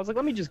anything. I was like,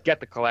 let me just get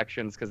the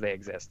collections because they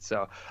exist.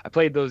 So I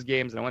played those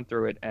games and I went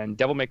through it. And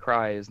Devil May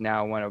Cry is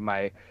now one of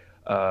my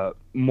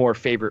more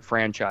favorite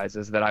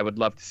franchises that I would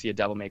love to see a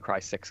Devil May Cry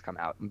 6 come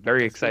out. I'm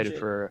very excited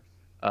for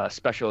a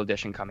special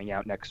edition coming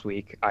out next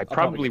week. I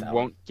probably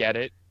won't get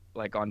it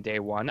like on day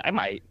one. I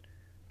might,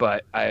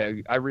 but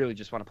I really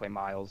just want to play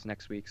Miles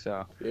next week.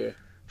 So Yeah.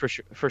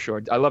 For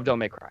sure. I love Devil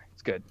May Cry.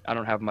 It's good. I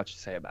don't have much to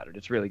say about it.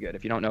 It's really good.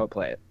 If you don't know it,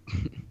 play it.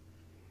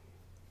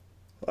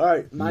 All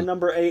right, my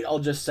number 8, I'll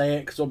just say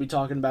it because we'll be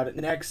talking about it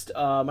next.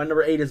 My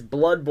number 8 is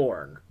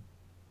Bloodborne.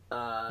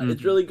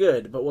 It's really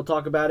good, but we'll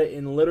talk about it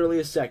in literally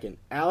a second.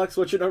 Alex,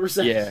 what's your number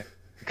 7? Yeah,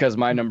 because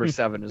my number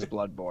 7 is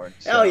Bloodborne.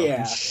 So. Hell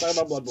yeah. Talk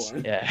about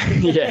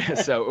Bloodborne. Yeah,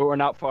 so we're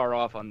not far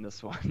off on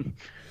this one.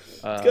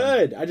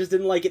 Good. I just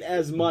didn't like it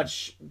as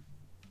much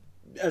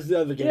as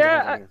the other games.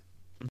 Yeah,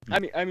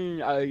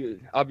 I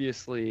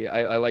obviously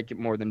I like it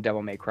more than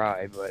Devil May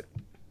Cry, but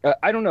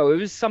I don't know. It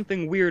was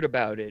something weird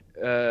about it.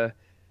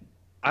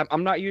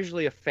 I'm not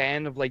usually a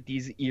fan of like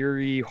these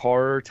eerie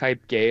horror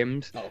type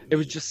games. It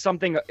was just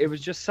something. It was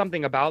just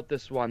something about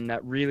this one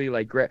that really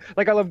like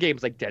I love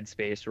games like Dead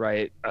Space,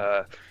 right?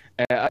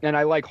 And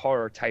I like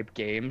horror type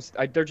games.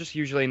 They're just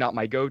usually not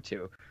my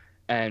go-to.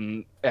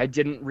 And I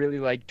didn't really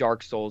like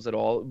Dark Souls at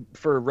all.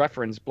 For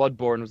reference,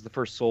 Bloodborne was the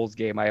first Souls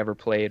game I ever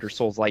played, or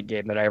Souls-like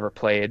game that I ever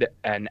played,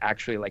 and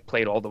actually like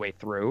played all the way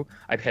through.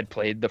 I had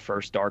played the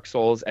first Dark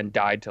Souls and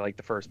died to like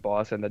the first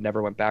boss, and then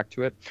never went back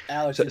to it.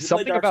 Alex, so, did you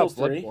something play Dark about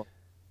Souls 3? Bloodborne.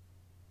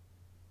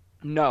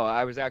 No,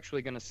 I was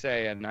actually gonna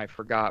say, and I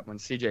forgot when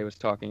CJ was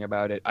talking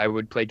about it. I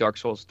would play Dark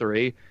Souls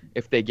 3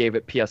 if they gave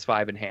it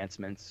PS5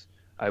 enhancements.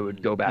 I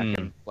would go back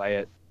and play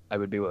it. I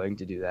would be willing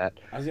to do that.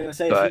 I was gonna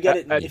say, But if you get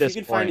it, at if this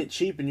you can find point- it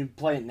cheap and you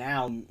play it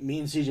now, me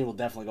and CJ will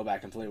definitely go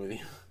back and play with you.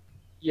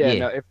 Yeah, Yeah.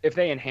 no, if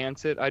they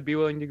enhance it, I'd be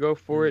willing to go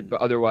for it.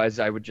 But otherwise,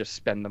 I would just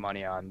spend the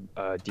money on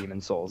Demon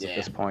Souls at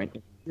this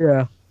point.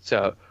 Yeah.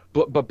 So,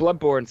 but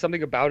Bloodborne,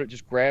 something about it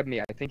just grabbed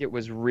me. I think it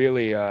was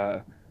really.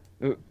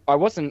 I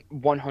wasn't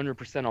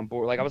 100% on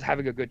board. Like I was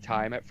having a good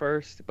time at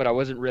first, but I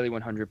wasn't really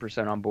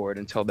 100% on board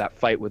until that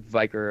fight with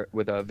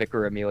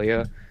Vicar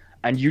Amelia,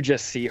 and you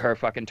just see her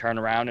fucking turn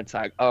around. It's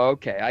like, oh,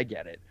 okay, I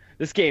get it.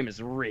 This game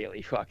is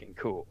really fucking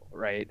cool,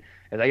 right?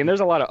 And there's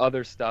a lot of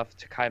other stuff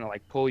to kind of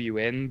like pull you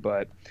in,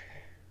 but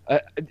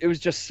it was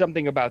just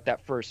something about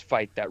that first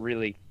fight that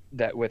really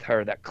with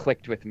her that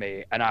clicked with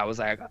me, and I was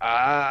like,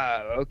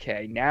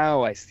 okay,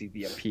 now I see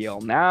the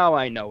appeal. Now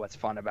I know what's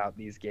fun about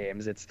these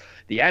games. It's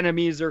the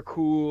enemies are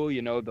cool,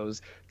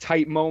 those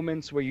tight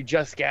moments where you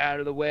just get out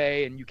of the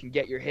way and you can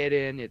get your hit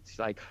in. It's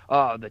like,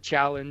 the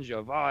challenge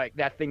of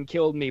that thing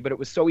killed me, but it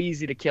was so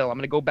easy to kill. I'm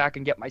gonna go back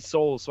and get my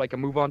soul so I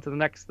can move on to the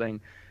next thing.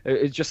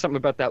 It's just something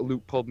about that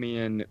loop pulled me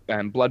in,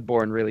 and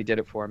Bloodborne really did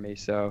it for me.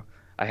 So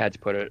I had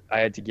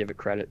to give it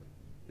credit.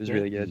 It was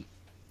really good.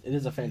 It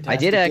is a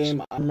fantastic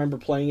game. I remember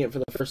playing it for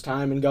the first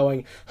time and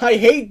going, I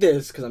hate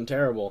this because I'm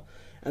terrible.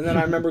 And then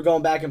I remember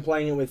going back and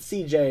playing it with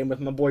CJ and with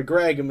my boy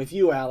Greg and with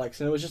you,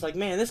 Alex, and it was just like,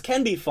 man, this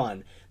can be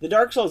fun. The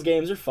Dark Souls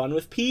games are fun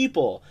with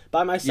people.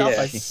 By myself,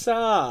 I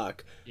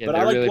suck. Yeah, but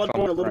I like really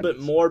Bloodborne a little bit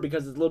more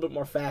because it's a little bit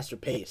more faster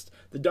paced.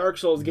 The Dark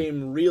Souls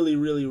game really,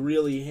 really,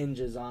 really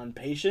hinges on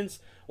patience.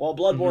 While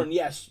Bloodborne,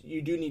 yes,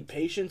 you do need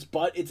patience,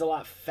 but it's a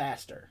lot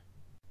faster.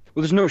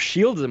 Well, there's no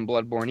shields in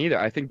Bloodborne either.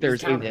 I think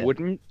there's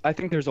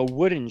It's a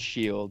wooden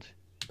shield,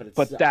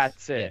 but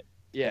that's it.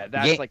 Yeah,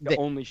 that's like the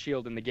only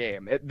shield in the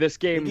game. This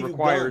game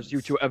requires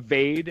you to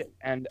evade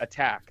and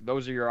attack.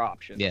 Those are your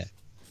options. Yeah.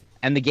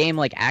 And the game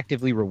like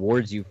actively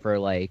rewards you for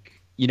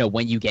like,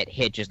 when you get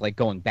hit, just like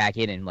going back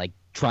in and like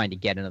trying to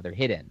get another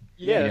hit in.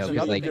 Yeah, that's so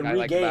another you thing can I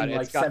like about it.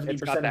 regain, It's got like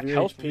 70% that of your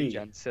health HP.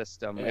 regen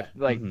system.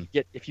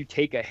 Yeah. If you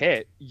take a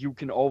hit, you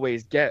can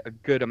always get a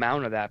good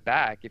amount of that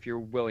back if you're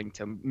willing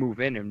to move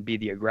in and be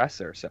the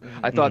aggressor. So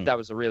I thought that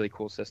was a really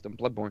cool system.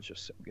 Bloodborne's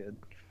just so good.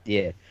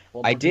 Yeah.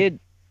 I did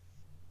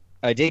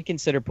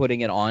consider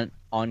putting it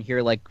on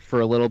here like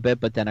for a little bit,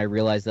 but then I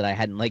realized that I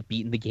hadn't like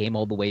beaten the game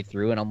all the way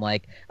through, and I'm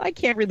like, I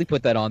can't really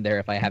put that on there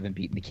if I haven't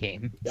beaten the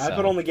game. Yeah, I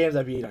put on the games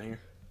I beat on here.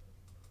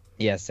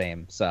 Yeah,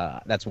 same. So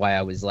that's why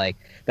I was like,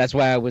 I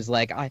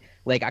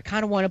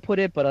kind of want to put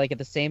it, but like at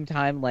the same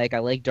time, like I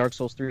like Dark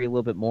Souls 3 a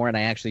little bit more, and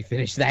I actually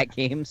finished that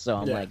game, so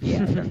I'm like,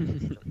 yeah.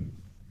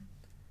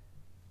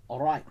 All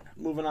right,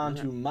 moving on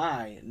to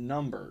my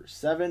number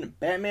 7,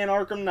 Batman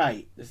Arkham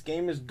Knight. This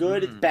game is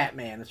good. It's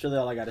Batman. That's really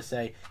all I got to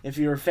say. If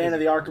you're a fan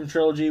of the Arkham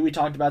trilogy, we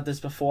talked about this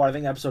before. I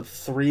think episode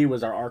 3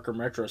 was our Arkham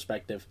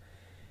retrospective.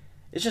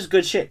 It's just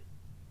good shit.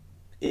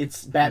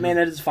 It's Batman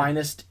at his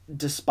finest,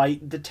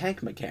 despite the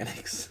tank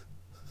mechanics.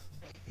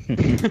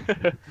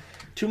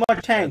 Too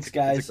much tanks,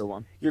 guys. That's a good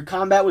one. Your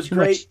combat was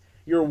great.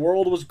 Your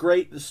world was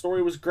great. The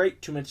story was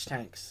great. Too much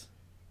tanks.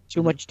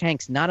 Too much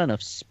tanks, not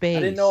enough space. I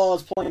didn't know I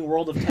was playing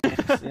World of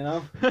Tanks,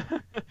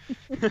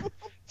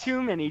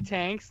 Too many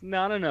tanks,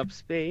 not enough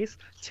space.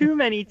 Too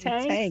many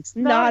tanks,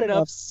 not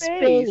enough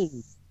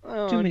space.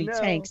 Oh, Too many no.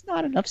 tanks,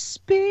 not enough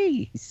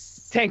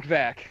space. Tank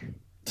vac.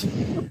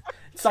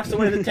 It sucks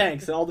away the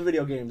tanks and all the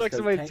video games. Like 'cause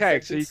somebody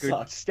tanks, so you sections could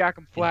suck. stack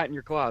them flat in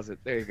your closet.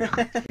 There you go.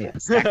 Yeah,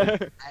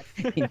 stack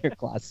it in your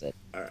closet.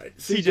 All right.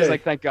 CJ's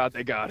like, thank God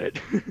they got it.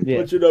 Yeah.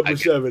 what's your number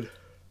 7?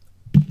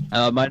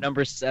 My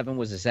number 7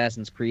 was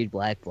Assassin's Creed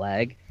Black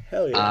Flag.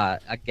 Hell yeah.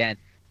 Again,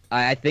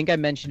 I think I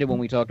mentioned it when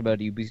we talked about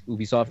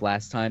Ubisoft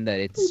last time that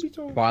it's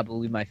Ubisoft.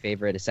 probably my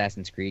favorite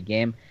Assassin's Creed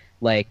game.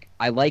 Like,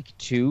 I like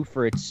 2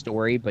 for its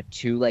story, but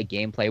 2, like,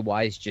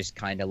 gameplay-wise, just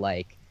kind of,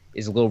 like,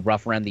 is a little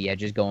rough around the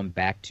edges going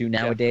back to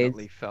nowadays.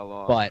 Definitely fell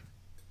off.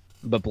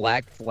 But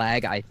Black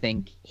Flag, I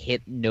think,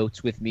 hit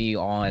notes with me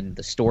on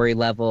the story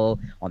level,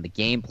 on the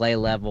gameplay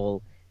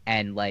level,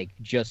 and, like,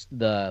 just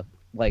the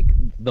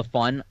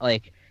fun.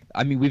 Like,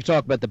 I mean, we've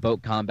talked about the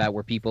boat combat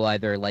where people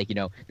either, like, you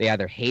know, they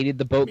either hated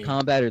the boat Me.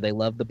 combat or they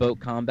loved the boat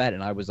combat,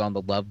 and I was on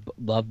the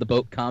love the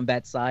boat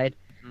combat side.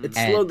 It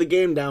and- slowed the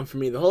game down for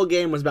me. The whole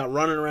game was about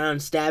running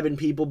around, stabbing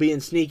people, being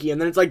sneaky, and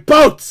then it's like,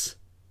 boats!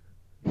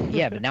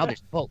 Yeah, but now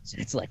there's boats,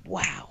 and it's like,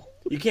 wow.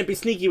 You can't be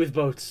sneaky with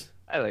boats.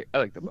 I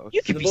like the boats.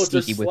 You can The be boats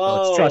are sneaky with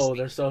slow. boats. Trust me.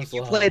 They're so If slow.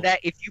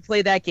 you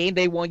play that game,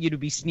 they want you to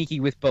be sneaky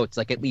with boats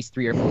like at least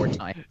 3 or 4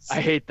 times. I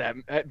hate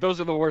that.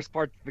 Those are the worst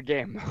parts of the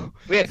game.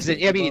 Yeah, 'cause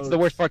it's the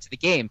worst parts of the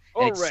game.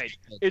 and All it's right,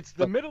 stupid. it's the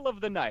But- middle of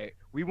the night.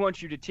 We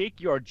want you to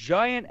take your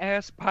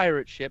giant-ass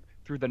pirate ship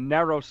through the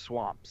narrow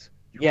swamps.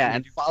 You Yeah, want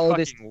and to do follow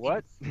this- fucking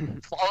what?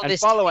 Follow And this.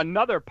 follow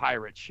another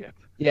pirate ship.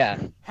 Yeah,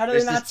 How do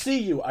There's they not this- see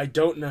you? I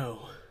don't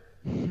know.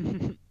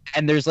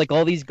 and there's like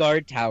all these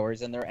guard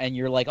towers, and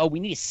you're like, oh, we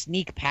need to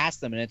sneak past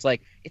them, and it's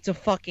like, it's a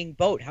fucking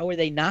boat. How are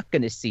they not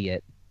gonna see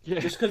it? Yeah.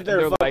 Just because And their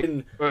they're like,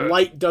 fucking "Ugh."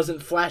 light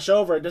doesn't flash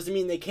over, it doesn't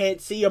mean they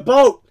can't see a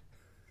boat.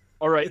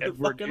 All right, in the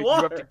Edward, fucking you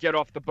have water. to get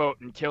off the boat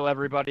and kill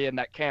everybody in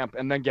that camp,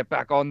 and then get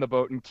back on the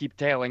boat and keep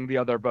tailing the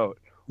other boat.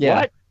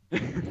 What?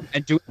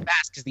 And do it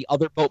fast because the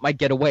other boat might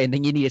get away, and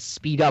then you need to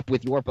speed up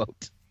with your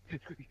boat.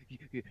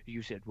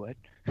 You said what?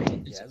 Yeah,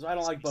 that's why I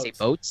don't like Say boats.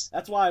 boats.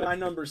 That's why my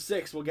number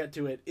 6, we'll get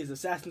to it, is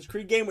Assassin's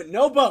Creed game with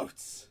no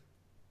boats.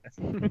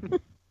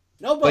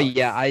 No boats. But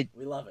yeah,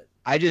 we love it.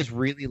 I just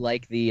really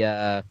like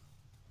the,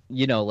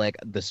 like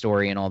the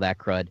story and all that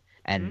crud,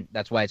 and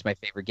that's why it's my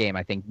favorite game.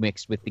 I think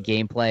mixed with the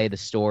gameplay, the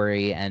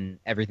story, and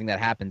everything that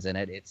happens in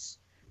it, it's,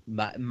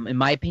 in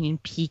my opinion,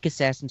 peak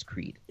Assassin's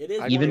Creed. It is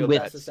I one Even of feel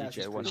the with- best that,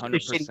 Assassin's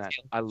CJ, Creed. 100%.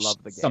 I love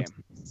the game.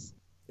 Sometimes.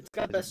 It's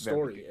got It best is a very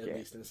story, good at game.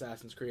 least, in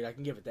Assassin's Creed. I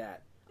can give it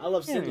that. I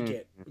love Yeah.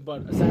 Syndicate,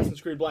 but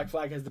Assassin's Creed Black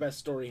Flag has the best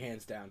story,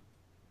 hands down.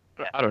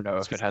 I don't know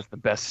if it has the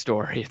best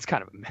story. It's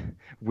kind of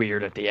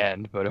weird at the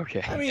end, but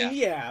okay. I mean,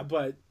 yeah,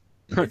 but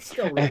it's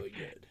still really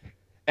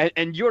good.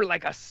 And you're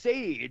like a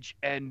sage,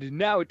 and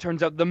now it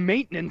turns out the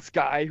maintenance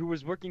guy who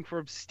was working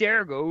for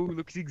Abstergo, who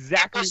looks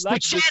exactly That's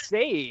like the legit.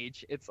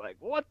 sage. It's like,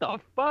 what the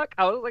fuck?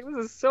 I was like,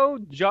 this is so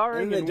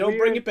jarring. And then And don't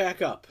bring weird. it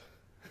back up.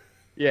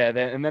 Yeah,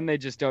 and then they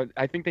just don't.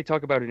 I think they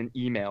talk about it in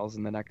emails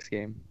in the next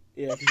game.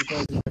 Yeah, because you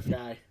play the Rift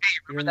guy.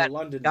 You're in the that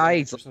London guy?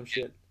 branch or some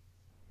shit.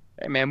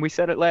 Hey man, we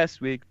said it last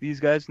week. These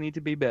guys need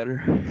to be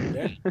better.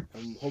 Yeah.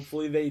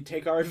 Hopefully they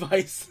take our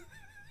advice.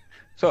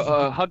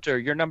 So, Hunter,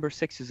 your number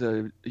 6 is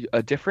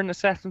a different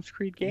Assassin's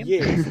Creed game.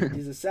 Yes, it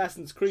is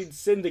Assassin's Creed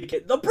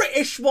Syndicate. The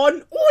British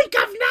one! Oi,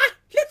 governor!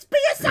 Let's be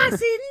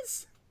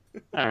assassins!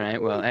 All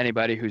right. Well,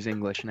 anybody who's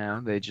English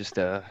now, they just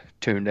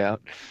tuned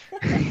out.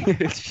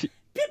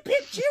 Pip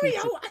pip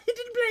cheerio!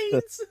 Hidden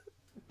blades!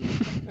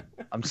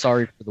 I'm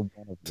sorry for the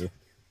one of you.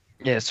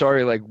 Yeah,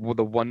 sorry, like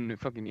the one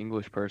fucking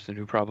English person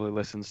who probably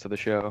listens to the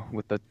show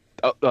with the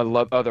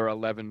other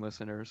 11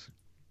 listeners.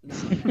 Nah,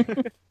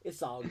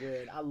 it's all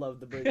good. I love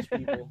the British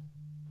people.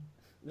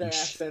 Their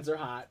accents are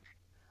hot.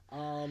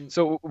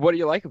 So, what do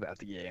you like about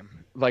the game?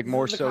 Like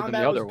more so than the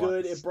combat other was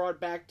good. ones? It brought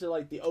back to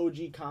like the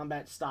OG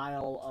combat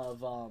style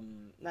of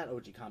not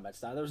OG combat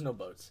style. There was no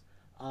boats.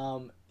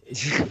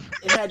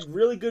 It had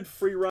really good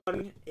free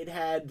run. It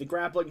had the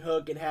grappling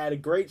hook. It had a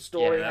great Yeah,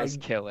 story. that was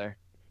killer.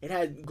 It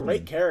had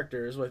great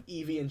characters with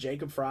Evie and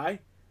Jacob Fry.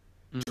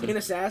 Twin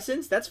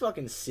assassins? That's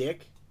fucking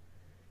sick.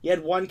 You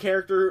had one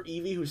character,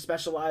 Evie, who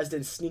specialized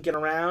in sneaking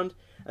around,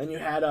 and you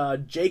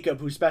had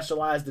Jacob, who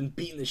specialized in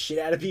beating the shit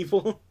out of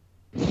people.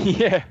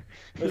 Yeah.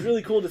 It was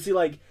really cool to see,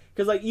 like,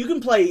 because, like, you can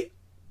play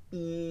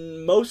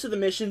most of the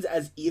missions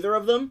as either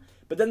of them,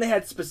 but then they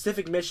had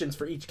specific missions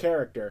for each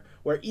character,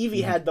 where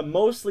Evie had the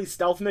mostly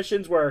stealth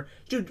missions where,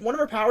 dude, one of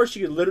her powers, she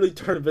could literally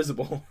turn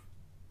invisible.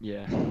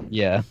 Yeah,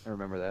 Yeah. I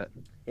remember that.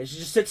 And she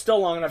just sits still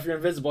long enough, you're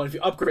invisible, and if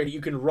you upgrade it,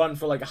 you can run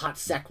for, like, a hot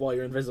sec while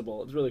you're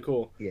invisible. It's really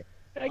cool.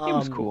 That game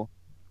was Um, cool.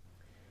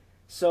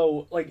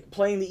 So, like,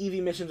 playing the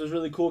Eevee missions was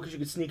really cool because you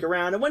could sneak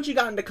around. And when she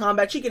got into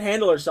combat, she could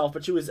handle herself,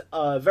 but she was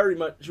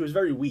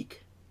very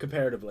weak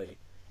comparatively,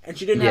 and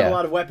she didn't have a Yeah.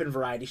 lot of weapon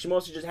variety. She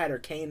mostly just had her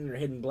cane and her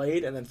hidden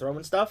blade, and then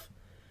throwing stuff.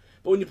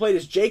 But when you played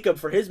as Jacob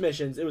for his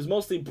missions, it was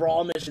mostly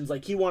brawl missions.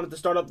 Like he wanted to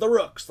start up the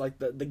Rooks, like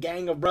the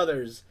gang of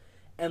brothers,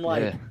 and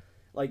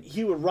like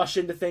he would rush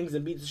into things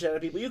and beat the shit out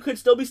of people. You could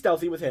still be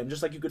stealthy with him,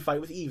 just like you could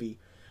fight with Eevee.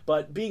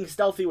 But being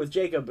stealthy with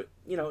Jacob,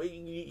 you know,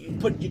 you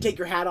take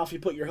your hat off, you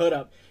put your hood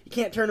up. You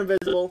can't turn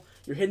invisible.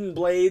 Your hidden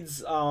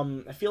blades,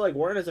 I feel like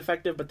weren't as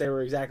effective, but they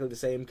were exactly the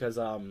same because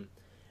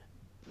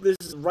this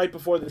is right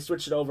before they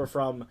switched it over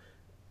from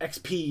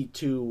XP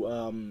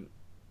to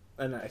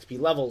not XP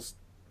levels,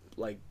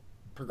 like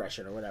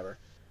progression or whatever.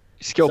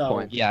 Skill So-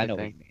 point. Yeah, I know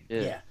what think. you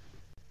mean. Yeah.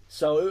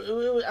 So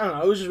I don't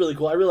know. It was just really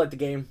cool. I really like the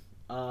game.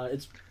 I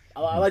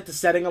like the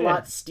setting a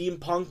lot.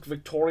 Steampunk,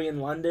 Victorian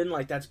London.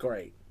 Like that's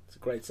great. It's a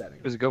great setting.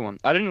 It was a good one.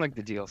 I didn't like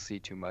the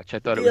DLC too much. I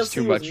thought it was DLC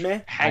too was much meh.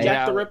 hanging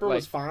Jack the out, Ripper like-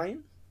 was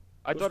fine.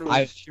 I thought it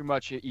I- was too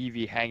much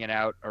Eevee hanging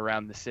out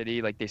around the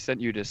city. Like they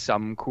sent you to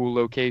some cool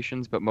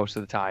locations, but most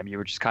of the time you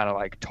were just kind of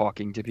like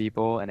talking to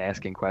people and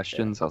asking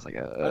questions. I was like,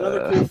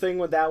 Another cool thing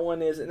with that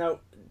one is now,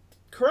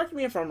 correct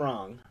me if I'm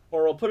wrong,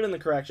 or I'll put it in the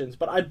corrections.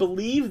 But I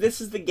believe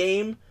this is the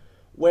game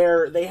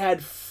where they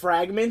had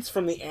fragments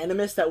from the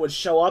Animus that would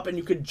show up, and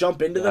you could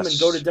jump into them and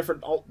go to Yes.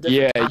 different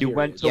Yeah, time you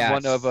went periods. to Yes.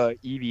 one of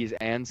Eevee's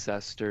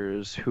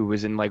ancestors who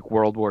was in like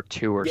World War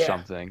II or Yeah,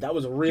 something. That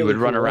was really would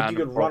cool. run Like, around you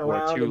could in run World War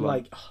around II and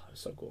like- like, oh, it was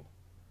so cool.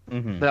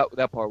 Mm-hmm.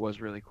 That part was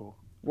really cool.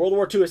 World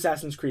War II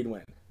Assassin's Creed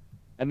win.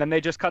 And then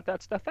they just cut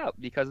that stuff out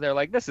because they're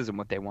like, this isn't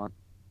what they want.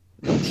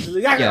 This is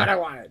exactly Yeah. what I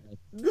wanted.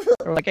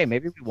 They're like, hey,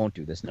 maybe we won't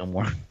do this no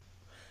more.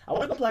 I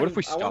want to go back. What if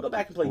we I want to stop go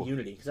back and play Cool.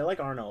 Unity because I like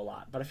Arno a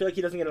lot, but I feel like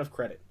he doesn't get enough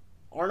credit.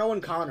 Arno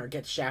and Connor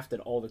get shafted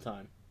all the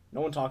time.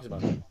 No one talks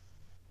about him.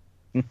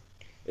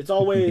 It's You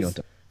always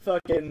don't-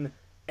 fucking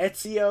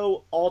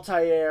Ezio,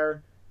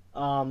 Altair,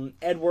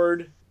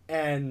 Edward,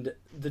 and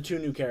the two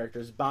new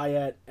characters,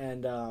 Bayet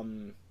and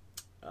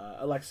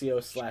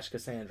Alexios /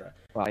 Cassandra.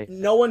 Right.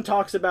 No one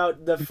talks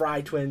about the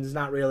Fry twins,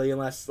 not really,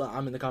 unless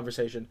I'm in the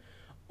conversation.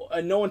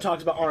 No one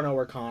talks about Arno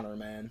or Connor,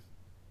 man.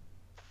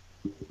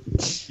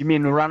 You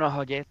mean Rana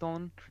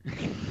Hageton?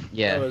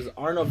 Yeah. That was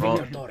Arno Well-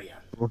 Victorian.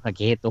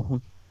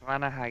 Rageto.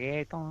 Rana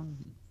Hageton.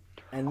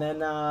 And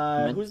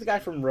then, who's the guy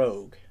from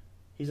Rogue?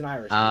 He's an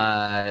Irish.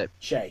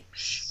 Shay.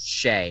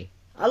 Shay.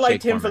 I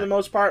liked Shay him for Cormac. the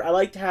most part. I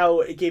liked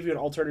how it gave you an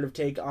alternative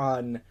take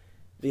on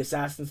the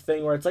Assassins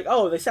thing, where it's like,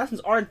 oh, the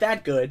Assassins aren't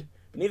that good,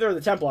 but neither are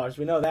the Templars.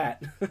 We know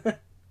that.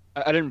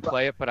 I didn't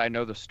play it, but I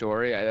know the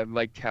story. I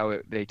liked how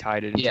they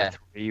tied it into Yeah.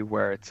 3,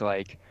 where it's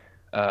like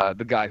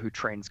the guy who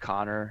trains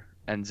Connor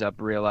ends up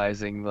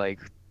realizing like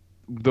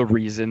the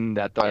reason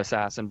that the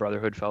Assassin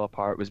Brotherhood fell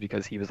apart was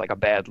because he was like a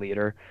bad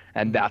leader,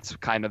 and Mhm. that's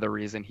kind of the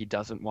reason he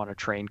doesn't want to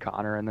train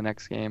Connor in the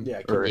next game.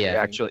 Yeah, or yeah.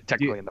 actually,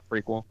 technically in the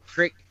prequel.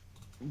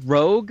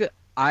 Rogue,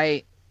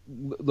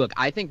 look,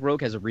 I think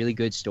Rogue has a really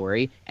good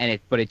story,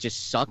 but it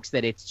just sucks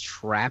that it's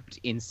trapped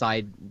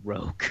inside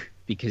Rogue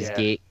because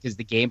Yeah. because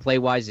the gameplay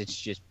wise, it's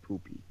just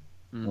poopy.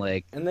 Mm.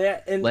 Like,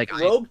 and Like,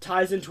 Rogue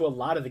ties into a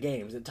lot of the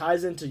games. It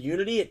ties into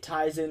Unity. It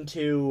ties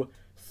into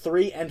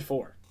 3 and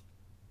 4.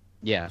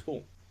 yeah, It's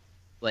cool.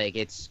 like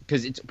it's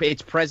because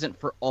it's present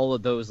for all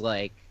of those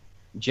like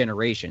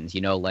generations.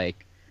 You know,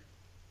 like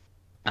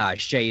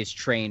Shay is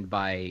trained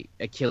by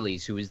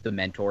Achilles, who is the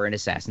mentor in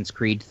Assassin's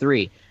Creed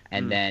 3,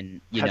 and Hmm.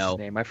 then you That's know, his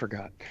name. I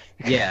forgot.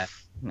 yeah.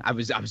 I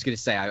was gonna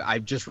say I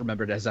just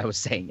remembered as I was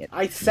saying it.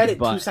 I said it 2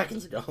 But-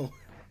 seconds ago.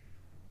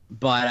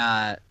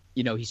 But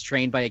you know, he's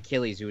trained by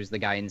Achilles, who is the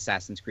guy in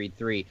Assassin's Creed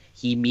 3.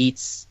 He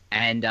meets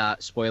and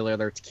spoiler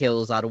alert,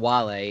 kills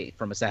Adewale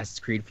from Assassin's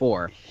Creed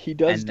 4. He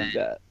does And do then-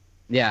 that.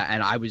 Yeah,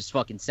 and I was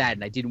fucking sad,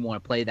 and I didn't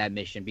want to play that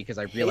mission because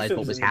I realized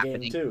what Hatham's was in the game,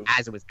 happening too.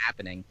 as it was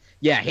happening.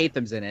 Yeah,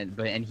 Hatham's in it,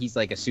 and he's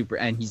like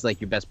he's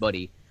like your best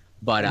buddy.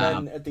 But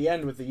And then at the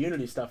end with the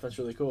Unity stuff, that's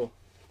really cool.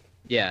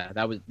 yeah,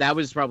 that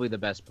was probably the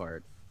best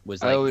part.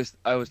 Was I like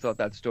always thought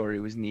that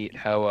story was neat.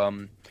 How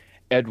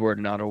Edward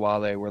and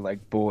Adewale were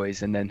like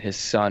boys, and then his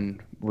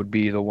son would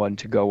be the one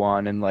to go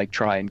on and like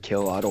try and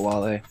kill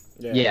Adewale.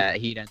 yeah,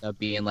 he'd end up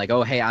being like,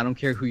 oh hey, I don't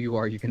care who you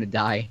are, you're gonna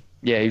die.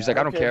 Yeah, he was Yeah, like,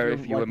 I don't care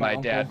if you like and my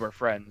my dad uncle." were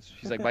friends.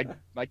 He's like,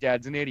 my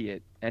dad's an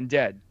idiot and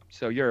dead,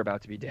 so you're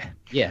about to be dead.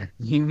 Yeah,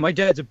 my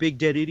dad's a big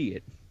dead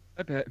idiot.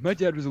 My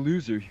dad was a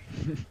loser.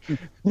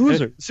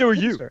 Loser. So are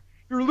you. Loser.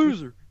 You're a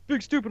loser.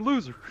 Big stupid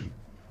loser.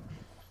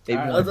 They All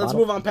right, won a let's bottle.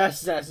 move on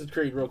past Assassin's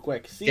Creed real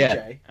quick. CJ.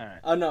 Yeah. All right.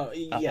 Oh no,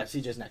 yeah,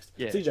 CJ's next.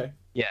 Yeah. CJ.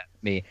 Yeah,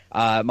 me.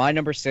 My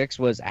number 6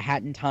 was A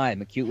Hat in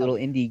Time, a cute little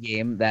indie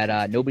game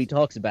that nobody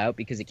talks about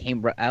because it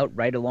came out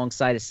right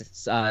alongside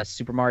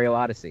Super Mario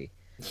Odyssey,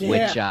 Yeah,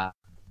 which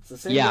it's the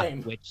same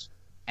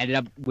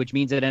game. which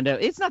means it ended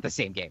up. It's not the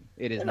same game.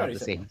 It is I know not what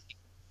the you same.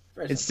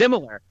 Very It's simple.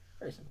 similar,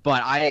 Very simple.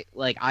 but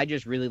I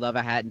just really love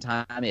A Hat in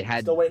Time. It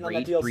had Still waiting on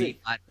that great DLC. free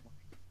platform.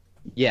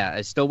 Yeah,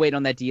 I'm still waiting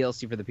on that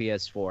DLC for the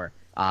PS4.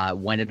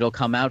 When it'll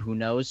come out, who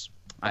knows?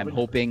 I'm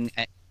Probably hoping,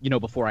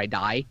 before I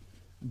die.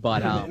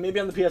 But Maybe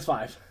on the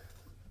PS5.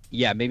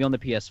 yeah, maybe on the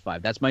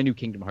PS5. That's my new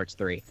Kingdom Hearts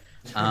 3.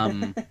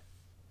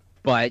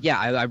 But yeah,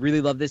 I really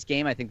love this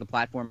game. I think the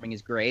platforming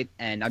is great,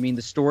 and I mean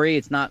the story.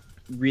 It's not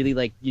really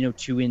like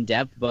too in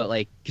depth, but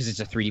like because it's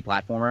a 3D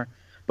platformer.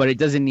 But it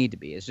doesn't need to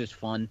be. It's just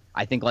fun.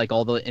 I think like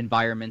all the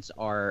environments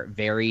are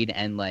varied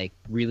and like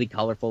really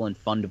colorful and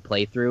fun to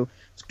play through.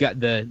 It's got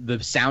the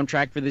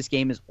soundtrack for this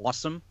game is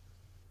awesome,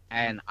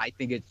 and I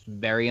think it's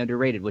very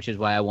underrated, which is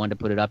why I wanted to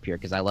put it up here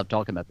because I love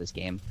talking about this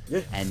game,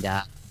 Yeah. and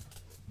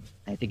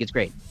I think it's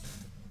great.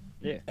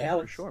 Yeah,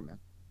 Alex. for sure, man.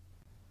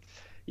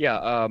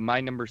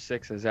 My number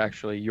 6 is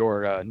actually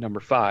your number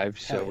 5,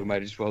 so Hell yeah. we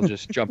might as well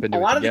just jump into A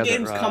it lot of the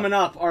together. games coming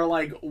up are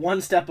like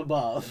one step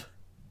above.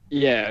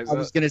 Yeah, I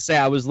was gonna say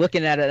I was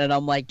looking at it and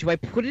I'm like, do I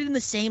put it in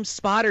the same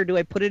spot or do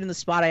I put it in the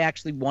spot I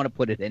actually want to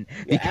put it in?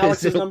 Yeah,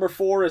 Alex's number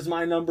 4 is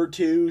my number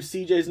 2.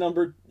 CJ's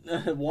number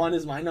 1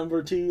 is my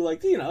number 2.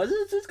 Like, you know,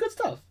 it's good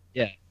stuff.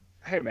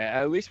 hey man,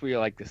 at least we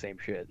like the same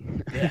shit.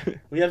 Yeah,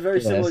 we have very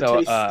Yeah, similar so,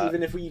 tastes,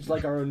 even if we each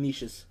like our own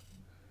niches.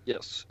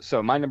 Yes.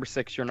 So my number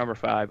 6, your number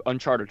 5,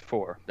 Uncharted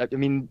 4. I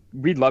mean,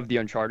 we love the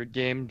Uncharted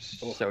games,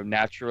 Oh. so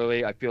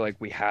naturally, I feel like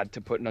we had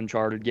to put an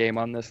Uncharted game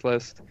on this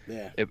list.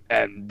 Yeah.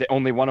 And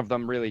only one of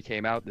them really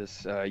came out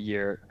this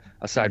year,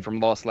 aside from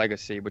Lost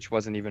Legacy, which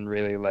wasn't even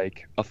really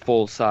like a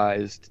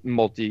full-sized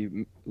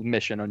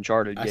multi-mission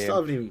Uncharted I game. still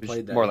haven't even It was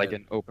played that more yet. like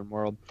an open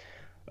world.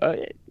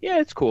 Yeah,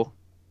 it's cool.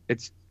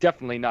 It's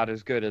definitely not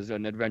as good as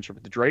an Adventure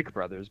with the Drake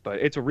Brothers, but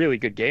it's a really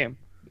good game.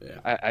 Yeah.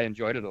 I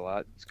enjoyed it a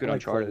lot. It's good I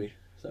like Uncharted. Chloe,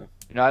 so.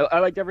 You know, I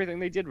liked everything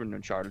they did with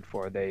Uncharted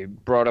 4. They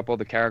brought up all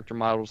the character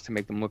models to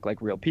make them look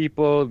like real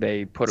people.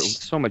 They put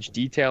so much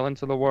detail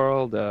into the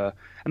world.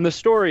 And the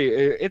story,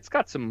 it's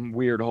got some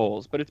weird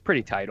holes, but it's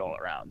pretty tight all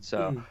around. So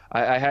Mhm.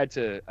 I had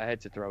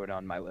to throw it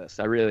on my list.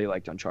 I really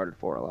liked Uncharted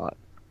 4 a lot.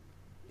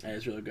 Yeah,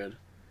 it's really good.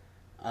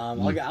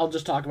 I'll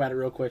just talk about it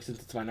real quick since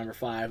it's my number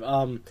 5.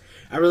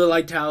 I really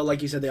liked how,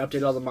 like you said, they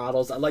updated all the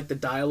models. I liked the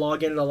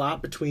dialogue in it a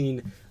lot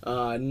between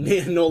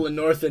Nolan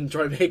North and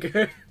Troy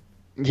Baker.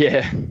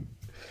 Yeah.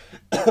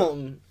 I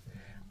don't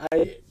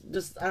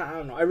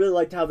know. I really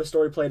liked how the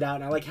story played out,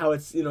 and I like how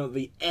it's, you know,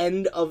 the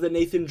end of the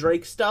Nathan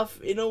Drake stuff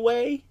in a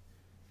way.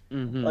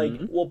 Mm-hmm. Like,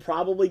 we'll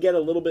probably get a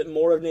little bit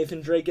more of Nathan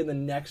Drake in the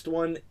next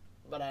one,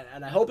 but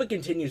I hope it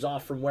continues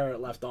off from where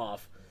it left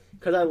off.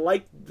 Because I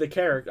like the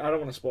character. I don't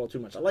want to spoil too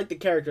much. I like the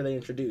character they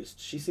introduced.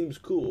 She seems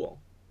cool.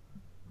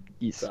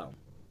 So,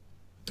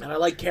 and I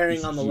like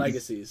carrying on the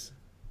legacies.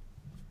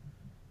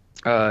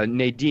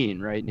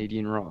 Nadine, right?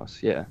 Nadine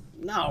Ross. Yeah.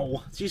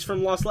 No, she's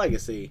from Lost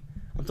Legacy.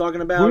 I'm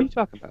talking Who are you about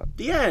talking about?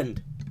 the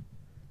end.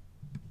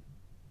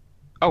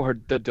 Oh,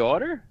 the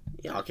daughter?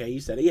 Yeah, okay, you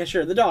said it. Yeah,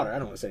 sure, the daughter. I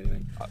don't want to say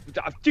anything.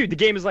 Dude, the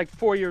game is like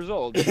 4 years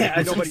old. Yeah,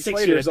 it's like Nobody 6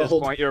 played it years at this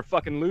old. point. You're a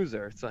fucking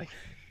loser. It's like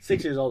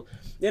 6 years old.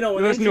 You know,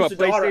 when you they listen to a introduced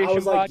the daughter, I PlayStation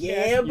was like, podcast,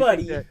 yeah, you think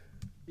buddy. that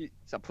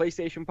it's a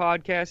PlayStation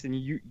podcast, and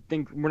you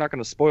think we're not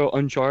going to spoil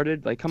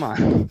Uncharted? Like, come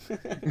on.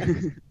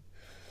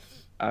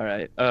 All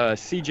right,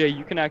 CJ,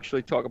 you can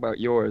actually talk about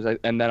yours,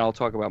 and then I'll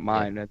talk about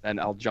mine, and then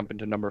I'll jump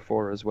into number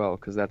 4 as well,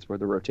 because that's where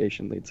the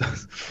rotation leads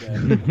us.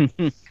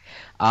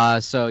 Yeah.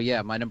 So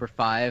yeah, my number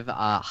 5,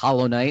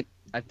 Hollow Knight.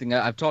 I think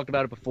I've talked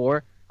about it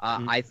before.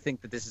 I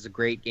think that this is a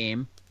great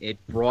game.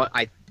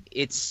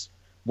 It's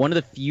one of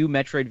the few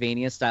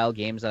Metroidvania style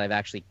games that I've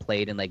actually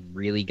played and like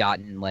really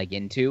gotten like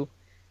into.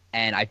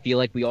 And I feel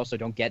like we also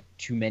don't get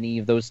too many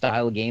of those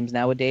style of games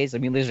nowadays. I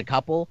mean, there's a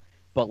couple,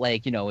 but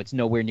like, you know, it's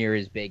nowhere near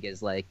as big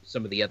as like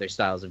some of the other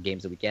styles of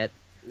games that we get.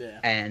 Yeah.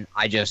 And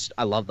I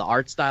love the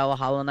art style of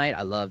Hollow Knight.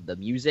 I love the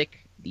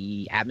music,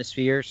 the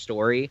atmosphere,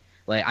 story.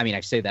 Like, I mean,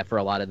 I say that for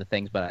a lot of the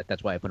things, but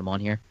that's why I put them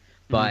on here.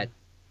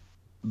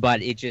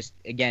 But it just,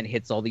 again,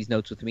 hits all these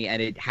notes with me,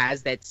 and it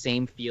has that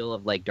same feel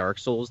of like Dark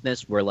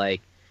Souls-ness where like,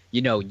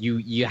 you know,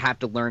 you have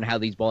to learn how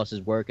these bosses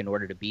work in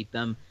order to beat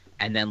them,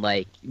 and then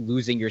like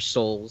losing your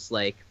souls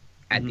like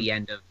at the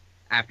end of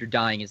after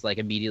dying is like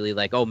immediately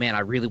like, oh man, I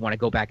really want to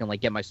go back and like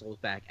get my souls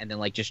back, and then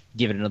like just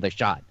give it another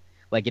shot.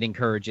 Like, it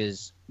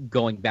encourages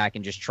going back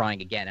and just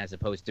trying again, as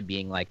opposed to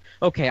being like,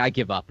 okay, I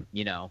give up,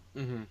 you know.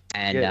 Mm-hmm.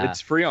 And Yeah,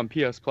 it's free on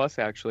PS Plus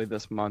actually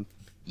this month.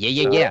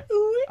 yeah.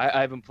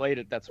 I haven't played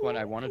it. That's one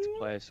I wanted to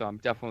play, so I'm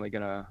definitely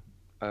gonna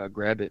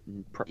grab it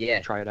and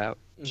try it out.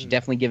 You should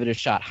definitely give it a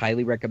shot.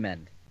 Highly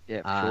recommend.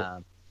 Yeah, for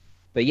sure.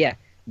 But yeah,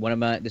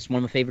 this is one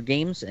of my favorite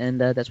games,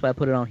 and that's why I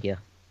put it on here.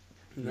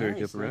 Very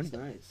Nice, good,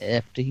 nice.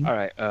 After you. All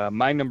right,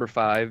 my number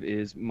 5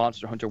 is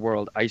Monster Hunter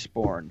World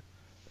Iceborne.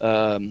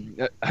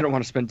 I don't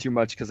want to spend too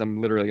much because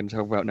I'm literally going to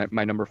talk about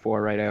my number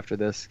 4 right after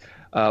this.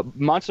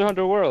 Monster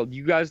Hunter World.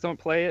 You guys don't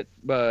play it,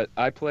 but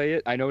I play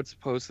it. I know it's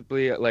supposed to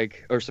be a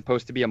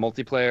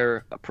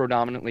multiplayer,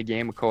 predominantly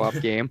game, a co-op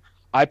game.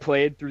 I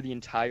played through the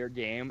entire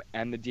game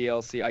and the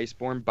DLC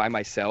Iceborne by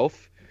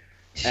myself,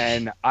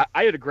 and I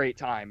had a great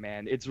time,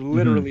 man. It's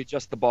literally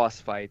just the boss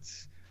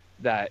fights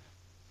that.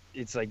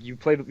 It's like you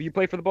play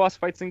for the boss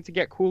fights thing to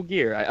get cool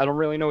gear. I don't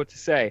really know what to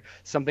say.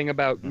 Something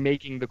about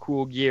making the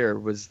cool gear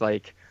was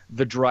like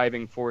the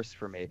driving force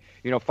for me.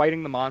 You know,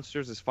 fighting the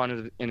monsters is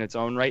fun in its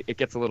own right. It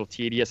gets a little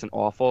tedious and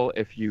awful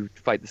if you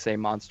fight the same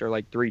monster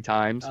like 3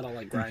 times. I don't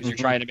like You're grinding.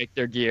 trying to make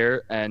their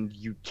gear and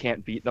you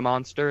can't beat the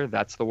monster.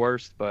 That's the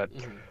worst. But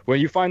when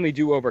you finally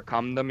do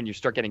overcome them and you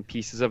start getting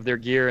pieces of their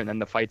gear and then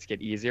the fights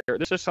get easier,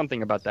 there's just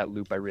something about that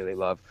loop I really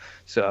love.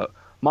 So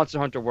Monster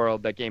Hunter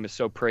World, that game is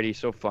so pretty,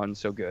 so fun,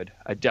 so good.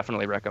 I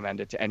definitely recommend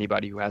it to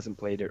anybody who hasn't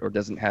played it or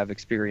doesn't have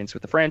experience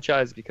with the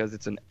franchise because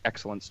it's an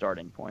excellent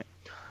starting point.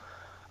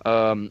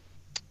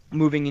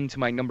 Moving into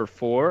my number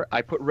 4,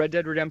 I put Red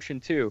Dead Redemption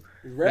 2.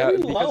 Very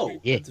because low.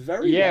 Yeah. It's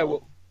very Yeah, low.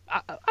 well,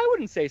 I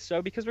wouldn't say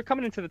so because we're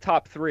coming into the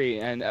top 3,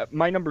 and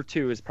my number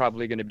 2 is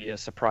probably going to be a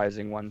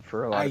surprising one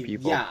for a lot of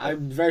people. Yeah,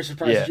 I'm very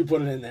surprised that you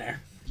put it in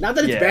there. Not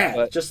that it's Yeah, bad,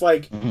 but- just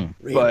like.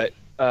 Really.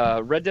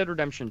 But Red Dead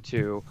Redemption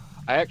 2,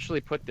 I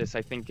actually put this,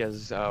 I think,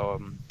 as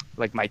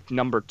like my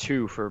number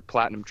 2 for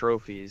platinum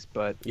trophies.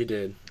 But You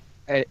did.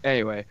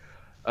 anyway,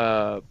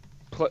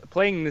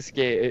 playing this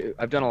game,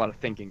 I've done a lot of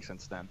thinking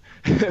since then.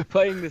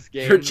 Playing this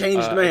game, You're a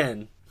changed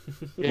man.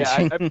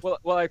 Yeah,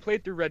 I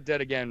played through Red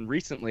Dead again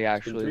recently,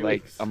 actually, 3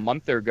 like weeks. a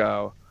month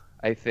ago,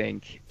 I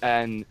think,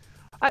 and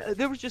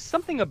there was just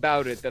something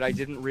about it that I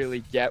didn't really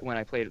get when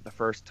I played it the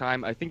first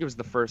time. I think it was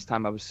the first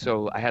time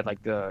I had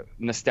like the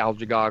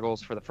nostalgia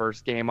goggles for the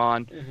first game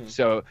on, Mhm.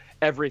 so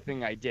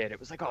everything I did, it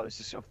was like, oh, this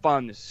is so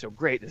fun, this is so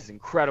great, this is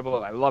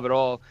incredible, I love it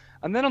all.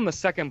 And then on the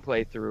second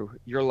playthrough,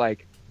 you're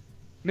like,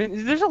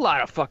 man, there's a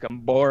lot of fucking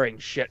boring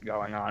shit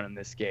going on in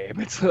this game.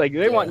 It's like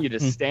they want you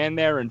to stand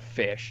there and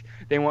fish.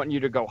 They want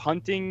you to go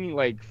hunting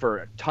like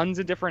for tons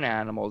of different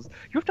animals.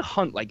 You have to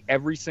hunt like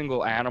every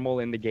single animal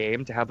in the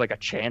game to have like a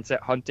chance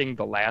at hunting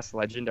the last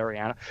legendary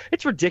animal.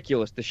 It's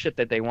ridiculous the shit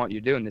that they want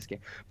you to do in this game.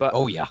 But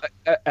Oh yeah.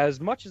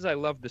 as much as I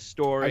love the I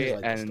story just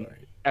like the and story.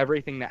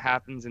 everything that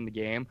happens in the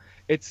game,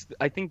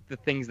 I think the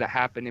things that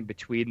happen in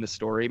between the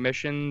story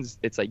missions,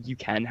 it's like you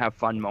can have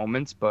fun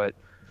moments, but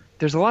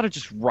there's a lot of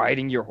just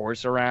riding your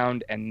horse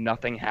around and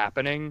nothing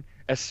happening,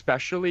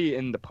 especially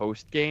in the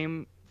post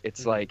game.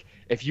 It's like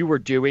if you were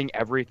doing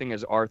everything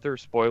as Arthur,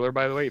 spoiler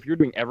by the way, if you're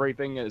doing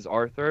everything as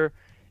Arthur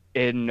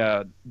in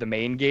the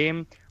main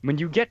game, when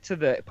you get to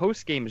the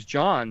post game as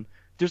John,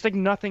 there's like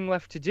nothing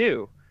left to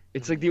do.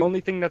 It's like the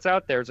only thing that's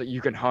out there is that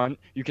you can hunt,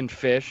 you can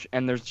fish,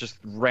 and there's just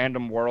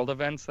random world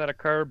events that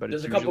occur. But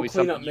There's it's a couple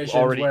usually cleanup something you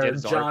missions already where did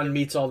as John Arthur.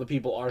 meets all the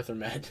people Arthur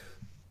met.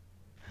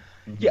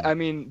 Yeah, I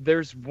mean,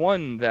 there's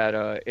one that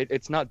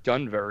it's not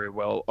done very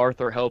well.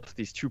 Arthur helps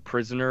these 2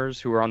 prisoners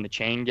who are on the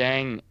chain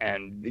gang,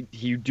 and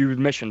he do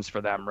missions for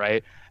them,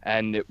 right?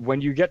 And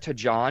when you get to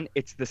John,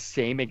 it's the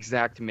same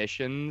exact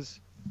missions.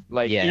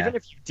 Like, Yeah. even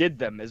if you did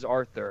them as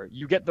Arthur,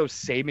 you get those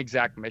same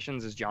exact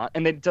missions as John,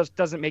 and it just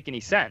doesn't make any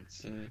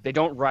sense. They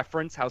don't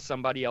reference how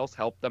somebody else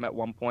helped them at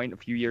one point a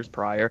few years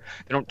prior.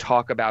 They don't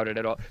talk about it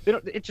at all. They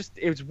don't.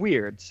 It was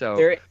weird. So.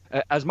 There,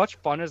 As much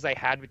fun as I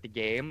had with the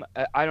game,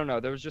 I don't know.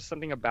 There was just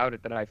something about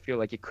it that I feel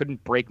like it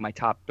couldn't break my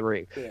top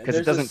 3 Yeah, because there's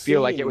it a doesn't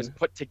feel like it scene- was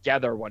put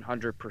together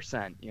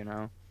 100%. You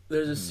know?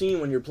 There's a scene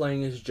when you're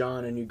playing as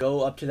John and you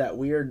go up to that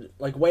weird,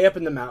 like way up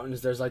in the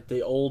mountains, there's like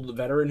the old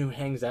veteran who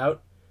hangs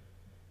out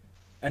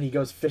and he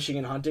goes fishing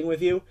and hunting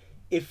with you.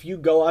 If you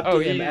go up to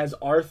him as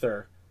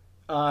Arthur,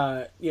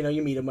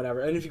 you meet him,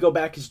 whatever. And if you go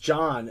back as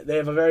John, they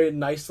have a very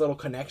nice little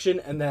connection.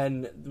 And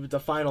then the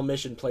final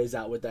mission plays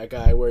out with that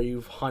guy where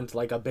you hunt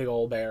like a big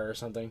old bear or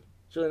something.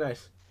 It's really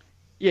nice.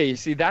 Yeah, you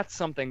see, that's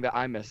something that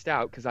I missed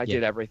out because I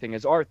did everything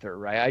as Arthur,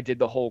 right? I did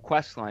the whole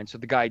quest line, so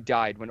the guy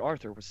died when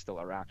Arthur was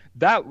still around.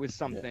 That was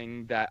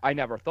something that I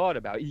never thought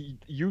about.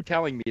 You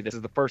telling me this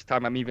is the first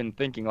time I'm even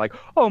thinking like,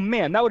 oh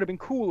man, that would have been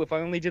cool if I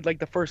only did like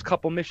the first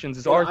couple missions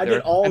as Arthur. I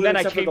did all and of then them I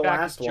except for came the back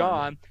last as John,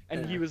 one.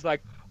 and he was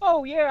like,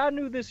 oh yeah, I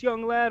knew this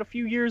young lad a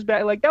few years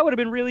back. Like that would have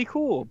been really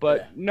cool, but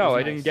Yeah, it no, was I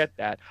nice. didn't get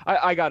that.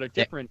 I got a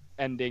different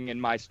ending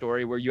in my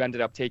story where you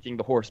ended up taking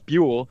the horse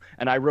Buell,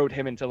 and I rode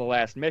him into the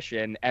last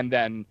mission, and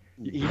then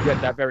you get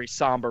that very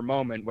somber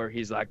moment where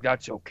he's like,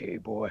 that's okay,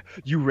 boy,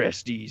 you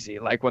rest easy,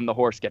 like when the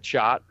horse gets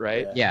shot,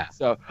 right? Yeah.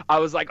 So I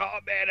was like, oh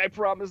man, I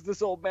promised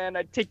this old man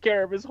I'd take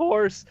care of his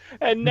horse,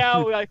 and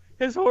now like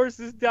his horse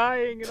is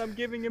dying, and I'm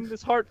giving him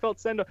this heartfelt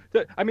send.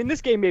 I mean,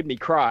 this game made me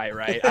cry,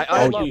 right?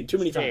 I love too this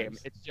many game.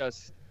 times. It's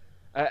just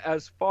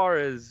as far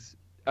as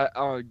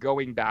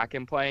going back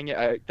and playing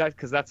it,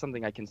 because that's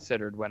something I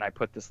considered when I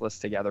put this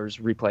list together is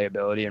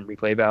replayability and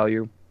replay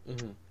value.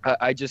 Mhm.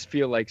 I just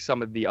feel like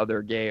some of the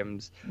other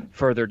games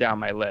further down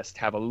my list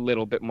have a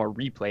little bit more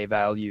replay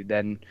value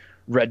than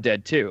Red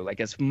Dead 2. Like,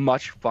 as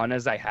much fun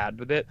as I had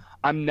with it,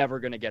 I'm never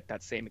going to get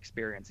that same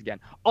experience again.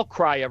 I'll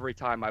cry every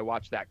time I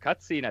watch that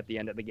cutscene at the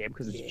end of the game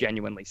because it's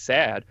genuinely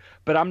sad,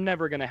 but I'm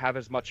never going to have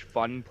as much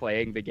fun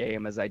playing the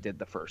game as I did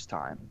the first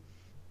time.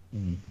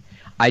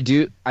 I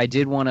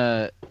did want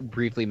to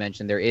briefly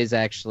mention there is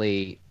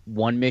actually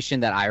one mission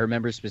that I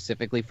remember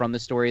specifically from the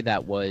story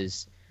that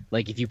was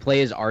like if you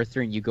play as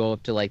Arthur and you go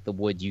up to like the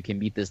woods, you can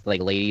meet this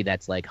like lady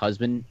that's like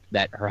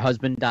her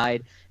husband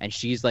died and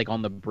she's like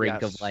on the brink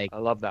Yes, of like I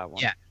love that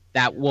one. Yeah.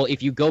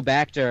 If you go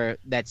back to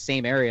that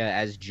same area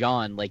as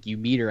John, like you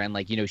meet her and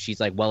like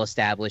she's like well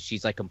established,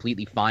 she's like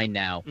completely fine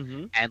now,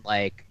 Mm-hmm. and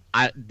like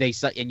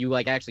you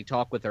like actually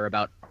talk with her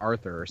about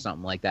Arthur or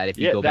something like that. If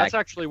you Yeah, go that's back,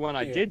 actually one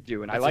I Yeah, did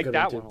do, and I that's a like good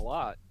that one, one too. a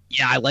lot.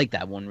 yeah, I like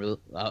that one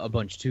a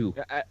bunch too.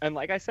 And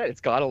like I said,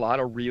 it's got a lot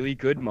of really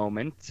good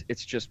moments.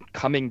 It's just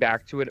coming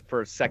back to it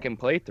for a second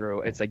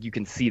playthrough. It's like you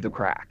can see the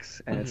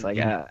cracks, and it's like,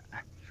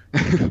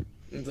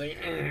 It's like,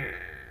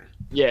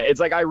 yeah, it's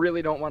like I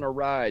really don't want to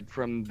ride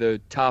from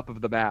the top of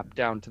the map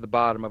down to the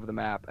bottom of the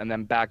map, and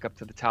then back up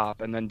to the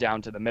top, and then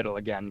down to the middle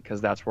again, because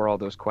that's where all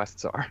those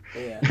quests are.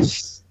 yeah.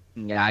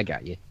 Yeah, I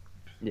got you.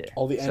 Yeah.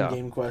 All the so, end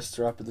game quests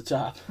are up at the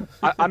top.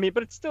 I mean,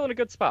 but it's still in a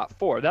good spot.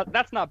 4.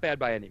 That's not bad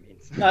by any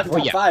means. No, that's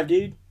top 5,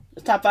 dude.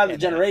 It's top 5 of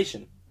the Yeah, man.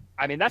 generation.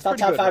 I mean, that's It's not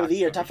pretty top good, 5 of the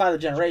year, Rockstar. top 5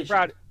 of the You should be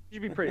generation.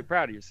 You'd be pretty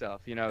proud of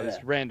yourself. You know, this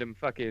Yeah. random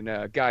fucking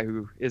guy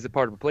who is a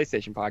part of a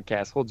PlayStation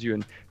podcast holds you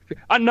in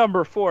a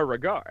number 4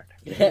 regard.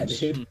 Yeah,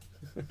 dude.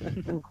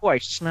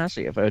 Quite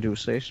snazzy, if I do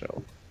say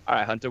so. All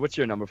right, Hunter, what's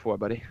your number 4,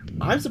 buddy?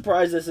 I'm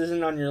surprised this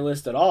isn't on your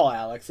list at all,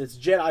 Alex. It's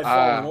Jedi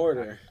Fallen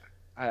Order.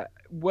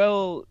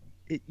 Well,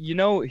 you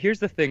know, here's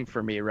the thing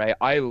for me, right?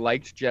 I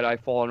liked Jedi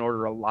Fallen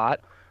Order a lot,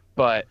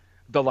 but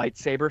the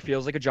lightsaber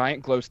feels like a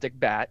giant glow stick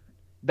bat.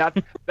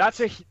 That's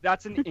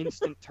an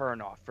instant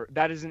turnoff.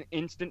 That is an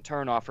instant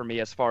turnoff for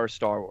me as far as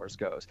Star Wars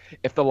goes.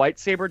 If the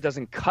lightsaber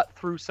doesn't cut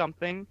through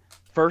something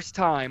first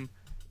time,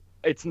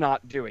 it's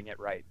not doing it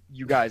right.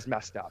 You guys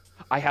messed up.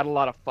 I had a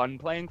lot of fun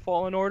playing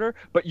Fallen Order,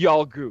 but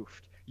y'all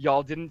goofed.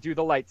 Y'all didn't do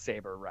the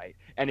lightsaber right.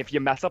 And if you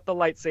mess up the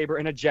lightsaber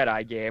in a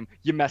Jedi game,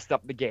 you messed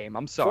up the game.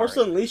 I'm sorry. Force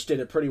Unleashed did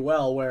it pretty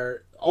well,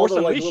 where all Force the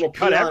Unleashed, little you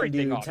cut peon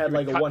everything dudes off. had You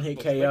would a cut one-hit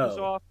people's limbs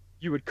KO. off.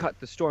 You would cut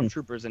the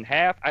stormtroopers in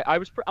half.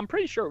 I'm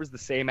pretty sure it was the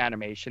same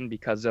animation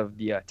because of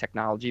the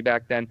technology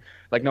back then.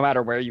 Like no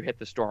matter where you hit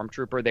the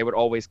stormtrooper, they would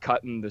always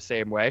cut in the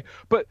same way.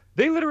 But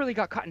they literally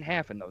got cut in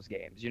half in those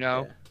games. You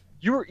know,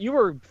 Yeah. you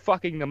were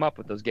fucking them up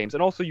with those games,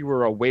 and also you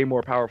were a way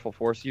more powerful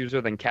Force user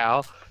than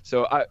Cal.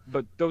 So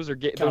but those are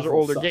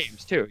older sucks.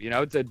 games too. You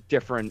know, it's a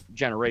different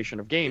generation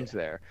of games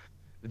there.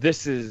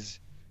 This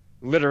is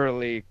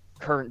literally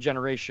current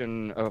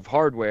generation of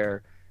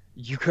hardware.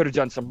 You could have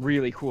done some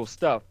really cool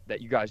stuff that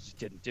you guys just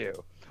didn't do.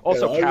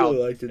 Also, I Cal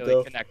really liked it, didn't really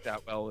though. connect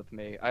that well with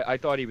me. I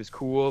thought he was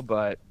cool,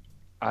 but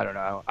I don't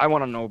know. I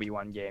want an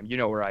Obi-Wan game. You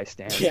know where I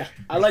stand. Yeah,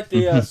 I like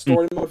the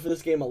story mode for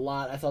this game a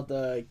lot. I thought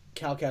the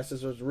Cal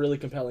Kestis was a really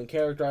compelling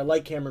character. I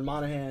like Cameron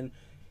Monaghan.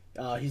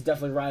 He's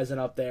definitely rising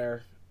up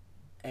there.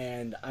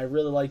 And I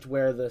really liked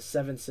where the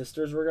Seven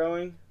Sisters were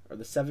going, or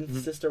the Seventh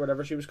Sister,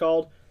 whatever she was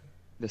called.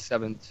 The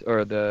 7th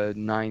or the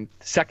 9th,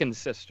 second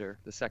sister.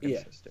 The second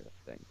Yeah. sister,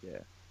 I think. Yeah.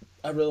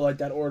 I really like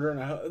that order,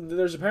 and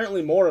there's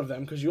apparently more of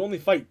them, because you only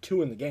fight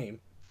 2 in the game.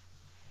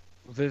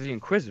 They're the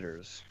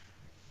Inquisitors.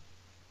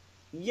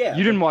 Yeah.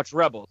 You didn't watch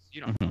Rebels.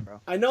 You don't know,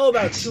 bro. I know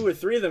about 2 or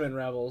 3 of them in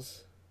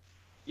Rebels.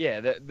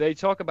 Yeah, they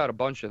talk about a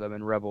bunch of them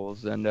in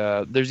Rebels, and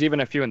there's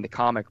even a few in the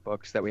comic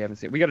books that we haven't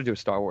seen. We got to do a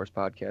Star Wars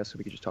podcast so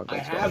we can just talk I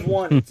about Star have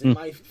Wars. one. It's in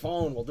my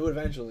phone. We'll do it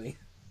eventually.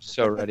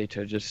 So ready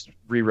to just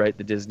rewrite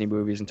the Disney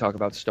movies and talk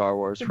about Star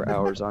Wars for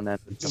hours on end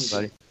with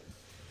somebody.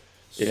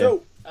 Yeah.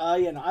 So, I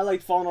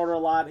liked Fallen Order a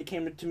lot. It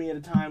came to me at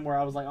a time where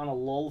I was like on a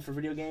lull for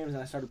video games,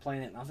 and I started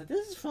playing it, and I was like,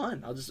 "This is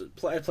fun." I'll just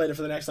play. I played it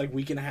for the next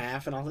week and a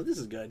half, and I was like, "This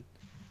is good."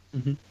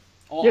 Mhm.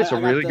 Oh, Yeah, it's a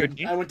I got really good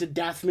game. I went to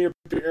Dathomir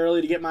pretty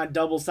early to get my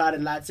double-sided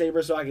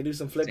lightsaber so I could do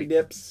some flippy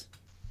dips.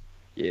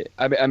 Yeah,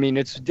 I mean,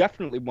 it's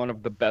definitely one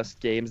of the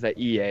best games that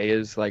EA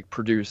is like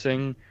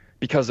producing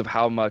because of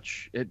how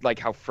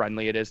how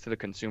friendly it is to the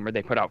consumer.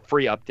 They put out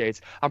free updates.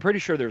 I'm pretty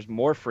sure there's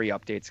more free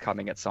updates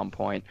coming at some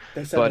point.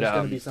 They said there's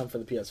going to be some for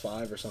the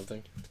PS5 or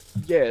something.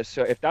 Yeah,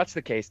 so if that's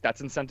the case,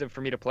 that's incentive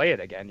for me to play it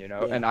again, you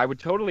know. Yeah. And I would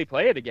totally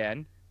play it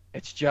again.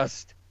 It's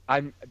just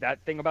that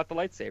thing about the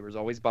lightsabers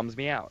always bums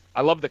me out.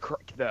 I love the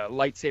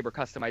lightsaber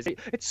customization.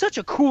 It's such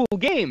a cool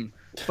game,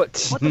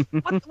 but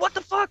what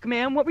the fuck,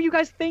 man? What were you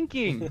guys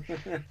thinking?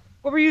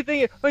 What were you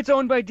thinking? Oh, it's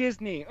owned by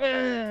Disney.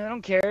 I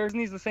don't care.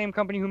 Disney's the same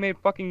company who made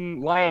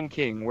fucking Lion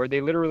King, where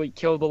they literally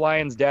kill the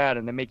lion's dad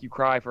and then make you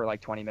cry for like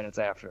 20 minutes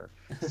after.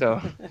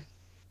 So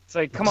it's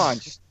like, come on,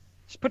 just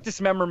put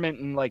dismemberment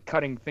and like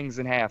cutting things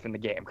in half in the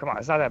game. Come on,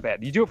 it's not that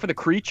bad. You do it for the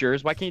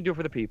creatures. Why can't you do it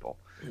for the people?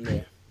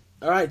 Yeah.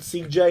 All right,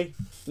 CJ.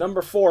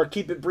 Number 4.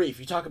 Keep it brief.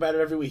 You talk about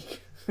it every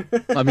week.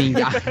 I mean,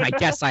 I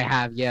guess I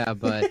have, yeah,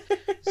 but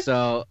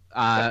so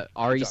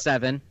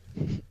RE7.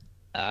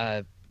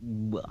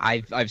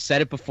 I've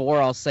said it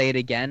before. I'll say it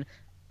again.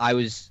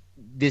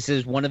 This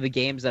is one of the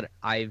games that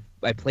I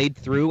played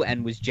through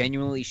and was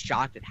genuinely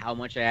shocked at how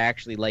much I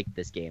actually liked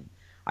this game.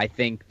 I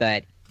think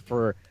that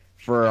for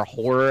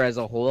horror as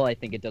a whole, I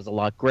think it does a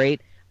lot great.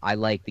 I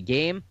like the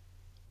game,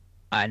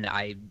 and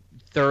I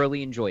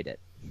thoroughly enjoyed it.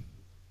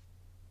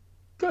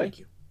 Thank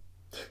you.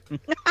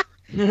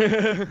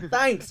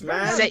 Thanks,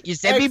 man. You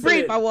said be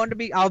brief.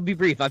 Excellent. I'll be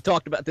brief. I've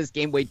talked about this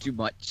game way too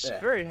much. Yeah.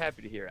 Very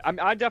happy to hear it.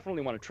 I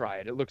definitely want to try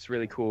it. It looks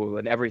really cool,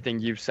 and everything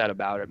you've said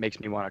about it makes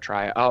me want to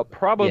try it. I'll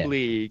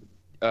probably,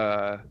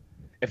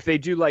 if they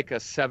do like a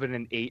 7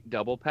 and 8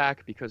 double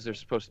pack, because they're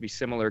supposed to be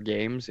similar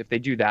games. If they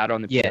do that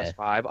on the PS5,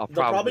 I'll They'll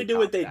probably do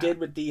cop what they that. did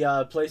with the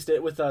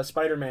PlayStation with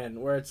Spider-Man,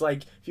 where it's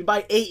like if you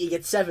buy 8, you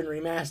get 7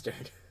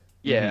 remastered.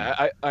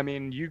 Yeah, I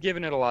mean, you've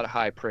given it a lot of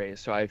high praise,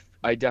 so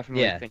I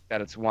definitely think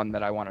that it's one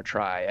that I want to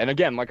try. And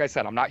again, like I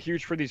said, I'm not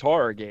huge for these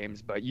horror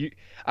games, but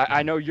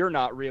I know you're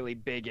not really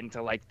big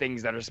into like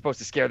things that are supposed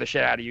to scare the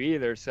shit out of you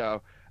either.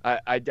 So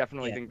I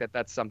definitely think that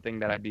that's something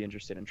that I'd be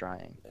interested in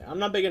trying. I'm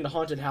not big into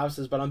haunted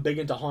houses, but I'm big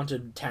into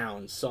haunted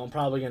towns, so I'm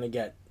probably gonna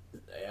get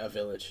a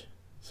Village.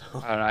 So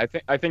I don't know.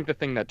 I think the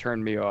thing that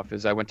turned me off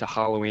is I went to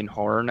Halloween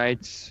Horror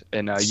Nights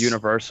in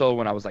Universal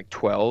when I was like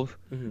 12,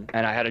 Mhm.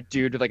 and I had a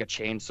dude with like a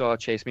chainsaw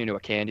chase me into a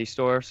candy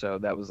store. So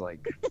that was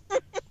like,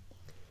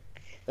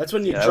 that's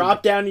when you Yeah,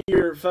 drop down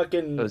your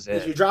fucking. That was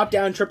it. You drop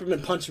down, trip him,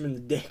 and punch him in the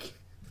dick.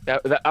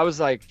 I was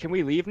like, can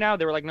we leave now?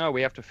 They were like, no,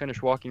 we have to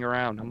finish walking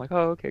around. I'm like,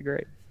 oh, okay,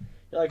 great.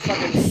 You're like,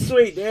 fucking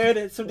sweet, dude.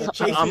 And somebody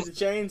chases I'm- you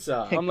with a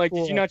chainsaw. I'm like,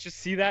 did you Cool. not just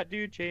see that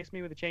dude chase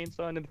me with a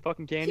chainsaw into the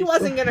fucking candy He store?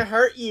 wasn't gonna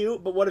hurt you,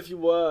 but what if he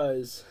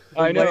was?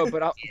 I know,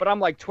 but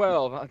I'm like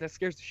 12. That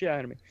scares the shit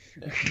out of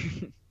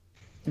me.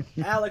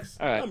 Alex,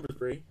 All right. number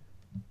 3.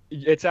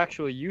 It's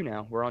actually you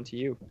now. We're on to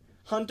you.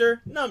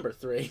 Hunter, number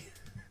 3.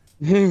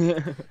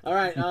 All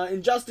right,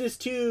 Injustice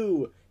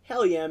 2.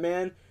 Hell yeah,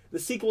 man. The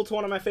sequel to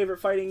one of my favorite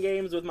fighting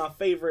games with my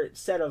favorite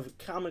set of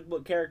comic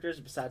book characters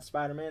besides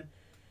Spider-Man.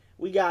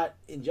 We got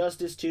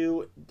Injustice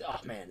 2. Oh,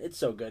 man, it's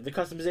so good. The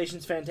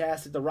customization's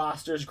fantastic. The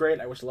roster's great.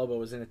 I wish Lobo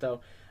was in it,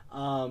 though.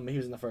 He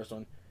was in the first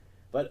one.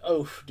 But,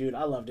 oh, dude,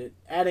 I loved it.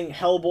 Adding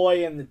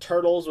Hellboy and the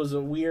Turtles was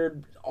a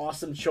weird,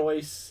 awesome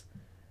choice.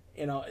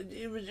 You know,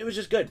 it was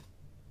just good.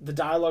 The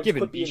dialogue's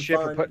Giving quippy me and shit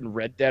fun. for putting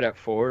Red Dead at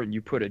 4, and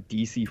you put a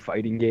DC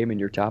fighting game in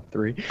your top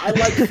 3. I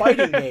like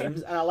fighting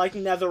games, and I like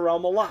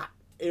NetherRealm a lot.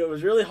 It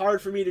was really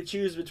hard for me to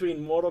choose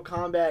between Mortal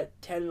Kombat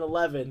 10 and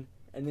 11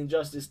 and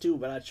Injustice 2,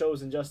 but I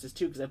chose Injustice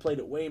 2 because I played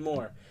it way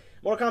more.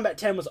 Mortal Kombat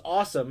 10 was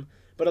awesome,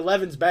 but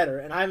 11's better,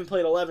 and I haven't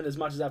played 11 as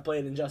much as I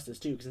played Injustice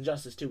 2, because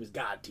Injustice 2 is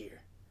god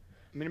tier.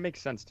 I mean, it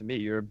makes sense to me.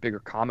 You're a bigger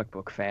comic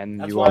book fan than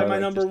That's you why are. my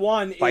like, number just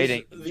 1 is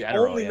fighting in the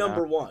general, only you know?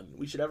 number 1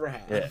 we should ever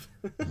have.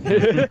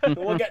 Yeah.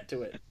 We'll get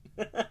to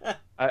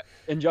it.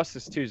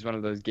 Injustice 2 is one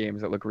of those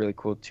games that look really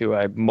cool too.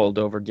 I mulled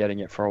over getting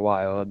it for a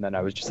while, and then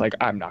I was just like,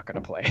 I'm not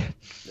gonna play it.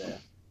 Yeah.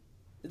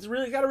 It's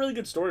got a really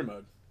good story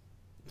mode.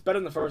 It's better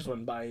than the first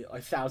one by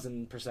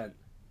 1,000%.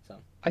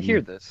 I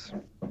hear this.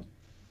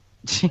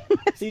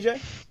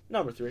 CJ,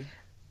 number 3.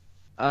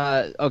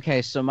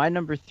 Okay, so my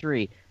number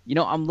 3. You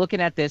know, I'm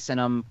looking at this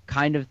and I'm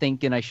kind of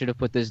thinking I should have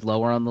put this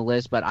lower on the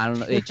list, but I don't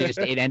know.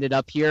 It ended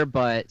up here,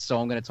 but so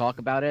I'm gonna talk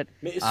about it.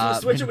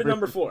 Switch it with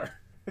number 4.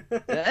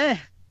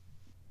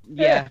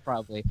 Yeah,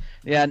 probably.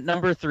 Yeah,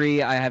 number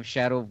 3, I have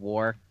Shadow of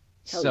War.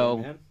 Hell So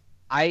yeah,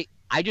 man.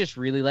 I just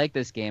really like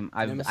this game.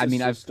 Nemesis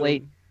I've system.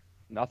 played.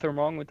 Nothing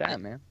wrong with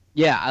that, man.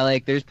 Yeah, I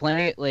like. There's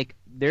plenty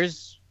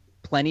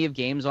of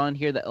games on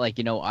here that like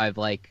I've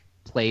like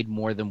played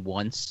more than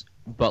once,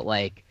 but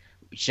like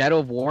Shadow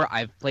of War,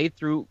 I've played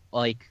through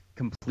like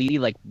completely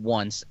like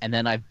once, and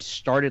then I've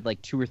started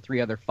like 2 or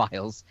 3 other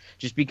files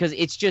just because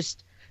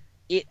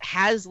it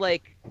has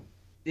like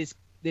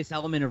this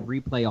element of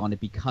replay on it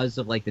because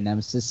of like the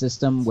Nemesis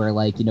system where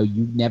like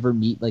you never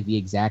meet like the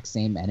exact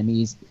same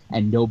enemies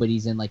and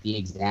nobody's in like the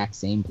exact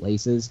same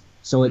places,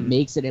 so it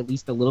makes it at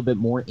least a little bit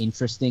more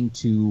interesting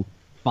to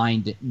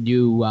find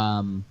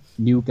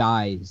new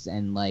guys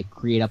and like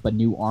create up a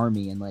new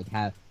army and like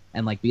have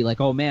and like be like,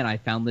 oh man, I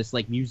found this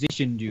like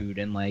musician dude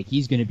and like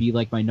he's gonna be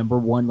like my number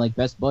 1 like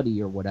best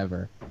buddy or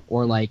whatever,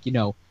 or like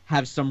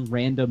have some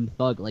random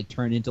thug like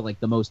turn into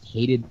like the most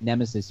hated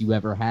nemesis you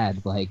ever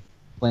had like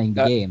playing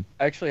the game.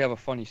 I actually have a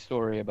funny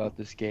story about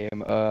this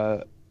game.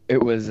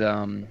 It was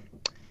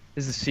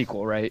this is a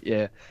sequel, right?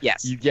 Yeah.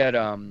 Yes. You get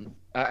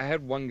I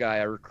had one guy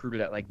I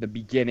recruited at like the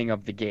beginning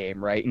of the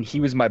game, right? And he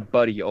was my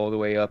buddy all the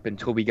way up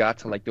until we got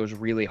to like those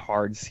really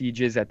hard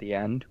sieges at the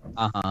end.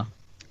 Uh-huh.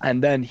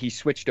 And then he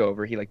switched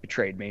over. He like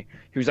betrayed me.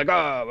 He was like,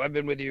 "Oh, I've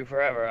been with you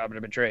forever. I'm gonna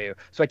betray you."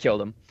 So I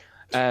killed him.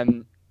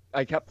 And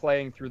I kept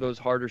playing through those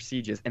harder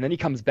sieges. And then he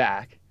comes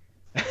back,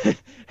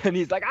 and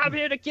he's like, "I'm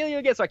here to kill you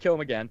again." So I kill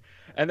him again.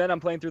 And then I'm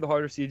playing through the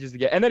harder sieges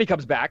again. And then he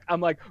comes back.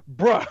 I'm like,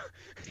 "Bruh."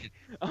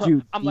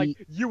 Dude, I'm like,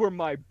 "You were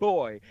my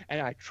boy,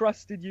 and I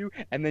trusted you,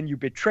 and then you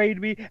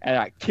betrayed me, and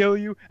I kill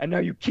you, and now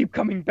you keep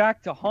coming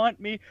back to haunt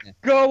me.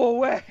 Go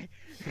away."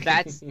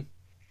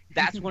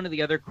 That's one of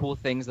the other cool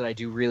things that I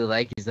do really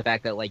like is the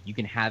fact that like you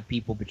can have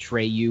people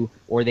betray you,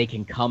 or they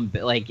can come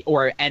like,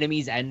 or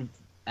enemies and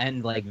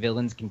like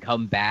villains can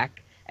come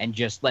back and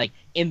just like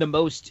in the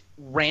most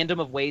random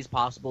of ways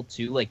possible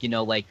too. Like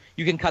like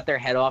you can cut their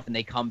head off and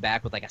they come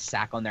back with like a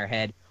sack on their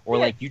head, or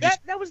Yeah, like you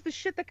just that was the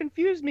shit that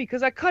confused me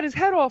because I cut his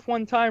head off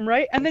one time,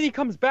 right? And then he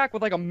comes back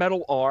with like a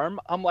metal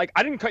arm. I'm like,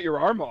 I didn't cut your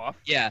arm off.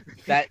 yeah,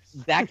 that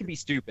can be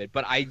stupid,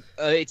 but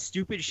it's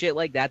stupid shit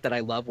like that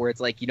I love, where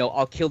it's like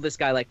I'll kill this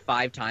guy like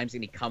 5 times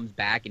and he comes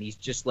back and he's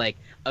just like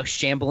a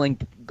shambling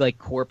like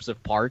corpse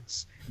of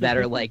parts that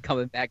are like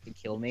coming back to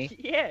kill me.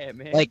 Yeah,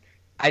 man. Like,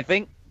 I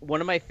think one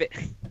of my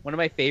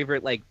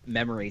favorite like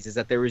memories is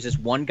that there was this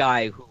one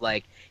guy who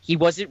like he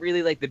wasn't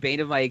really like the bane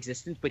of my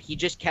existence, but he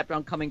just kept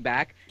on coming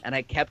back, and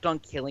I kept on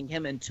killing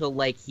him until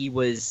like he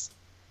was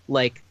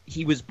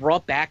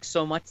brought back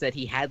so much that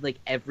he had like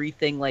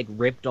everything like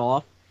ripped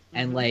off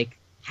and like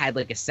had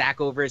like a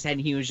sack over his head,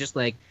 and he was just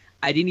like,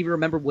 I didn't even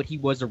remember what he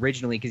was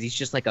originally because he's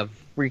just like a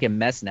freaking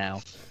mess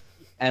now,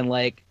 and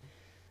like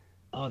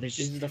there's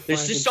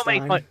just so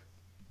many fun.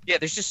 Yeah,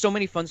 there's just so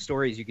many fun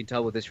stories you can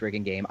tell with this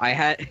friggin' game. I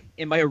had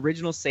in my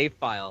original save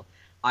file,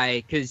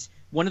 because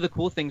one of the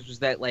cool things was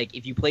that like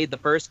if you played the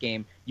first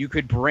game, you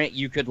could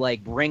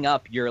bring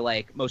up your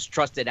like most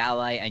trusted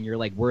ally and your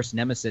like worst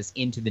nemesis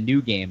into the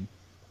new game,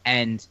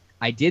 and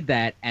I did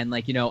that, and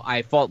like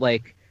I fought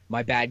like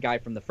my bad guy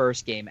from the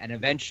first game, and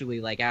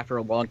eventually like after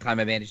a long time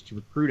I managed to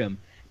recruit him,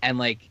 and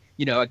like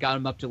I got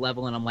him up to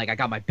level, and I'm like I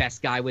got my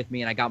best guy with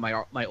me, and I got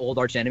my old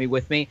arch enemy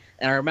with me,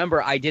 and I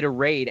remember I did a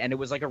raid, and it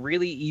was like a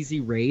really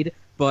easy raid,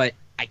 but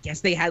I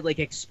guess they had like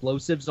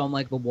explosives on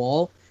like the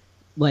wall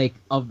like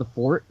of the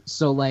fort,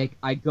 so like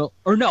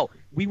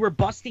we were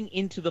busting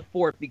into the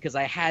fort because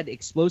I had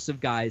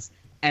explosive guys,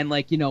 and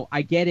like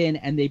I get in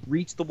and they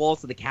breach the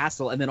walls of the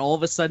castle, and then all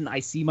of a sudden I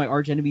see my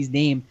arch enemy's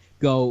name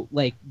go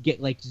like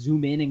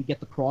zoom in and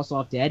get the cross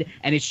off dead,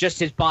 and it's just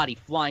his body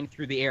flying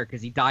through the air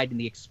because he died in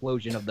the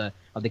explosion of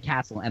the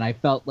castle, and I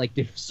felt like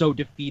so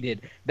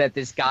defeated that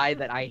this guy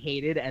that I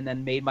hated and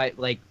then made my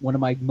like one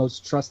of my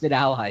most trusted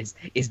allies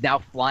is now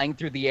flying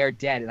through the air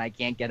dead, and I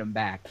can't get him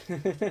back.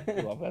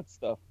 Love that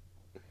stuff.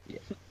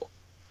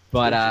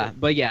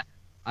 But yeah,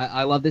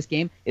 I love this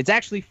game. It's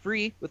actually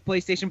free with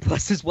PlayStation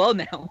Plus as well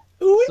now.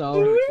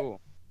 So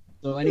Cool.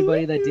 so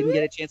anybody that didn't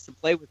get a chance to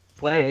play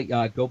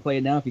it, go play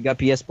it now if you got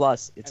PS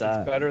Plus. It's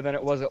better than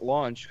it was at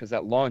launch, because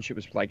at launch it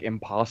was like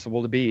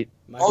impossible to beat.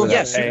 Oh,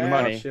 yes. Paying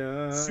money.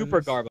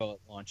 super garbo at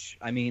launch.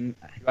 I mean,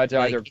 You had to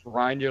like- either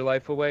grind your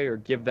life away or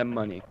give them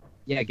money.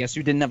 yeah, guess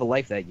who didn't have a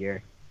life that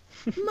year?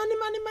 Money.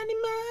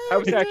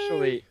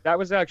 That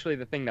was actually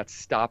the thing that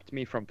stopped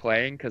me from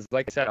playing, because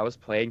like I said, I was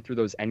playing through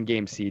those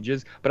endgame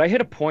sieges, but I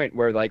hit a point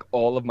where like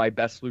all of my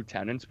best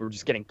lieutenants were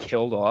just getting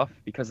killed off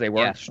because they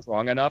weren't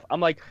strong enough. I'm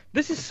like,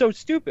 this is so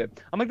stupid.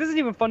 I'm like, this isn't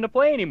even fun to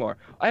play anymore.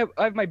 I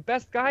have my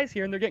best guys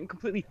here, and they're getting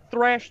completely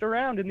thrashed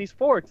around in these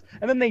forts,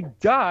 and then they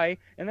die,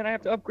 and then I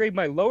have to upgrade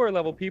my lower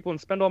level people and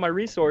spend all my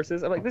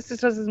resources. I'm like, this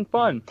just isn't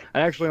fun.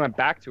 I actually went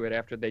back to it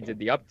after they did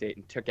the update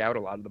and took out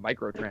a lot of the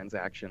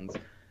microtransactions.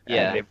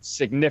 Yeah. And it's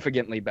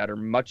significantly better,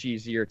 much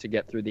easier to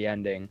get through the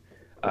ending.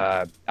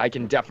 I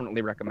can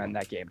definitely recommend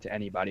that game to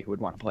anybody who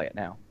would want to play it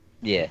now.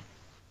 Yeah.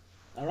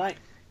 All right,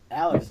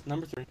 Alex,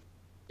 number 3.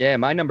 Yeah,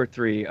 my number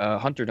 3,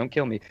 Hunter, don't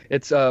kill me.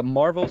 It's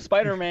Marvel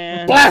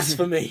Spider-Man.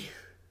 Blasphemy!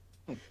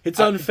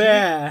 It's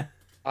unfair.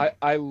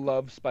 I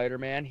love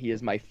Spider-Man. He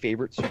is my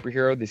favorite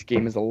superhero. This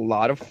game is a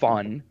lot of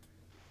fun,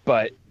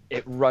 but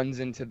it runs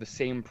into the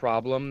same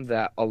problem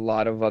that a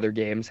lot of other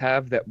games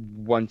have, that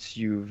once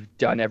you've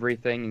done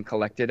everything and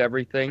collected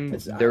everything,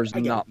 there's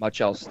not much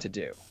else to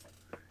do.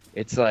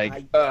 It's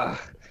like,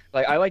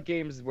 like I like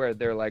games where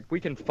they're like, we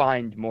can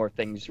find more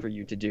things for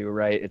you to do,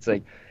 right? It's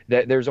like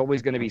there's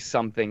always going to be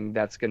something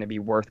that's going to be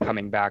worth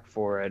coming back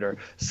for it, or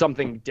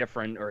something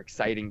different or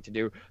exciting to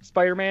do.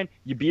 Spider-Man,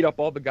 you beat up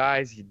all the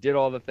guys, you did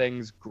all the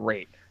things,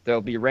 great. There'll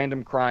be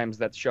random crimes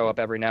that show up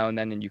every now and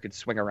then, and you could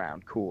swing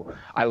around. Cool.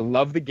 I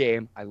love the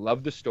game. I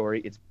love the story.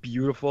 It's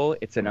beautiful.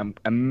 It's an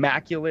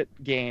immaculate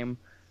game,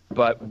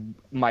 but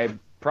my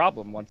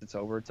problem, once it's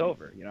over, it's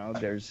over.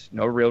 There's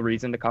no real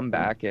reason to come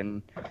back,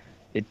 and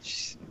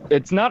it's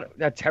not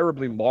a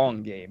terribly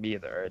long game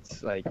either.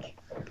 It's like,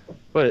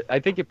 but I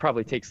think it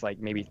probably takes like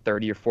maybe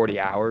 30 or 40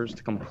 hours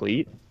to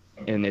complete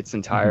in its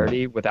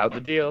entirety without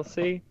the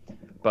DLC.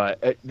 But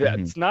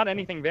it's not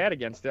anything bad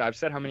against it. I've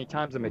said how many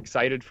times I'm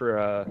excited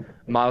for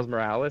Miles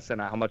Morales and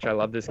how much I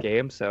love this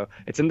game. So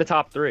it's in the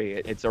top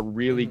 3. It's a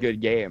really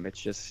good game. It's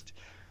just,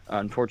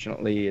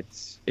 unfortunately,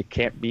 it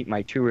can't beat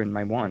my 2 and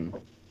my 1.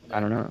 I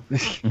don't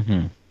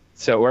know.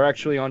 So we're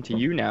actually on to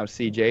you now,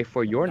 CJ,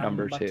 for your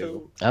number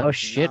 2. Oh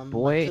shit,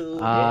 boy.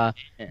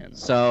 And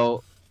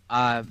So,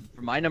 for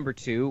my number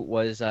 2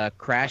 was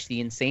Crash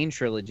the Insane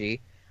Trilogy.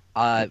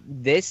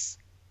 This,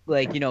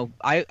 like,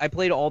 I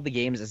played all the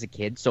games as a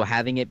kid, so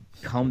having it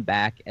come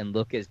back and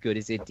look as good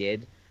as it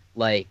did,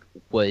 like,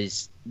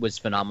 was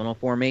phenomenal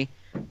for me.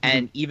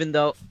 And even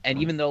though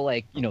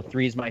like,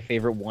 3 is my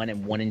favorite one,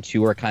 and 1 and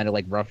 2 are kind of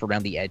like rough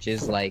around the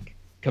edges, like,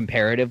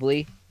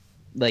 comparatively,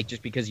 like,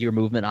 just because your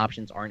movement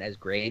options aren't as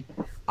great,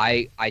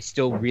 I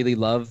still really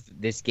love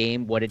this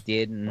game, what it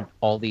did, and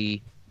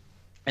the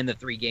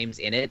 3 games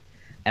in it.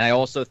 And I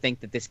also think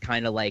that this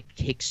kind of like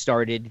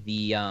kickstarted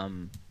the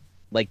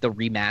like the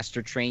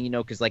remaster train,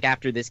 because like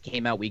after this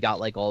came out, we got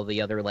like all the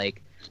other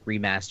like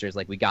remasters.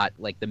 Like we got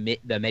like the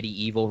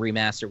Medieval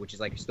remaster, which is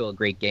like still a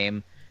great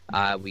game.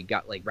 We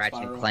got like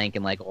Ratchet and Clank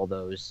and like all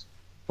those.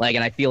 Like,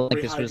 and I feel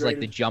like this was like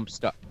the jump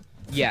start.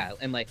 Yeah,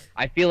 and like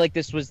I feel like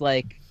this was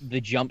like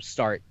the jump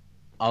start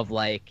of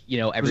like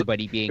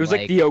everybody being. It was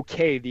like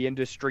the the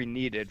industry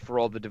needed for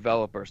all the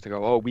developers to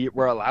go, oh,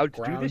 we're allowed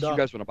to do this. You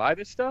guys want to buy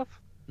this stuff?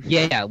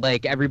 Yeah,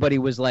 like everybody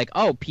was like,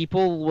 oh,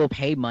 people will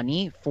pay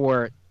money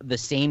for the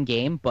same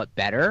game but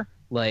better.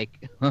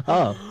 Like,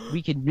 oh,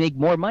 we could make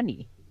more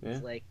money. Yeah.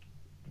 It's like,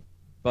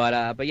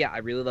 but yeah, I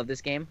really love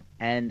this game,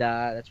 and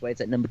that's why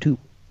it's at number 2.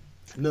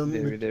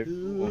 Number There.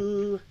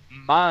 2.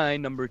 My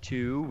number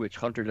 2, which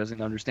Hunter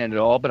doesn't understand at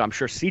all, but I'm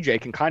sure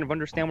CJ can kind of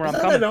understand where I'm I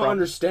coming don't from.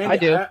 understand I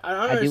it. do. I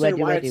don't understand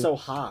why it's so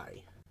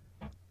high.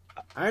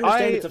 I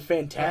understand it's a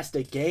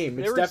fantastic game.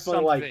 It's there is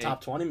definitely like something-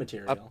 top 20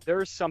 material.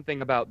 There's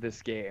something about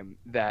this game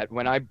that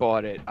when I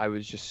bought it, I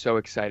was just so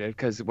excited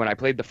because when I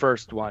played the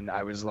first one,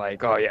 I was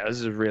like, oh yeah, this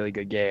is a really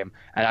good game.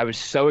 And I was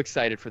so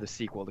excited for the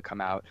sequel to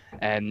come out.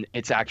 And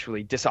it's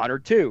actually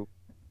Dishonored 2.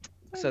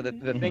 So the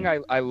thing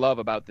I love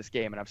about this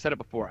game, and I've said it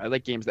before, I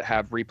like games that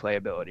have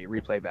replayability,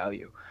 replay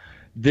value.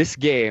 This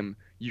game,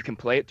 you can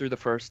play it through the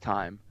first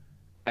time,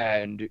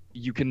 and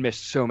you can miss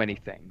so many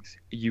things.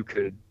 You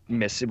could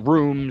miss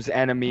rooms,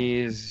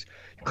 enemies,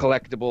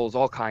 collectibles,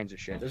 all kinds of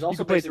shit. There's You also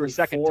can play through a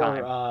basically second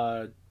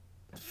time.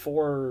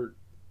 four.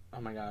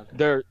 Oh my god.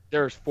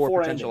 There's four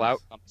Four potential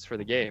endings. outcomes for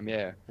the game.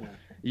 Yeah. Yeah.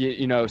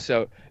 You know,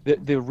 so the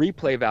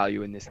replay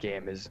value in this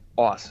game is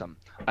awesome.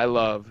 I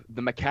love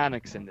the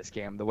mechanics in this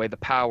game, the way the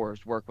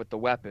powers work with the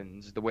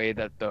weapons, the way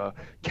that the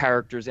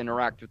characters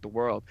interact with the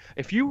world.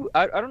 I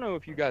don't know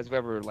if you guys have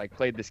ever like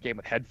played this game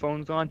with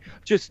headphones on,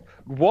 just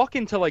walk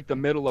into like the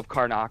middle of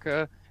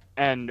Karnaka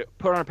and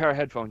put on a pair of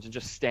headphones and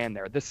just stand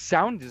there. The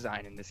sound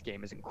design in this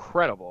game is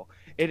incredible.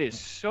 It is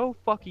so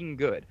fucking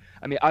good.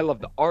 I mean, I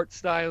love the art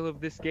style of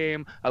this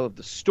game. I love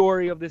the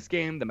story of this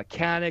game, the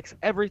mechanics.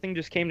 Everything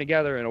just came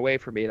together in a way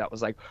for me that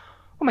was like,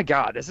 oh my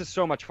god, this is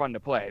so much fun to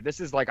play. This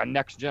is like a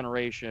next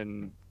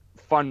generation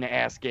fun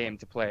ass game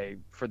to play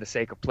for the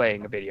sake of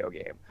playing a video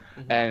game.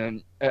 Mhm.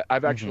 And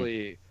I've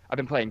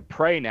been playing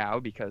Prey now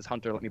because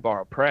Hunter let me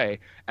borrow Prey,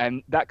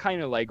 and that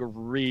kind of like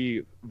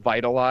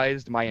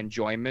revitalized my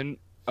enjoyment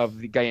of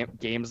the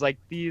games like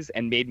these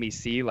and made me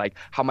see like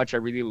how much I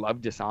really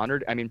love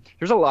Dishonored. I mean,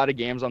 there's a lot of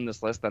games on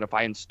this list that if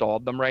I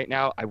installed them right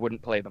now, I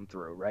wouldn't play them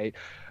through, right?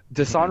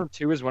 Dishonored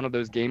 2 is one of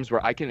those games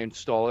where I can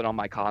install it on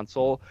my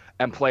console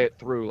and play it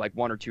through like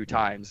 1 or 2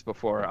 times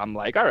before I'm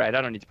like, all right, I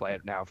don't need to play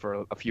it now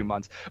for a few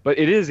months. But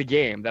it is a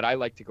game that I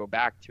like to go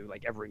back to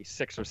like every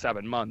 6 or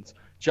 7 months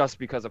just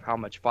because of how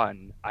much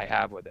fun I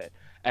have with it.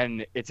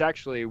 And it's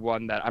actually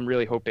one that I'm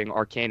really hoping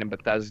Arcane and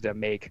Bethesda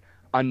make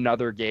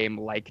another game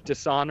like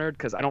Dishonored,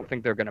 because I don't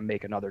think they're going to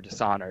make another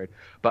Dishonored,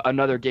 but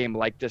another game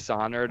like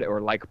Dishonored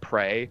or like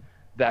Prey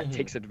that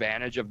takes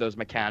advantage of those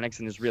mechanics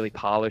and is really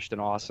polished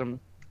and awesome.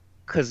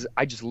 Because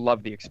I just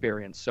love the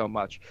experience so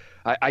much.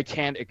 I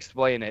can't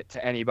explain it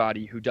to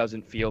anybody who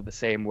doesn't feel the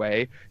same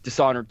way.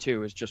 Dishonored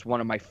 2 is just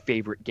one of my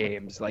favorite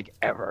games like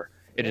ever.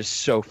 It is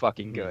so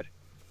fucking good.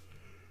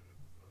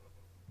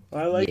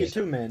 I like Yeah. it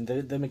too, man.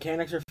 The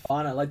mechanics are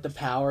fun. I like the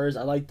powers.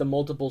 I like the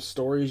multiple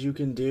stories you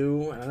can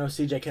do. And I know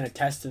CJ can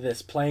attest to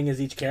this. Playing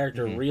as each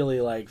character really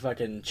like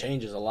fucking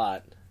changes a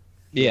lot.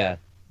 Yeah.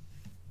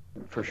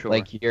 For sure.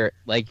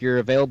 Like your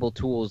available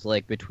tools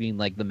like between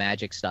like the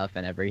magic stuff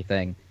and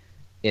everything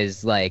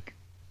is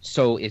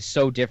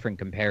so different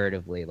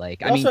comparatively. Like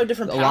They I also mean have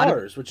different a lot of-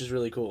 powers, which is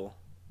really cool.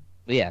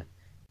 Yeah,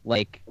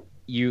 like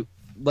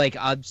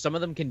some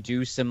of them can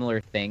do similar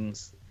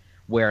things,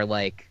 where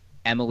like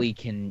Emily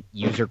can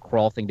use her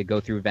crawl thing to go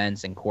through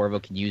vents, and Corvo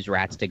can use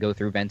rats to go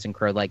through vents and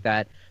crawl like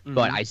that.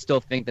 But I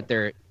still think that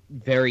they're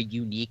very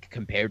unique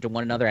compared to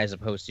one another, as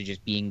opposed to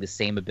just being the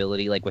same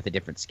ability like with a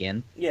different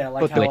skin. Yeah,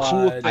 like But the how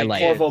cool I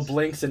like Corvo is-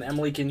 blinks and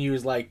Emily can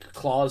use like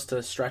claws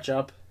to stretch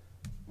up.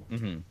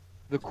 Mm-hmm.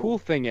 The cool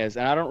thing is,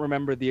 and I don't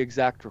remember the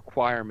exact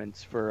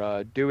requirements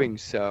for doing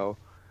so,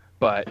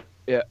 but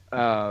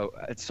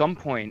at some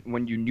point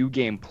when you New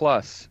Game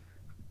Plus,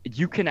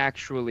 you can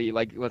actually,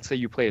 like, let's say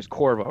you play as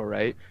Corvo,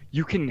 right?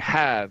 You can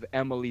have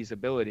Emily's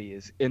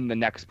abilities in the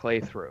next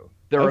playthrough.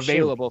 They're Oh, shit.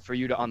 available for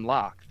you to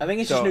unlock. I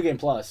think it's just So- New Game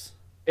Plus.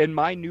 In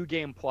my New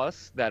Game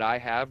Plus that I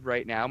have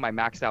right now, my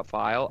maxed out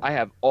file, I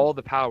have all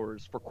the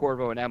powers for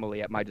Corvo and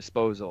Emily at my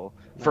disposal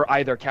for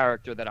either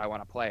character that I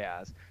want to play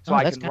as. So Oh,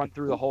 I that's can kinda run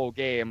through the whole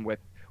game with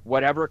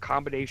whatever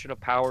combination of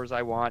powers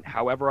I want,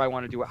 however I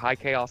want to do it, high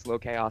chaos, low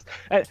chaos.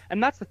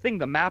 And that's the thing,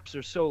 the maps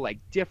are so like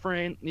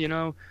different, you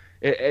know?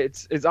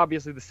 It's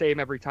obviously the same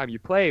every time you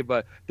play,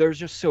 but there's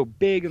just so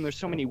big and there's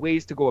so many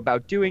ways to go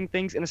about doing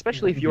things. And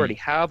especially if you already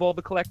have all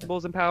the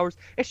collectibles and powers,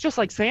 it's just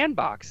like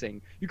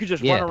sandboxing. You could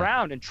just run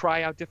around and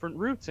try out different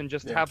routes and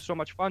just have so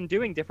much fun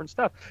doing different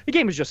stuff. The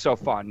game is just so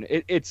fun.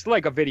 It's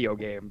like a video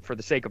game for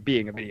the sake of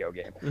being a video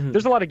game.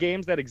 There's a lot of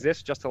games that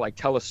exist just to like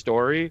tell a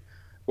story,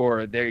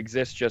 or they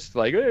exist just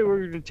like, hey,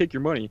 we're going to take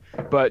your money.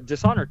 But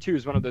Dishonored 2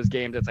 is one of those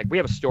games that's like, we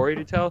have a story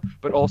to tell,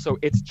 but also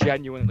it's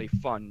genuinely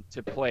fun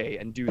to play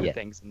and do the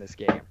things in this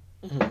game.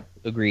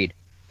 Agreed.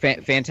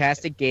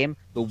 Fantastic game.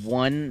 The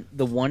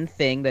one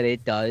thing that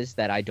it does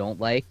that I don't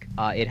like,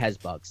 it has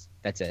bugs.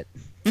 That's it.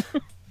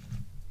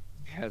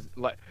 Has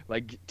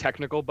like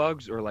technical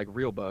bugs or like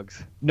real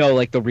bugs? No,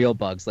 like the real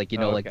bugs, like like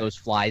okay. those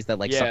flies that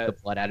like suck the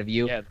blood out of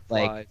you. Yeah, the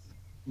like flies.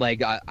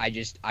 like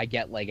I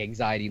get like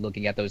anxiety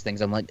looking at those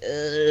things. I'm like,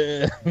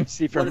 ugh.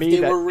 See, for What if me,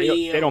 they were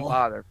they don't real?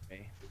 bother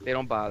me. They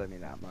don't bother me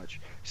that much.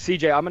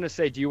 CJ, I'm gonna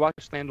say, do you watch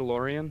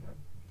Mandalorian?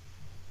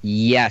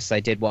 Yes, I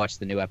did watch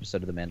the new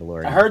episode of The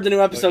Mandalorian. I heard the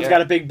new episode's yeah.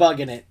 got a big bug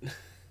in it.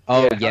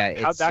 Oh Yeah,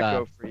 yeah, how'd it's that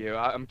go for you?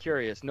 I'm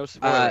curious. No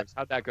spoilers.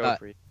 How'd that go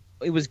for you?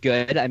 it was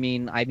good. I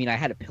mean, I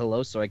had a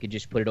pillow so I could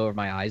just put it over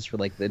my eyes for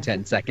like the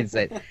 10 seconds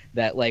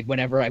that like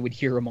whenever I would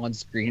hear him on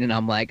screen, and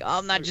I'm like,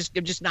 oh, I'm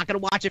just not gonna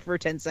watch it for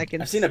 10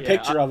 seconds. I've seen a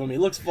picture of him. He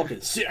looks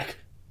fucking sick.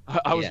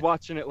 I was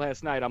watching it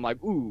last night. I'm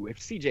like, ooh, if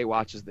CJ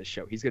watches this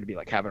show, he's gonna be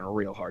like having a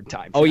real hard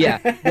time. Oh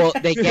yeah. Well,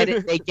 they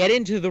get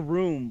into the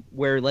room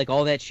where like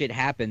all that shit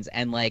happens,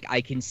 and like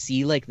I can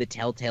see like the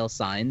telltale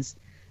signs.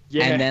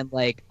 Yeah. And then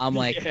like I'm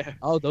like, Yeah.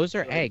 oh, those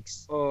are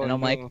eggs. Oh, and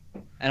I'm like,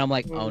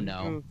 oh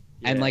no.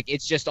 And like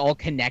it's just all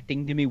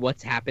connecting to me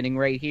what's happening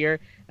right here,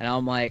 and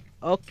I'm like,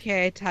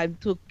 okay, time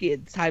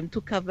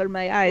to cover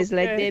my eyes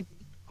like Okay. that.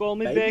 Call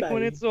me Bye, back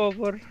when bye. it's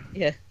over.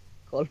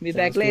 Call me Sounds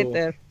back cool.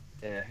 later.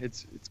 Yeah,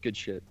 it's good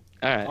shit.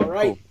 All right. All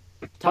right.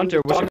 Cool. Time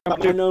Hunter, to what's talk your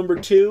about my number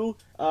 2,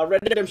 Red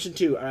Dead Redemption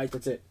 2. All right,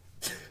 that's it.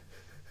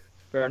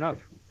 Fair enough.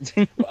 I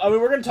mean,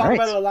 we're going to talk All right.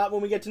 about it a lot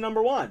when we get to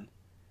number 1.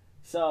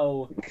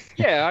 So,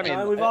 Yeah, I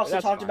mean, we've also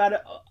that's talked fine. about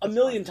it a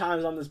million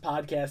times on this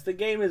podcast. The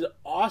game is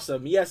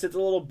awesome. Yes, it's a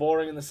little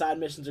boring and the side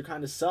missions are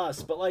kind of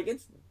sus, but like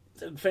it's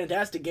a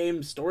fantastic game It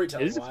is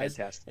storytelling a wise.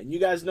 fantastic. And you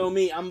guys know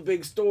me, I'm a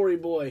big story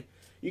boy.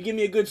 You give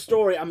me a good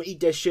story, I'm gonna eat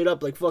that shit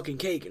up like fucking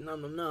cake. And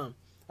nom nom nom.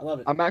 I love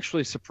it. I'm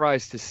actually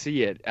surprised to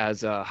see it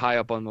as high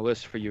up on the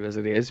list for you as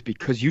it is,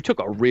 because you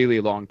took a really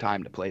long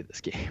time to play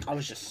this game. I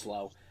was just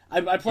slow.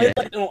 I played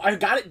I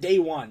got it day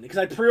one because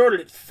I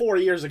pre-ordered it 4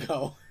 years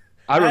ago.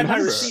 I had my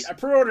remember. receipt. I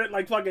pre-ordered it in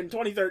like fucking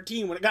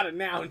 2013 when it got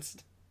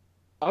announced.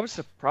 I was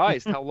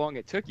surprised how long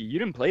it took you. You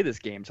didn't play this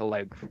game till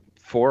like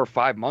 4 or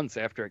 5 months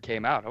after it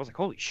came out. I was like,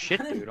 holy shit,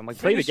 I didn't dude. I'm like,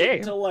 play the finish it game.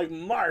 until like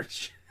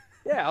March.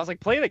 Yeah, I was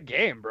like, play the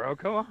game, bro.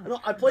 Come on. No,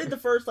 I played the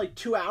first like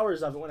 2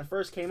 hours of it when it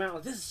first came out.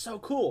 Like, this is so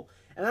cool.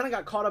 And then I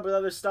got caught up with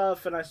other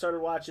stuff, and I started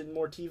watching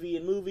more TV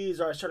and movies,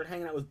 or I started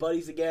hanging out with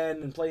buddies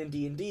again and playing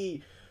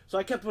D&D. So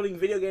I kept putting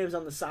video games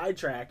on the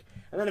sidetrack,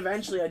 and then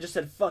eventually I just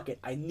said, fuck it.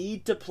 I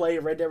need to play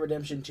Red Dead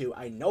Redemption 2.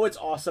 I know it's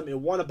awesome. It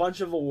won a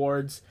bunch of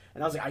awards,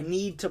 and I was like, I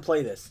need to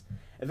play this.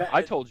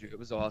 I told you it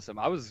was awesome.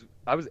 I was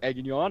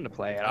egging you on to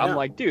play it. I know. I'm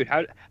like, dude,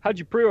 how'd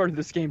you pre-order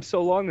this game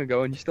so long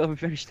ago and you still haven't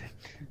finished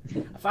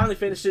it? I finally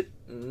finished it.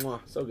 Mwah,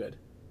 so good.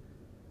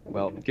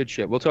 Well, good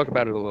shit. We'll talk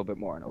about it a little bit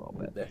more in a little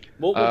bit. Yeah.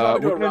 We'll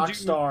probably do a we're gonna do-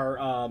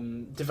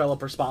 Rockstar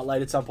developer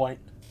spotlight at some point.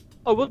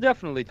 Oh, we'll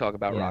definitely talk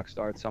about Yeah.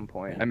 Rockstar at some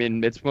point. I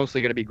mean, it's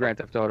mostly going to be Grand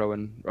Theft Auto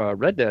and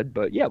Red Dead,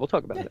 but yeah, we'll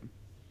talk about them.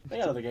 They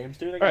got other games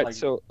too. They got All right, like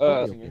so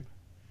amazing games.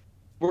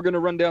 we're going to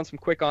run down some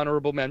quick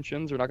honorable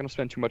mentions. We're not going to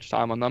spend too much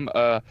time on them.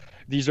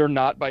 These are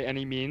not by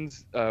any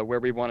means where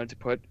we wanted to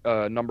put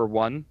number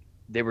 1.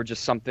 They were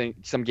just some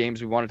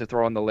games we wanted to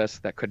throw on the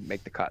list that couldn't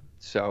make the cut.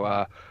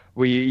 So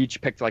we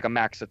each picked like a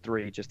max of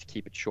 3 just to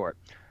keep it short.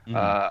 I'm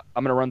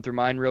going to run through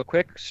mine real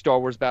quick. Star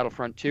Wars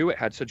Battlefront 2, it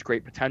had such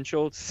great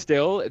potential.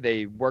 Still,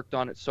 they worked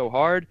on it so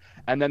hard,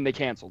 and then they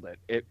canceled it.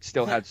 It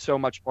still had so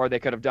much more they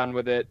could have done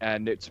with it,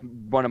 and it's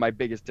one of my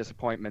biggest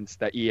disappointments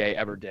that EA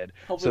ever did.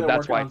 Hopefully So they're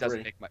that's working why on it doesn't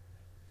 3. make my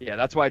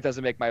that's why it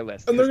doesn't make my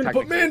list. And they're gonna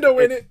put Mando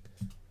in it.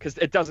 Because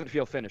it doesn't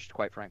feel finished,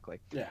 quite frankly.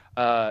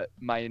 Yeah.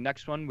 My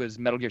next one was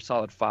Metal Gear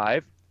Solid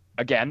 5.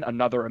 Again,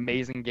 another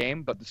amazing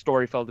game, but the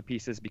story fell to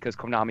pieces because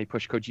Konami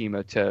pushed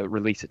Kojima to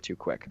release it too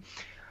quick.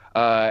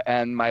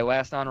 And my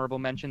last honorable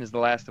mention is The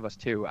Last of Us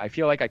 2. I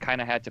feel like I kind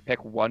of had to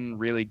pick one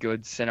really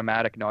good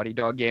cinematic Naughty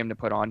Dog game to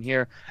put on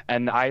here,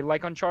 and I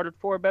like Uncharted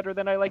 4 better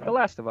than I like The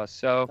Last of Us,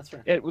 so That's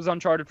fair. it was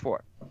Uncharted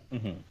 4.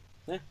 Mhm.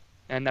 Yeah.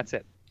 And that's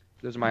it.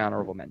 Those are my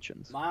honorable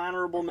mentions. My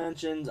honorable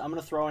mentions, I'm going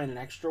to throw in an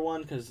extra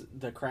one because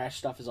the Crash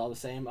stuff is all the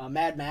same.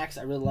 Mad Max,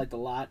 I really liked a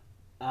lot.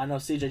 I know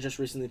CJ just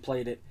recently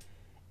played it.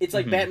 It's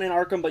like Batman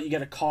Arkham, but you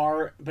get a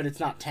car, but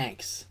it's not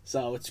tanks,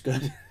 so it's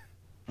good.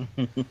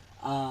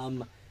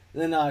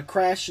 Then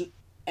Crash,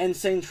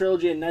 Insane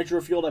Trilogy, and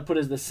Nitro Fueled I put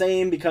as the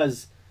same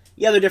because,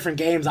 yeah, they're different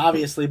games,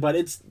 obviously, but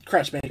it's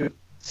Crash Bandicoot.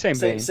 Same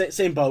vein.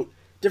 Same boat.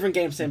 Different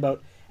game, same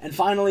boat. And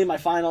finally, my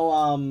final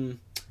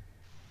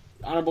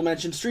honorable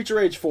mention, Streets of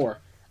Rage 4.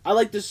 I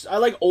like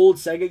old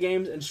Sega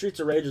games, and Streets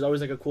of Rage is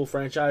always like a cool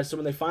franchise. So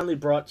when they finally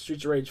brought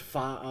Streets of Rage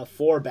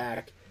 4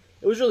 back,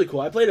 it was really cool.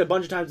 I played it a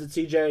bunch of times at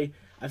CJ.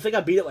 I think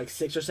I beat it like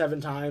 6 or 7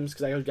 times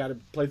because I got to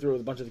play through it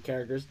with a bunch of the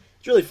characters.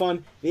 It's really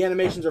fun. The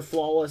animations are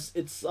flawless.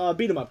 It's a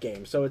beat 'em up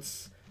game, so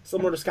it's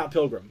similar to Scott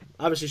Pilgrim.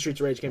 Obviously, Streets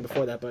of Rage came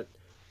before that, but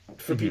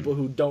for people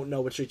who don't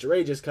know what Streets of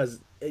Rage is, because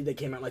they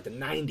came out in like the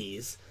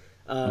 90s,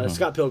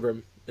 Scott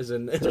Pilgrim is a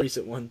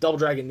recent one. Double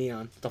Dragon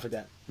Neon, stuff like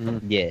that.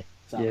 Yeah.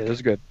 So, Yeah, those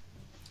are good.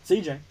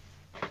 CJ.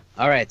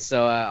 All right,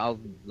 so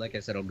like I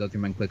said, I'll go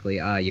through mine quickly.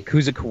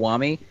 Yakuza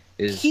Kiwami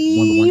is one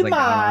of the ones I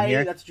got on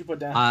here. That's what you put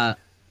down.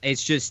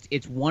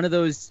 It's one of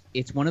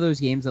those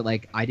games that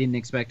like I didn't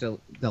expect to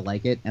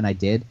like it, and I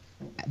did.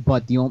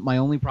 But my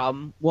only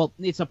problem, well,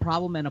 it's a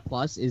problem and a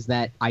plus, is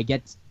that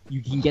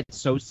you can get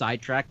so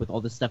sidetracked with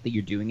all the stuff that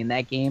you're doing in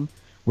that game,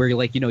 where you're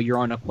like, you're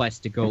on a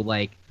quest to go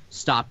like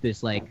stop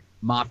this like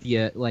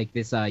mafia, like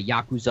this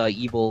Yakuza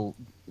evil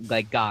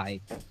like guy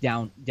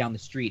down the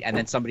street, and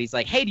then somebody's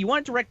like, hey, do you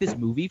want to direct this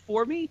movie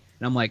for me?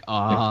 And I'm like, Do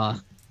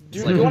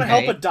like, you want to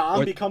help okay. a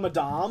Dom Or- become a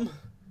Dom?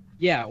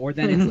 Yeah, or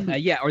then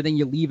it's or then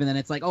you leave and then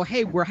it's like, oh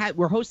hey, we're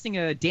hosting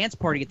a dance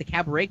party at the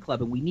cabaret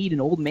club and we need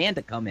an old man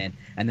to come in,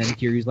 and then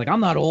Kiryu's like,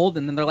 I'm not old,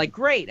 and then they're like,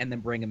 great, and then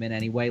bring him in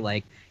anyway.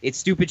 Like, it's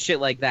stupid shit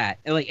like that,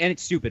 and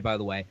it's stupid, by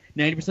the way.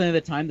 90% of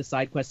the time, the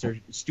side quests are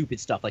stupid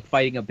stuff like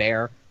fighting a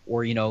bear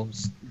or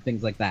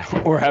things like that.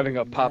 Or having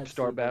a pop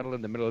star battle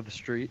in the middle of the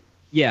street.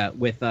 Yeah,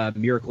 with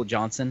Miracle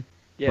Johnson.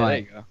 Yeah, there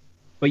you go.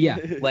 But yeah,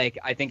 like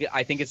I think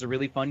it's a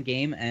really fun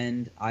game,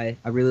 and I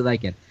really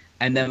like it.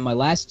 And then my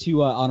last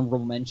two honorable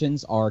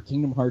mentions are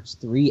Kingdom Hearts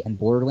 3 and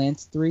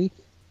Borderlands 3,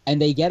 and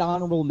they get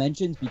honorable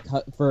mentions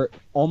because for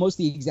almost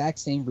the exact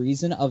same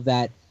reason of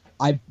that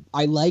I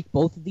like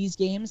both of these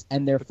games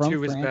and they're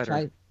from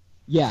franchise.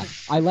 Yeah,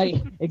 I like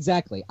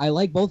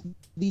both of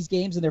these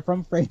games and they're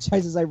from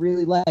franchises I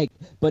really like,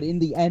 but in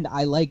the end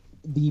I like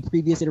the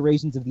previous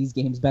iterations of these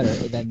games better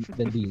than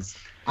these.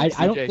 I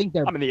don't think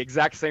they're. I'm in the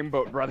exact same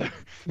boat, brother.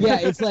 Yeah,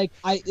 it's like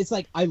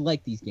I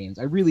like these games.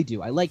 I really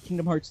do. I like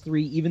Kingdom Hearts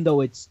 3, even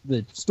though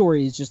the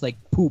story is just like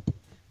poop.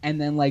 And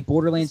then like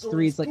Borderlands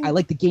 3 is like I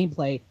like the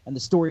gameplay and the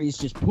story is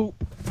just poop.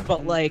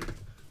 But like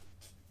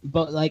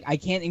I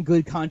can't in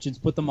good conscience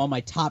put them on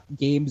my top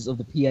games of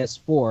the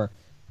PS4.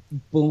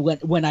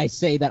 But when I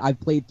say that I've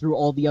played through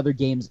all the other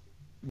games,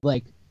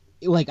 like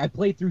I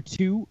played through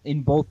 2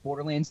 in both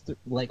Borderlands,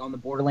 like on the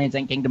Borderlands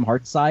and Kingdom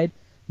Hearts side,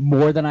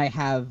 more than I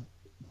have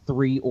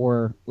 3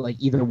 or like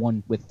either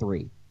one with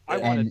 3. I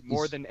wanted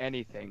more than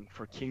anything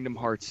for Kingdom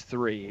Hearts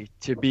 3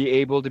 to be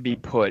able to be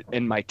put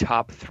in my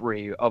top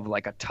 3 of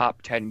like a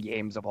top 10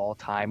 games of all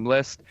time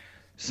list.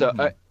 So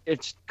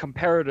it's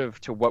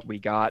comparative to what we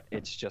got.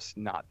 It's just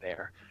not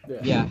there.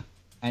 Yeah.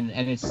 And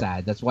it's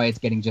sad. That's why it's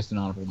getting just an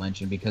honorable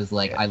mention because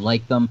I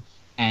like them.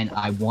 And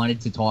I wanted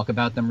to talk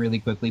about them really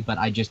quickly, but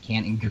I just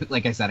can't,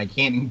 like I said, I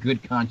can't in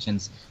good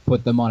conscience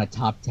put them on a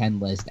top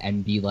 10 list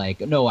and be like,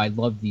 no, I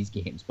love these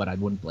games, but I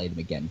wouldn't play them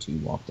again too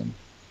often.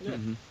 Yeah.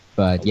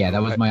 But yeah,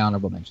 that was my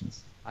honorable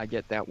mentions. I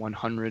get that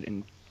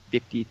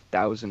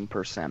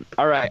 150,000%.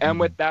 All right, and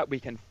with that, we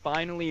can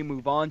finally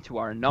move on to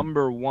our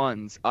number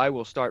ones. I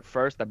will start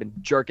first. I've been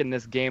jerking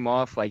this game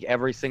off like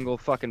every single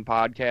fucking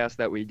podcast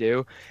that we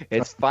do.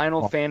 It's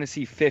Final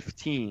Fantasy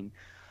 15.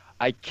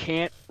 I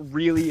can't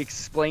really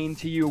explain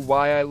to you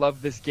why I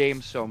love this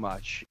game so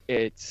much.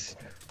 It's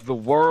the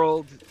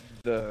world,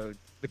 the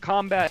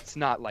combat's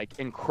not like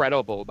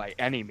incredible by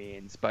any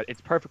means, but it's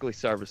perfectly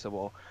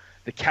serviceable.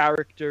 The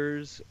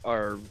characters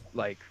are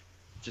like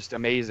just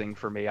amazing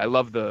for me. I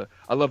love the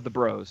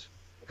bros.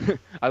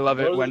 I love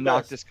it when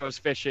Noctis goes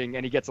fishing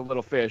and he gets a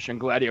little fish and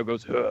Gladio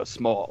goes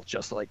small,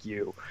 just like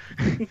you.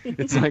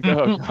 It's like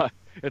oh god,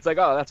 it's like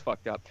oh that's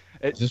fucked up.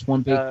 Just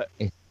one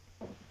big.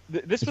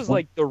 This was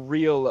like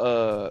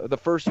the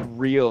first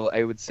real,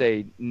 I would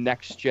say,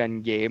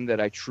 next-gen game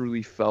that I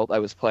truly felt I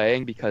was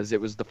playing because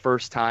it was the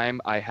first time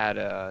I had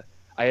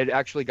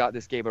actually got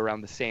this game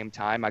around the same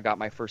time I got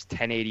my first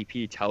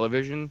 1080p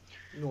television.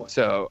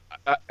 So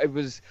it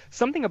was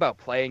something about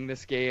playing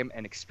this game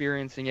and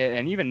experiencing it,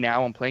 and even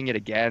now I'm playing it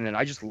again, and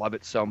I just love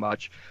it so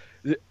much.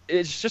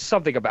 It's just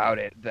something about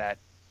it that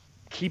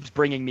keeps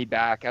bringing me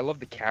back. I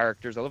love the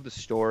characters, I love the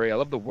story, I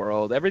love the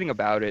world, everything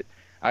about it.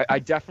 I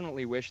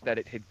definitely wish that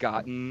it had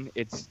gotten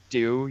its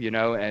due,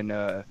 and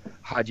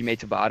Hajime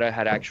Tabata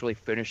had actually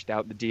finished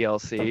out the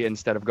DLC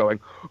instead of going,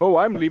 oh,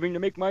 I'm leaving to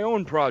make my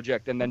own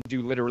project, and then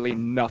do literally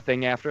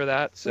nothing after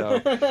that.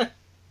 So,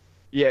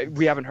 yeah,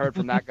 we haven't heard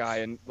from that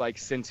guy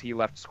since he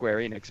left Square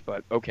Enix,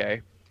 but okay.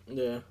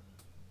 Yeah.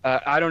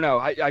 I don't know.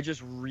 I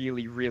just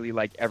really, really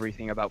like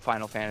everything about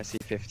Final Fantasy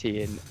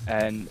 15.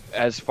 And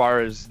as far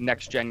as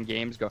next-gen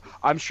games go,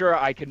 I'm sure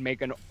I could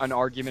make an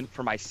argument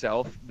for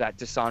myself that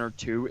Dishonored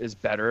 2 is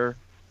better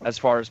as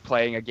far as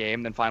playing a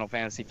game than Final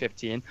Fantasy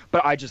 15.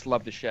 But I just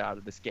love the shit out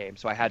of this game,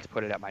 so I had to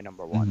put it at my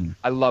number one. Mm-hmm.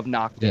 I love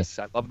Noctis.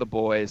 Yeah. I love the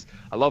boys.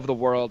 I love the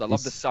world. I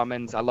love the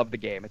summons. I love the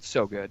game. It's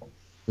so good. It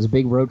was a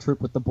big road trip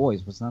with the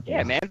boys, was not?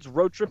 Yeah, man. It's a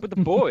road trip with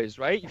the boys,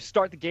 right? You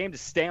start the game to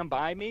Stand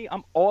By Me.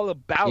 I'm all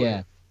about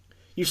it.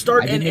 You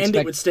start and end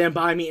it with Stand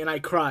By Me, and I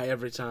cry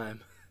every time.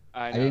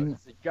 I didn't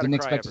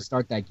expect to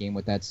start that game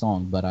with that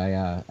song, but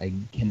I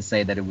can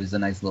say that it was a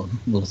nice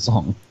little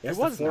song. Yes,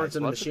 the Florence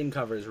and the Machine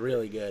cover is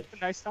really good. A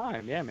nice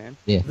time, yeah, man.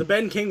 Yeah. The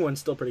Ben King one's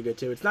still pretty good,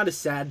 too. It's not as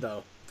sad,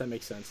 though, if that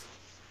makes sense.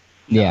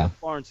 Yeah. The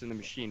Florence and the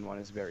Machine one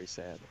is very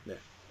sad. Yeah.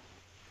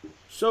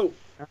 So,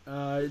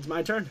 it's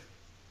my turn.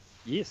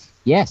 Yes.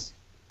 Yes.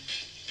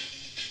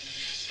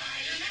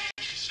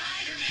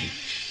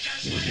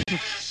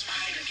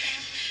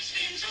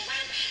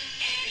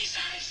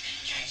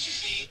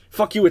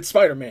 Fuck you, it's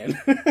Spider-Man.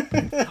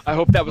 I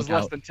hope that was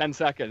less than 10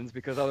 seconds,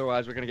 because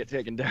otherwise we're going to get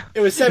taken down.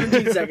 It was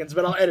 17 seconds,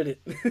 but I'll edit it.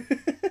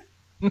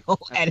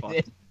 Edit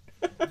it.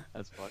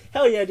 That's fun.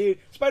 Hell yeah, dude.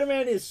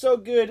 Spider-Man is so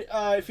good.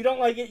 If you don't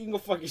like it, you can go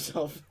fuck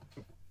yourself.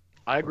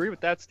 I agree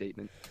with that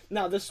statement.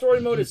 Now, the story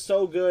mode is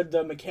so good.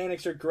 The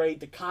mechanics are great.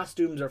 The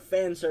costumes are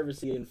fan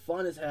servicey and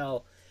fun as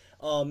hell.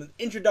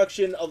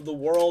 Introduction of the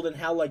world and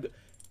how,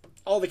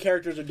 all the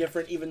characters are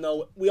different, even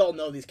though we all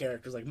know these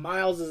characters. Like,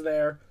 Miles is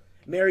there.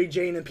 Mary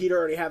Jane and Peter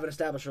already have an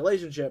established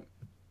relationship.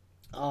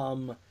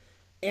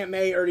 Aunt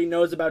May already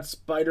knows about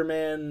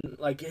Spider-Man,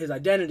 like his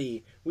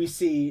identity. We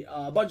see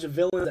a bunch of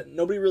villains that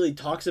nobody really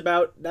talks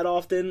about that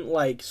often,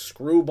 like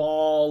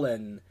Screwball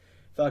and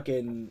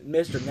fucking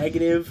Mr.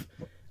 Negative.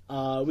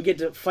 We get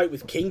to fight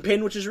with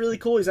Kingpin, which is really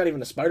cool. He's not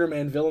even a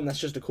Spider-Man villain. That's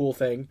just a cool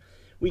thing.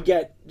 We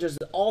get just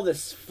all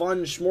this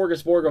fun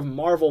smorgasbord of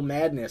Marvel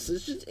madness.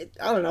 It's just,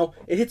 I don't know.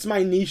 It hits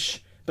my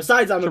niche.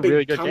 Besides, I'm a big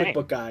really comic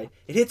book guy.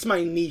 It hits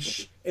my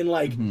niche in,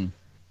 like,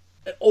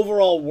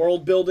 overall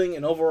world building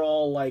and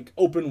overall, like,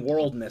 open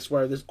worldness,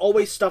 where there's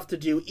always stuff to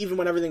do even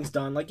when everything's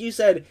done. Like you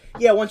said,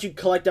 yeah, once you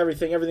collect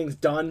everything, everything's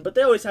done, but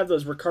they always have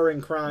those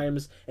recurring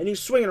crimes, and you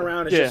swinging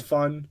around, it's just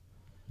fun.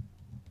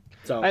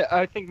 So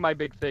I think my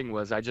big thing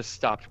was I just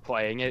stopped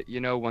playing it,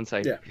 once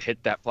I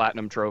hit that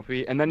platinum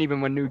trophy. And then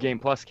even when New Game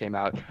Plus came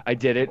out, I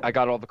did it. I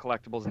got all the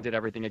collectibles and did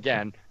everything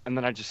again. And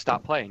then I just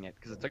stopped playing it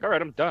because it's like, all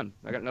right, I'm done.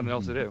 I got nothing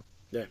else to do.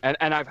 Yeah.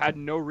 And I've had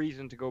no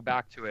reason to go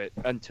back to it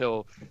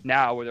until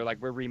now, where they're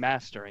like, we're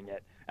remastering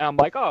it. And I'm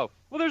like, oh,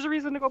 well, there's a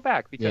reason to go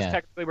back because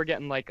technically we're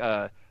getting like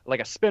a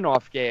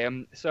spin-off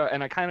game. So,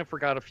 and I kind of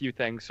forgot a few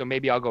things, so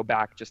maybe I'll go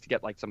back just to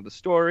get like some of the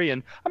story,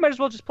 and I might as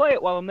well just play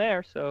it while I'm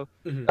there. So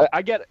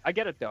I get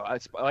it though.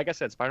 Like I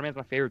said, Spider-Man's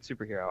my favorite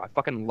superhero. I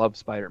fucking love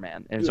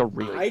Spider-Man, and it's a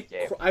really good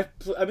game. I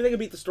think I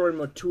beat the story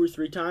mode 2 or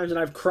 3 times, and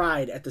I've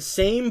cried at the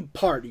same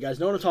part. You guys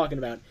know what I'm talking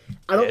about.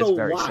 I don't know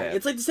why. Sad.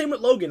 It's like the same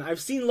with Logan. I've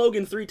seen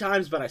Logan 3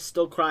 times, but I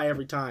still cry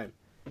every time.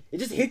 It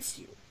just hits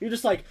you. You're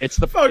just like, it's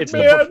the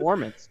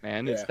performance,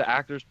 man. Yeah. It's the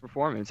actor's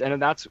performance,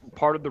 and that's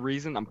part of the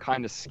reason I'm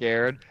kind of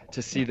scared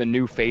to see the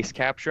new face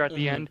capture at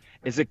the end.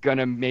 Is it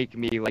gonna make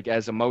me like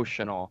as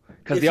emotional?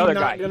 Because the other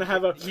guy,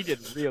 he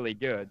did really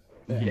good.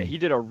 Yeah, he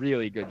did a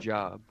really good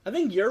job. I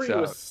think Yuri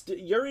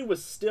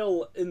was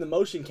still in the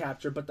motion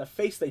capture, but the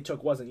face they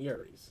took wasn't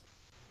Yuri's.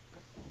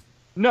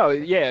 No,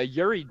 yeah,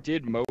 Yuri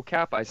did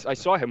mocap. I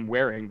saw him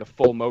wearing the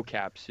full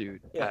mocap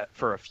suit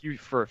for a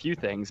few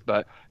things,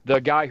 but the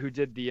guy who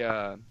did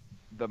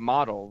the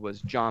model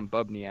was John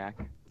Bubniak.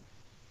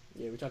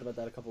 Yeah, we talked about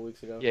that a couple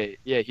weeks ago.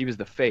 Yeah, he was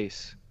the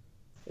face.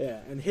 Yeah,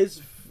 and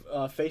his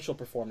facial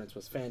performance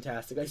was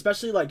fantastic,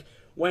 especially like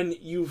when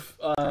you've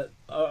a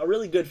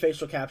really good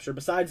facial capture.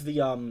 Besides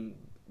the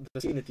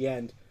scene at the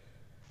end,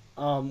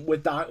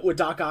 with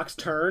Doc Ock's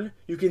turn,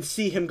 you can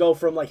see him go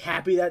from like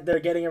happy that they're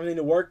getting everything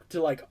to work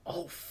to like,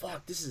 oh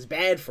fuck, this is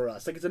bad for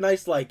us. Like it's a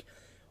nice like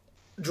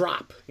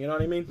drop. You know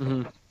what I mean?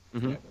 Mm-hmm.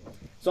 Mm-hmm. Yeah.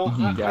 So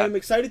I'm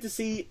excited to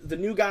see the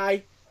new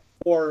guy.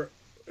 Or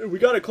we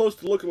got it close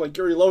to looking like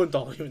Gary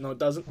Lowenthal, even though it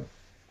doesn't.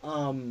 So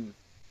I'm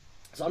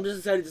just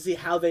excited to see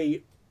how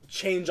they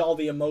change all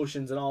the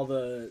emotions and all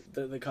the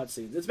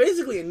cutscenes. It's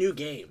basically a new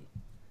game.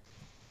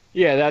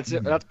 Yeah,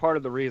 that's part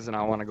of the reason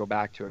I want to go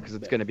back to it, because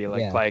it's going to be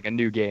like playing a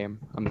new game.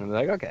 I'm going to be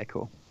like, okay,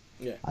 cool.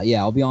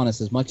 Yeah, I'll be honest.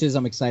 As much as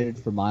I'm excited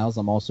for Miles,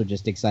 I'm also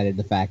just excited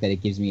the fact that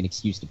it gives me an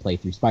excuse to play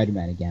through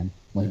Spider-Man again.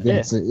 Like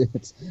that's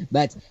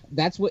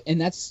what,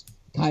 and that's.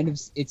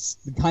 It's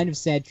the kind of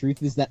sad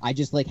truth is that I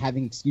just like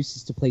having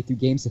excuses to play through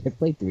games that I've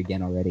played through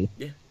again already.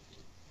 Yeah.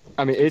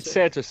 I mean, it's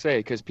sad to say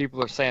because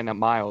people are saying that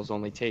Miles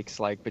only takes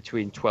like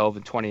between 12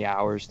 and 20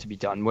 hours to be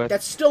done with.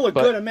 That's still a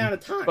good amount of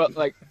time. But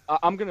like,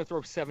 I'm gonna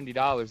throw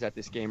 $70 at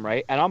this game,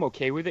 right? And I'm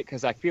okay with it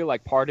because I feel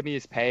like part of me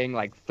is paying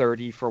like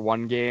 30 for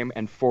one game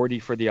and 40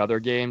 for the other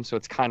game, so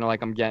it's kind of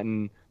like I'm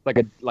getting like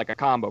a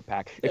combo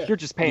pack. If you're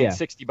just paying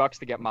 $60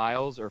 to get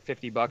Miles or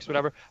 $50,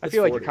 whatever, I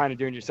feel like you're kind of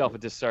doing yourself a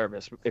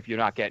disservice if you're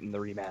not getting the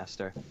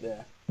remaster.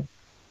 Yeah.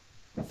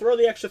 Throw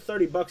the extra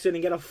 $30 in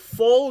and get a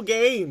full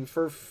game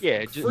for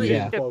free.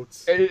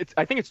 Quotes.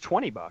 I think it's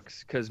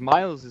 $20 because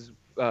Miles is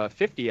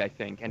 50, I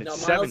think, and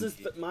it's Miles is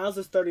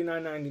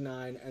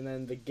 $39.99, and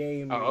then the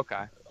game. Oh,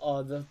 okay.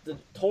 The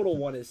total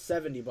one is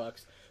 $70.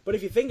 But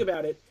if you think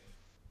about it,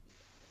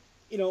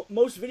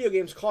 most video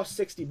games cost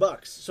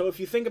 $60. So if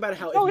you think about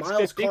how if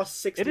Miles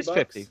costs $60, it is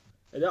 $50.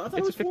 I thought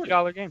it was a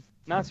 $50 game.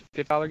 No, it's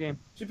a $50 game.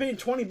 So you're paying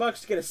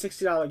 $20 to get a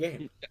 $60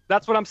 game.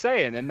 That's what I'm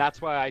saying, and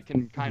that's why I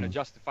can kind of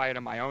justify it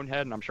in my own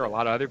head, and I'm sure a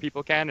lot of other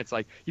people can. It's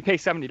like you pay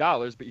 $70,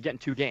 but you're getting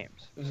 2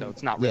 games, so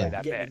it's not really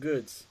that getting bad. The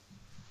goods.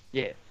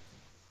 Yeah.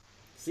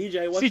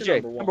 CJ, what's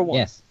your number one?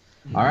 Yes.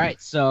 All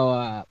right,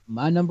 so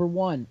my number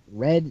one,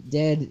 Red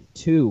Dead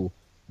 2.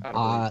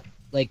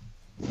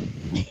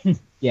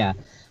 Yeah,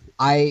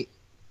 I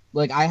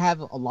have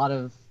a lot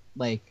of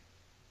like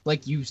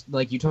you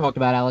talked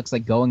about, Alex,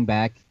 like going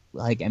back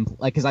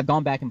because I've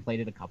gone back and played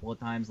it a couple of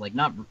times, like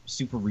not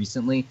super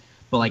recently,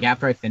 but like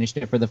after I finished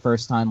it for the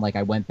first time, like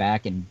I went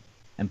back and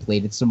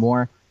played it some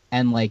more,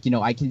 and like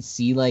I can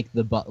see like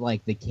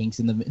the kinks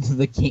in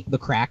the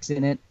cracks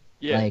in it,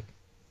 like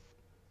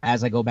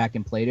as I go back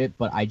and played it,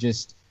 but I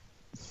just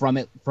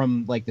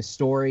from like the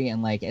story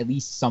and like at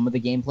least some of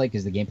the gameplay,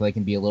 because the gameplay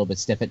can be a little bit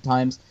stiff at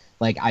times,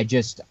 like I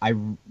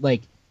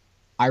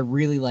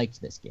really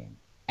liked this game.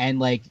 And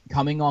like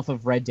coming off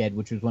of Red Dead,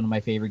 which was one of my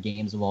favorite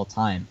games of all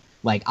time,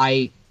 like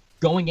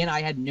going in,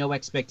 I had no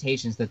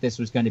expectations that this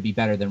was going to be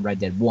better than Red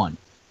Dead 1.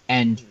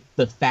 And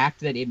the fact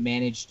that it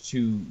managed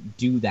to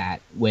do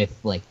that with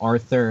like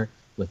Arthur,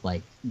 with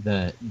like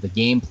the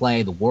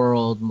gameplay, the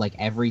world, like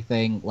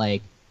everything,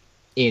 like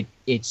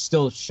it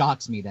still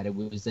shocks me that it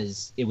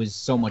was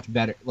so much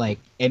better, like,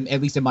 and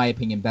at least in my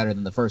opinion, better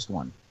than the first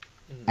one.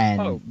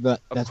 And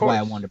that's why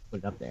I wanted to put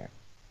it up there.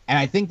 And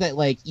I think that,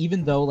 like,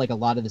 even though, like, a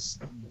lot of this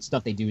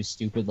stuff they do is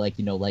stupid, like,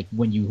 you know, like,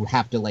 when you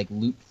have to, like,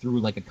 loop through,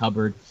 like, a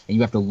cupboard and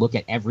you have to look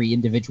at every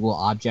individual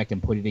object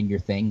and put it in your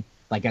thing,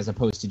 like, as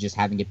opposed to just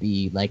having it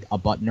be, like, a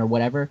button or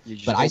whatever. You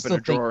just but open I still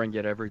a drawer think, and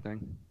get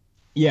everything.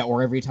 yeah,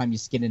 or every time you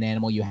skin an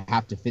animal, you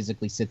have to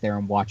physically sit there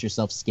and watch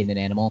yourself skin an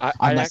animal,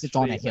 unless it's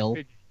on a hill.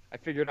 I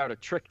figured out a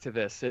trick to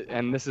this,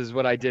 and this is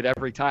what I did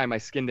every time I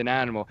skinned an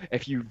animal.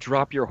 If you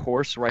drop your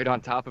horse right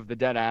on top of the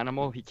dead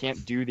animal, he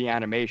can't do the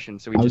animation,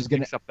 so he just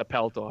picks up the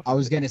pelt off. I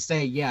was gonna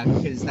say, yeah,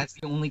 because that's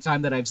the only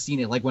time that I've seen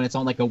it. Like, when it's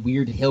on, like, a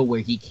weird hill where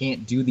he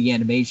can't do the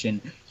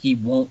animation, he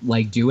won't,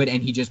 like, do it,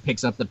 and he just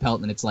picks up the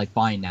pelt, and it's, like,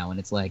 fine now, and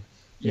it's like...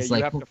 Yeah, it's you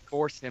like, have to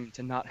force him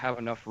to not have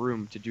enough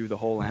room to do the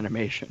whole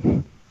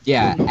animation.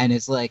 Yeah, and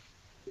it's like,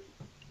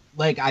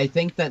 I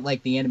think that,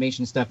 like, the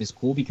animation stuff is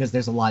cool because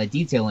there's a lot of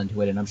detail into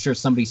it, and I'm sure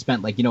somebody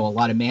spent, like, you know, a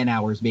lot of man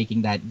hours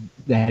making that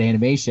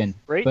animation.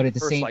 Right? But at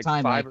the First, same like,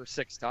 time, 5 like, or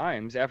 6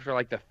 times. After,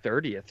 like, the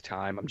 30th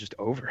time, I'm just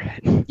over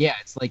it. yeah,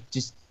 it's like,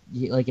 just,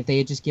 like, if they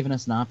had just given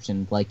us an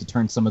option, like, to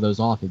turn some of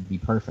those off, it'd be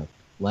perfect.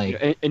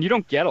 Like, and you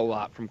don't get a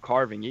lot from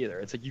carving either.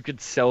 It's like you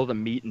could sell the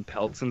meat and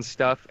pelts and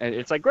stuff, and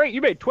it's like, great, you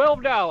made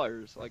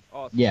 $12. Like,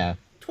 awesome. yeah,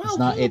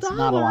 $12. it's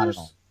not a lot at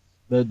all.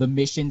 The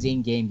missions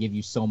in game give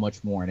you so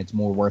much more, and it's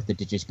more worth it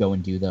to just go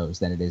and do those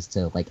than it is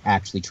to, like,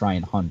 actually try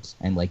and hunt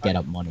and, like, get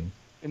up money.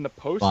 In the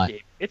post game,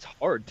 it's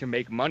hard to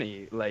make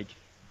money. Like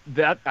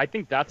that, I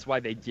think that's why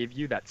they give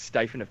you that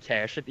stipend of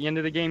cash at the end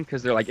of the game,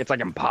 because they're like, it's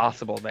like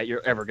impossible that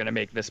you're ever gonna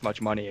make this much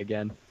money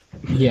again.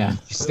 Yeah,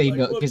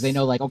 because they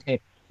know, like, okay,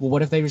 well,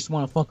 what if they just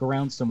want to fuck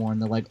around some more,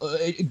 and they're like,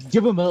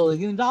 give them $1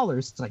 million.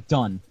 It's like,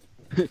 done.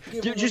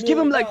 Just give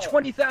them like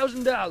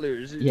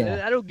 $20,000. Yeah,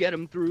 that'll get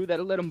them through.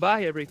 That'll let them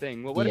buy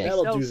everything. Well, what if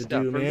That'll they sell do the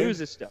stuff do, or man.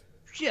 loses stuff?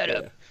 Shut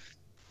up.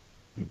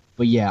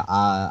 But yeah,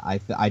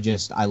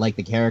 I like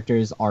the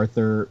characters.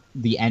 Arthur,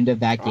 the end of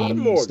that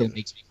game still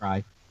makes me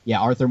cry. Yeah,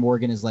 Arthur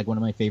Morgan is, like, one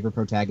of my favorite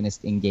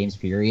protagonists in games,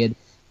 period.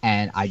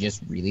 And I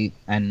just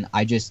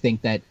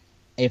think that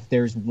if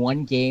there's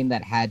one game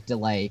that had to,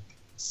 like,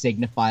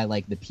 signify,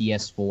 like, the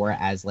PS4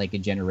 as, like, a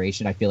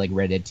generation, I feel like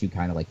Red Dead 2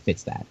 kind of, like,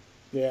 fits that.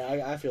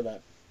 Yeah, I feel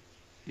that.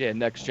 Yeah,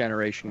 next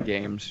generation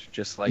games,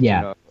 just like,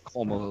 Yeah.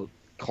 you know,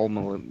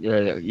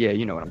 yeah,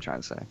 you know what I'm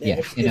trying to say. Yeah,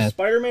 If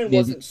Spider-Man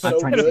wasn't so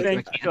trying to good,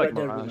 think, Red like Dead would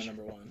be my Mirage.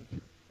 number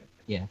one.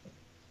 Yeah.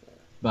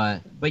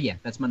 But yeah,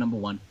 that's my number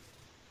one.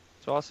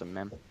 It's awesome,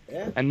 man.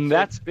 Yeah. And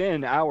that's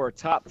been our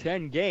top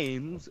 10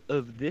 games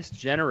of this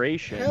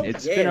generation. Hell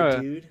It's yeah,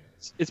 dude.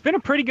 been a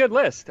pretty good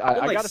list. I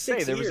Been like gotta say,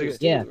 6 there was years, a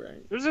too,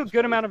 right? there's a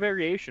good amount of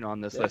variation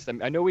on this list.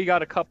 I know we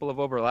got a couple of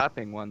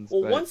overlapping ones.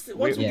 Well, but once we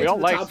get all to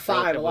the like top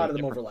 5, a lot of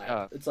them relatively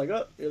overlap. different It's like,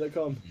 oh, here they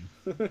come.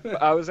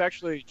 I was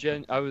actually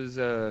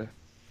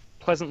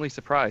pleasantly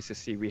surprised to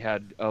see we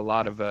had a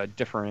lot of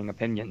differing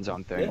opinions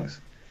on things.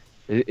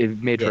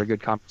 It made for a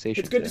good conversation.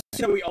 It's good to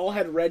see that we all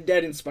had Red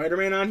Dead and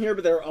Spider-Man on here,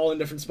 but they're all in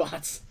different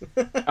spots.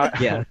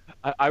 Yeah.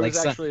 I Like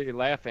was actually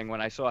laughing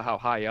when I saw how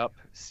high up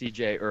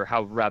CJ, or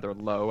how rather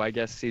low, I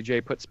guess,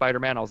 CJ put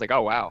Spider-Man. I was like,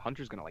 oh wow,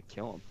 Hunter's gonna like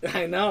kill him.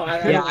 I know.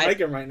 I don't like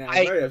him right now.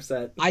 I'm very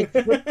upset. I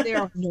put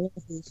there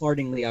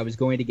wholeheartedly I was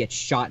going to get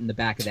shot in the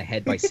back of the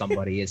head by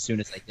somebody as soon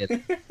as I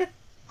did.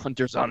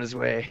 Hunter's on his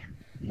way.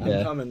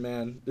 I'm coming,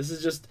 man. This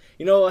is just,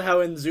 you know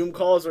how in Zoom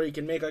calls where you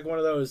can make like one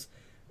of those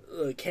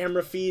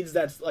camera feeds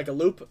that's like a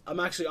loop? I'm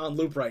actually on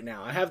loop right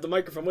now. I have the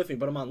microphone with me,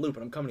 but I'm on loop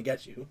and I'm coming to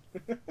get you.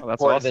 Oh,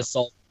 that's Or awesome. this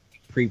all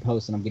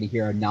pre-post, and I'm going to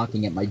hear a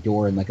knocking at my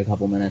door in like a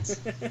couple minutes.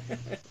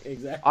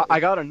 Exactly. I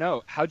gotta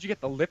know, how'd you get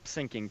the lip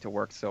syncing to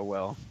work so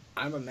well?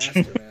 I'm a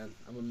master, man.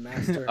 I'm a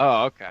master.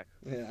 Oh, okay.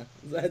 Yeah,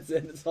 that's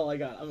it. That's all I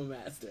got. I'm a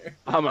master.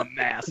 I'm a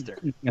master.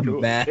 A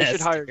Cool. They should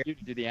master. hire you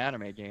to do the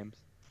anime games.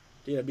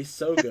 Dude, it'd be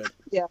so good.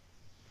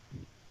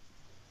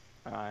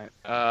 All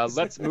right.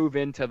 Let's move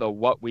into the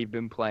what we've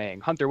been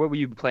playing. Hunter, what were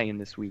you playing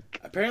this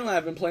week? Apparently,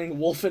 I've been playing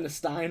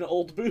Wolfenstein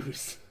Old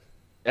Booze.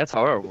 That's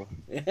horrible.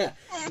 Yeah,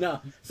 no.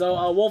 So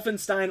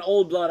Wolfenstein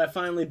Old Blood, I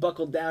finally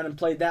buckled down and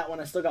played that one.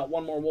 I still got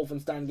one more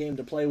Wolfenstein game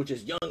to play, which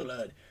is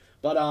Youngblood.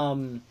 But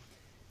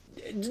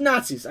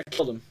Nazis, I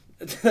killed them.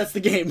 That's the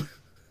game.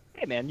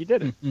 Hey man, you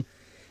did it.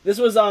 This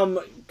was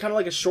kind of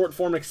like a short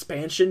form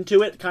expansion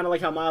to it, kind of like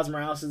how Miles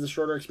Morales is a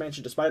shorter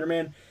expansion to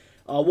Spider-Man.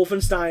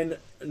 Wolfenstein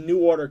New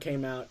Order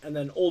came out, and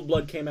then Old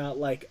Blood came out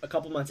like a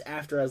couple months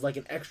after as like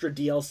an extra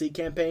DLC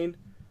campaign.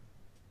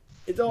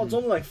 It's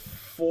only like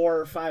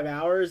 4 or 5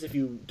 hours if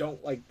you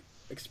don't like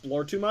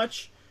explore too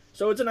much.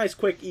 So it's a nice,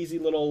 quick, easy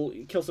little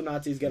kill some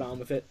Nazis, get on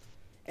with it,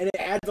 and it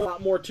adds a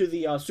lot more to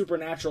the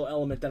supernatural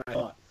element than I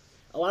thought.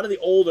 A lot of the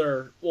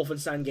older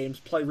Wolfenstein games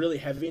play really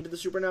heavy into the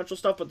supernatural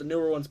stuff, but the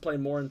newer ones play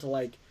more into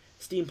like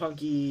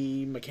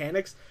steampunky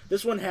mechanics.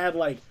 This one had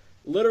like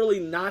literally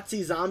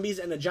Nazi zombies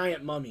and a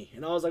giant mummy,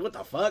 and I was like, what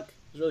the fuck?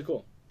 It was really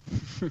cool.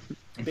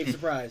 Big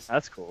surprise.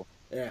 That's cool.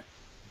 Yeah.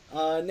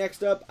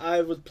 Next up,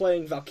 I was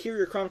playing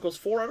Valkyria Chronicles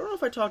 4. I don't know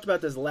if I talked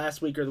about this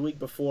last week or the week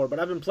before, but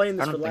I've been playing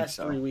this I for don't the think last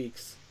so. 3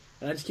 weeks.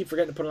 and I just keep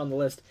forgetting to put it on the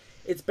list.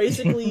 It's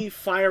basically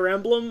Fire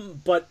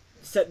Emblem, but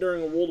set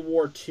during World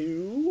War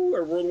II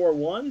or World War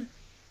One.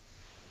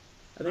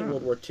 I think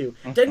World War II.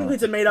 Technically,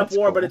 it's a made-up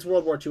war, but it's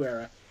World War II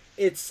era.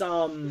 It's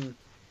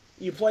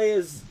you play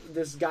as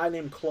this guy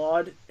named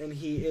Claude, and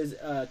he is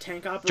a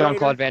tank operator.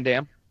 Jean-Claude Van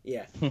Damme.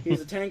 Yeah,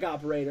 he's a tank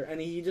operator, and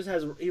he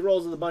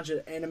rolls with a bunch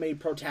of anime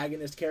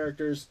protagonist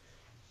characters,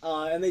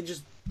 and they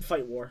just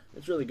fight war.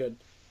 It's really good.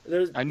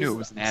 I knew it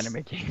was an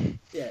anime game.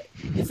 Yeah,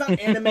 it's not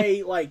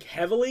anime like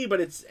heavily, but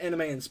it's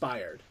anime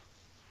inspired.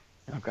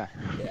 Okay.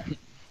 Yeah,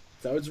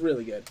 so it's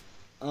really good.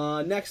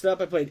 Next up,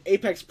 I played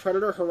Apex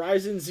Predator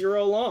Horizon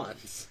Zero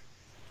Lawns.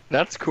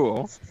 That's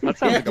cool. That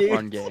sounds like a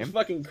fun game. It's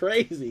fucking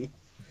crazy.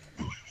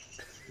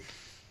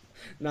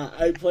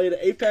 I played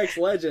Apex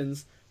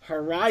Legends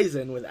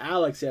Horizon with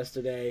Alex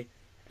yesterday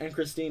and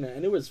Christina,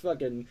 and it was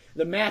fucking...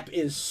 The map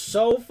is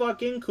so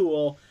fucking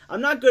cool.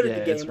 I'm not good at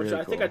the game, which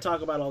really I think I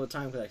talk about all the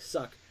time because I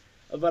suck.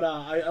 But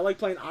I like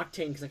playing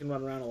Octane because I can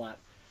run around a lot.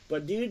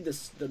 But dude,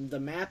 the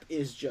map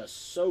is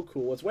just so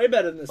cool. It's way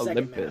better than the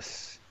second map.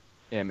 Olympus.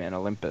 Yeah, man,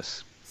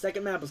 Olympus.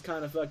 Second map was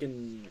kind of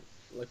fucking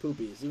like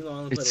poopies, even though I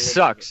only played It a little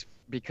sucks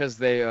because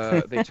they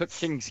took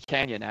Kings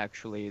Canyon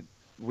actually.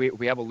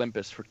 We have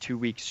Olympus for 2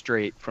 weeks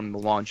straight from the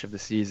launch of the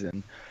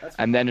season,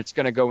 and then it's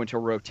going to go into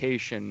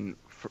rotation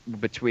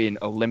between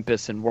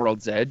Olympus and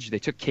World's Edge. They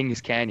took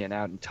Kings Canyon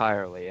out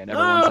entirely, and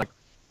everyone's like,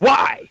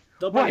 "Why?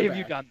 Why have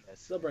you done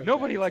this?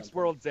 Nobody likes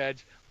World's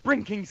Edge.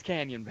 Bring Kings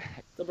Canyon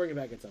back." They'll bring it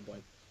back at some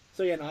point.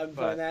 So yeah, no, I've been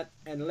playing that.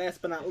 And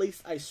last but not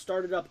least, I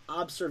started up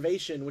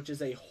Observation, which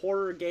is a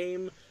horror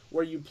game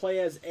where you play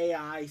as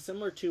AI,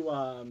 similar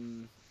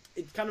to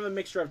it's kind of a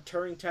mixture of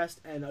Turing Test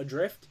and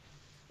Adrift.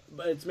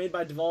 But it's made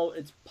by Devolver.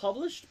 It's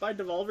published by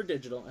Devolver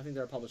Digital. I think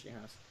they're a publishing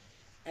house,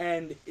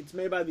 and it's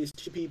made by these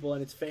two people,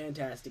 and it's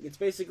fantastic. It's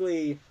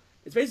basically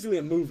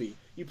a movie.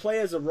 You play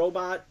as a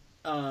robot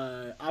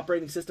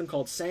operating system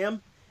called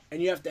Sam,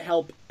 and you have to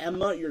help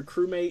Emma, your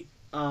crewmate,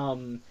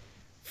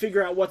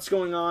 figure out what's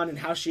going on and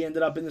how she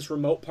ended up in this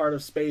remote part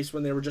of space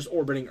when they were just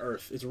orbiting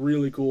Earth. It's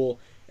really cool.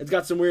 It's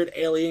got some weird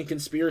alien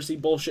conspiracy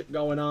bullshit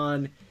going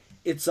on.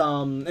 It's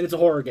and it's a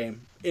horror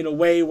game in a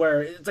way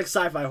where it's like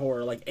sci-fi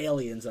horror, like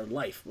aliens are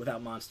life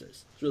without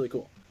monsters. It's really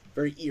cool.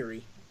 Very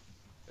eerie.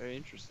 Very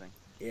interesting.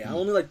 Yeah, I'm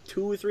only like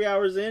 2 or 3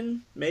 hours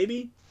in,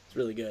 maybe. It's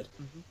really good.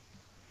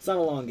 It's not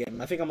a long game.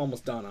 I think I'm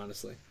almost done,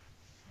 honestly.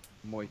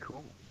 Muy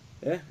cool.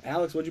 Yeah,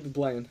 Alex, what'd you be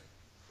playing?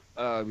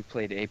 We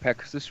played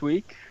Apex this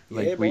week,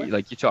 Yeah, boy.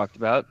 like you talked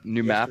about.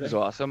 New map is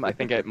Yesterday. awesome. I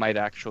think it might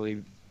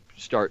actually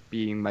start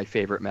being my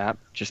favorite map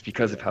just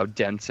because of how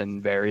dense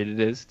and varied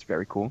it is. It's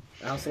very cool.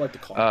 I also like the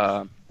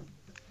cars.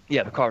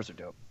 Yeah, the cars are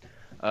dope.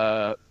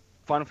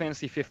 Final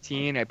Fantasy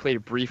 15, I played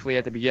it briefly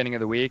at the beginning of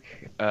the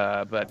week,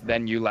 but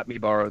then you let me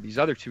borrow these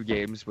other two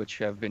games, which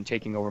have been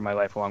taking over my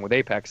life along with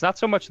Apex. Not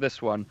so much this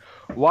one.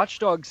 Watch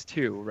Dogs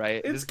 2,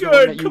 right? It's This is the one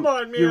good. that Come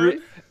on,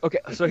 man. Okay,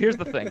 so here's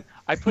the thing.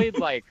 I played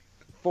like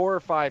 4 or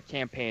 5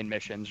 campaign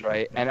missions,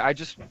 right? And it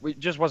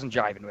just wasn't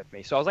jiving with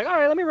me. So I was like, all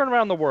right, let me run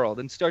around the world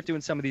and start doing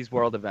some of these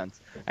world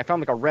events. I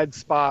found like a red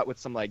spot with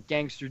some like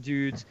gangster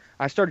dudes.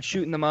 I started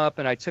shooting them up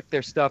and I took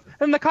their stuff.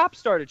 And the cops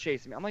started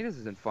chasing me. I'm like, this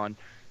isn't fun.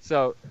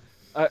 So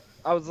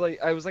I was like,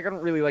 I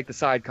don't really like the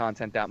side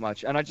content that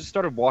much. And I just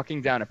started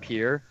walking down a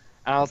pier.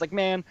 And I was like,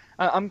 man,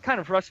 I'm kind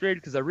of frustrated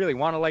because I really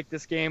want to like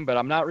this game, but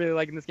I'm not really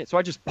liking this game. So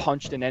I just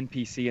punched an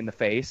NPC in the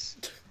face,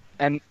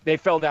 and they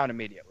fell down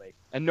immediately.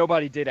 And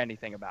nobody did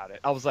anything about it.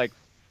 I was like,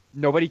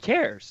 nobody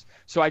cares.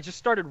 So I just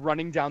started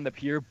running down the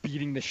pier,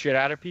 beating the shit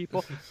out of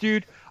people.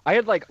 Dude, I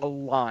had like a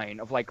line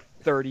of like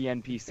 30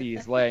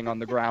 NPCs laying on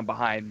the ground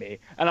behind me.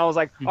 And I was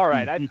like, all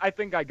right, I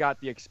think I got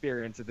the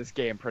experience of this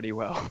game pretty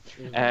well.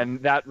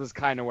 And that was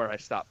kind of where I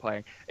stopped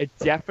playing. It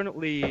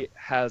definitely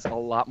has a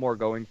lot more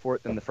going for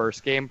it than the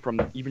first game. From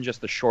even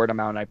just the short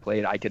amount I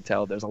played, I could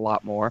tell there's a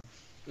lot more.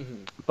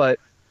 But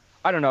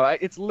I don't know.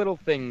 It's little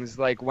things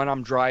like when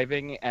I'm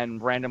driving and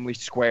randomly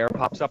Square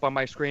pops up on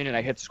my screen and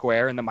I hit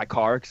Square and then my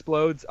car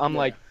explodes. I'm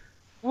like,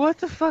 what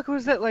the fuck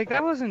was that? Like,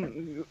 that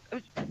wasn't...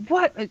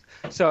 What?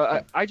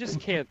 So I just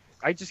can't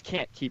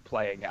keep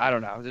playing. I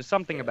don't know. There's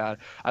something about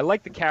it. I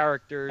like the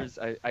characters.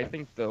 I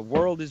think the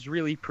world is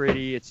really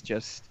pretty. It's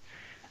just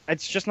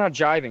not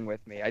jiving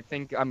with me. I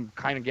think I'm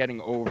kind of getting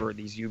over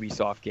these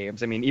Ubisoft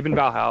games. I mean, even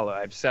Valhalla,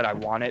 I've said I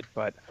want it,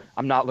 but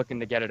I'm not looking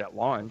to get it at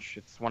launch.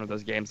 It's one of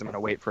those games I'm going to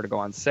wait for it to go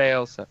on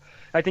sale. So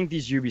I think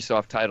these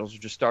Ubisoft titles are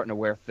just starting to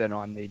wear thin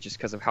on me just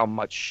because of how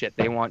much shit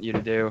they want you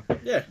to do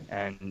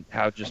and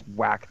how just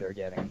whack they're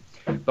getting.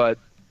 But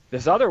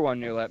this other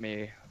one you let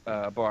me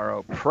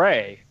borrow,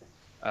 Prey,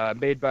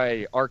 made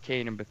by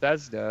Arcane and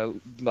Bethesda,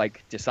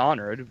 like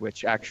Dishonored,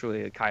 which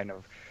actually kind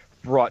of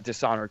brought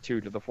Dishonored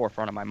 2 to the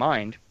forefront of my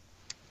mind.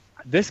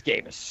 This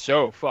game is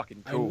so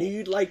fucking cool. I knew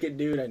you'd like it,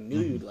 dude. I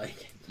knew you'd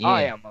like it. Yeah.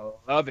 I am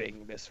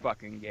loving this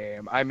fucking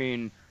game. I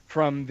mean,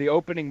 from the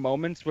opening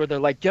moments where they're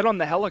like, get on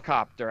the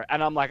helicopter.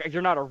 And I'm like,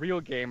 you're not a real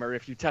gamer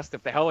if you test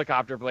if the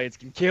helicopter blades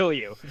can kill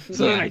you.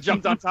 So then I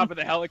jumped on top of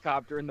the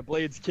helicopter and the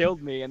blades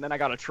killed me. And then I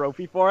got a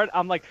trophy for it.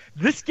 I'm like,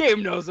 this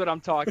game knows what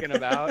I'm talking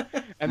about.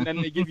 And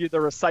then they give you the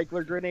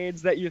recycler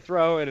grenades that you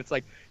throw. And it's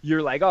like,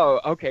 you're like,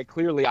 oh, okay,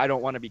 clearly I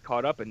don't want to be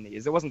caught up in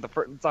these. It wasn't the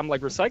first. I'm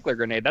like, recycler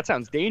grenade. That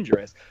sounds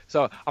dangerous.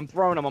 So I'm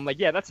throwing them. I'm like,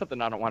 yeah, that's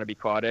something I don't want to be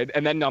caught in.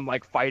 And then I'm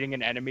like fighting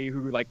an enemy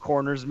who like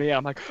corners me.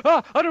 I'm like,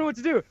 I don't know what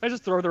to do. I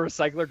just throw the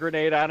recycler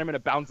grenade at him and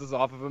it bounces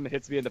off of him and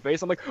hits me in the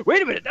face. I'm like,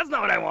 wait a minute, that's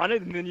not what I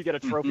wanted. And then you get a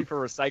trophy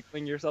for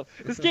recycling yourself.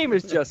 This game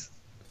is just,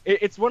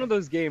 it's one of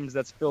those games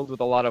that's filled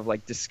with a lot of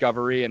like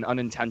discovery and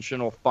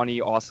unintentional,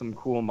 funny, awesome,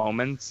 cool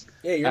moments.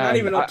 Yeah, you're not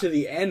even up to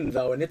the end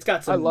though, and it's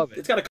got some. I love it.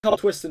 It's got a couple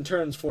twists and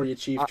turns for you,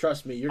 Chief.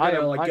 Trust me, you're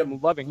gonna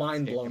get loving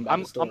mind blown by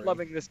I'm, the story. I'm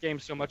loving this game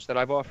so much that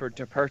I've offered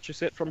to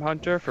purchase it from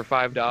Hunter for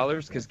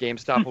 $5 because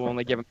GameStop will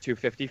only give him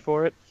 $2.50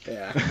 for it.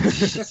 Yeah.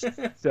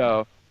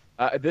 So.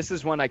 This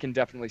is one I can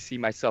definitely see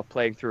myself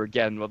playing through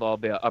again with all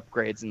the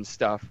upgrades and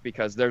stuff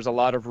because there's a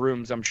lot of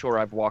rooms I'm sure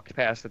I've walked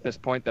past at this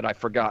point that I've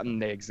forgotten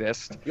they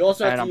exist. You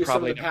also have to I'm use some of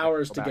probably the never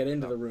powers gonna to go get back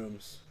into to the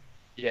rooms.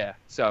 Yeah,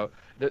 so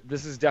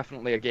this is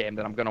definitely a game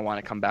that I'm going to want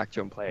to come back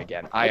to and play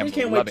again. I just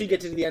can't wait loving to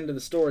get it. to the end of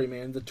the story,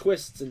 man. The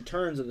twists and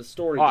turns of the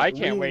story. Oh, get I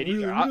can't wait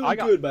either. I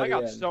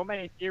got end. so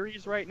many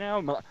theories right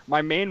now.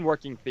 My main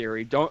working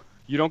theory,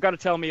 you don't got to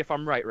tell me if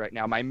I'm right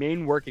now. My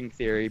main working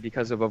theory,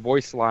 because of a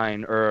voice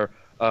line or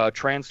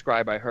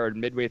transcribe I heard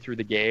midway through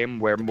the game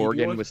where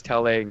Morgan was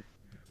telling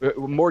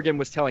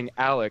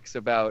Alex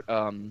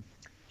about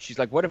she's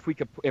like, what if we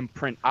could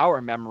imprint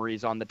our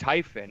memories on the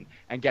Typhon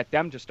and get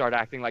them to start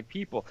acting like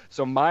people?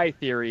 So my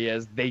theory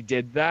is they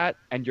did that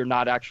and you're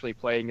not actually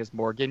playing as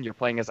Morgan, you're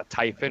playing as a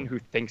Typhon who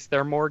thinks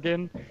they're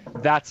Morgan.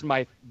 That's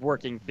my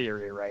working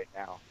theory right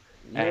now.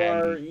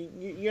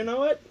 You know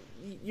what?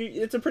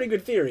 It's a pretty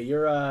good theory.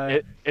 You're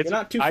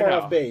not too far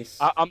off base.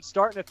 I'm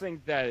starting to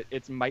think that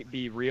it might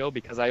be real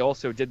because I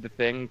also did the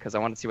thing because I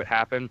want to see what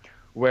happened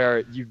where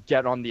you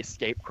get on the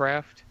escape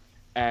craft,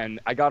 and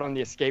I got on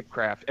the escape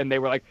craft, and they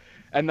were like,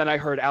 and then I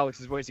heard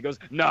Alex's voice. He goes,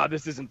 "Nah,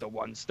 this isn't the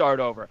one. Start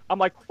over." I'm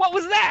like, "What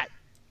was that?"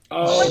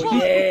 Oh,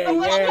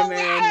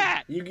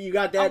 man. You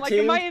got that I'm like, too?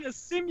 am I in a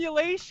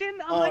simulation?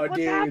 I'm like, what's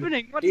dude,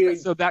 happening? dude.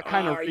 So that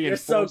kind of You're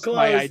so reinforced close.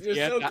 my idea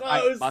You're so that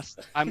close.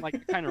 I'm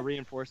like, kind of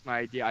reinforced my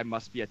idea I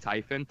must be a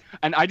Typhon.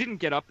 And I didn't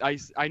get up.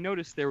 I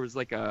noticed there was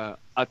like a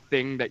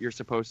thing that you're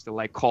supposed to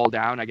like call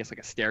down, I guess like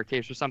a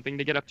staircase or something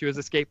to get up to his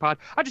escape pod.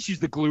 I just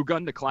used the glue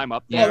gun to climb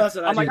up there. Oh, that's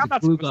what I'm like, I'm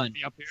not glue supposed gun. to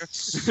be up here.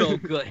 So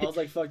good. I was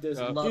like, fuck this.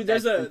 Love Dude,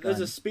 there's that glue a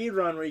gun. speed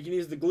run where you can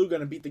use the glue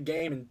gun and beat the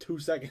game in 2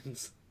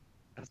 seconds.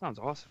 That sounds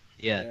awesome.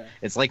 Yeah,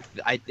 it's like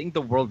I think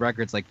the world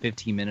record's like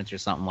 15 minutes or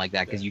something like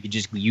that because you could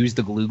just use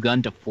the glue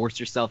gun to force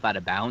yourself out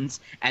of bounds,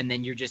 and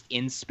then you're just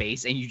in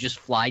space and you just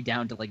fly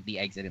down to like the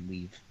exit and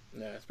leave.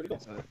 Yeah, it's pretty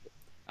cool.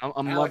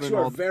 I'm Alex, loving you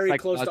all are the very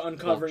close to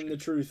psychological uncovering bullshit.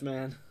 the truth,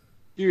 man.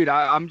 Dude,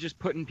 I'm just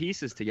putting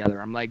pieces together.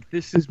 I'm like,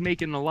 this is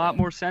making a lot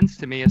more sense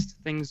to me as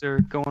things are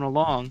going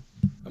along.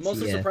 I'm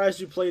also Yeah. surprised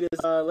you played as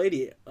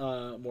Lady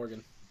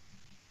Morgan.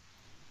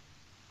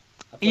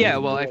 I thought Yeah,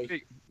 it was well, a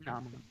boy.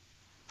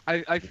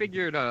 I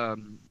figured,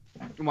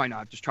 why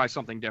not? Just try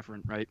something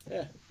different, right?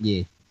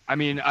 Yeah. I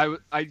mean,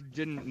 I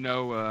didn't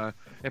know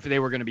if they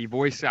were going to be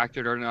voice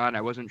acted or not.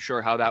 I wasn't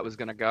sure how that was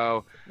going to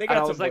go. They and I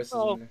got some was like, voices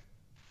oh, in there.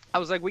 I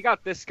was like, we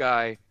got this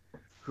guy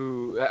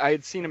who I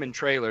had seen him in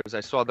trailers. I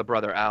saw the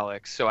brother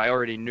Alex, so I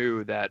already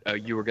knew that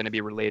you were going to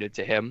be related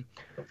to him.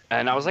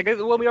 And I was like,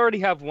 well, we already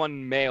have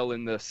one male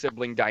in the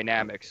sibling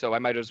dynamic, so I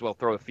might as well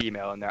throw a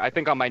female in there. I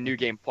think on my New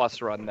Game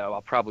Plus run, though,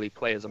 I'll probably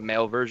play as a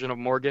male version of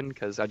Morgan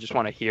because I just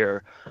want to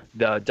hear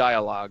the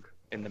dialogue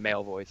in the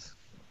male voice.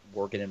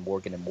 Morgan and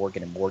Morgan and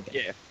Morgan and Morgan.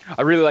 Yeah,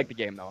 I really like the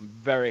game though. I'm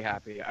very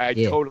happy. I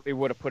Yeah. totally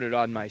would have put it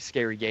on my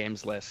scary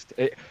games list.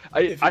 If I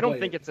you don't played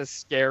think it. it's as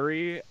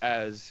scary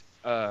as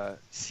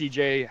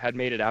CJ had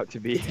made it out to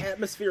be. It's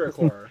atmospheric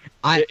horror.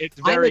 It's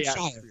very I'm a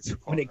child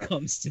atmospheric when it horror.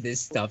 comes to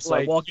this stuff. So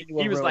Like, I walk into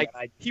a he was room like-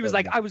 and I He was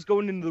like, I was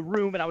going into the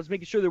room and I was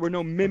making sure there were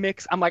no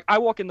mimics. I'm like, I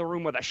walk in the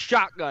room with a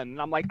shotgun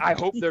and I'm like, I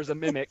hope there's a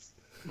mimic.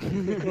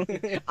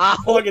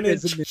 Plugging in.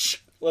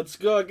 Let's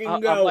go.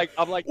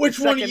 I'm like, Which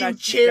the one of second I you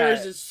see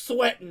chairs that- is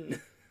sweating?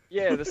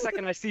 Yeah, the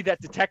second I see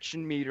that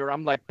detection meter,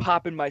 I'm like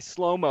popping my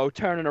slow-mo,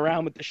 turning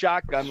around with the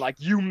shotgun, like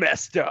you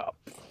messed up.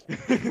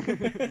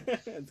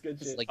 That's good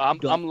shit. like, I'm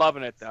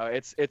loving it though.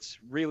 It's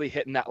really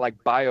hitting that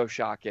like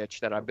Bioshock itch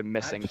that I've been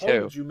missing I too.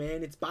 told you,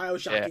 man. It's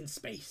Bioshock Yeah. in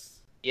space.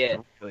 Yeah.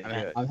 Really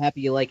good. I'm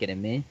happy you like it,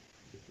 and me.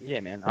 Yeah,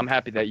 man. I'm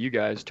happy that you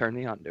guys turned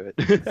me on to it.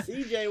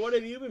 CJ, what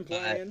have you been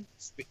playing?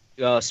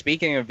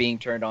 Speaking of being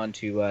turned on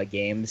to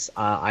games,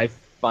 I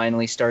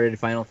finally started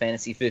Final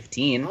Fantasy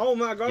 15. Oh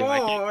my like it?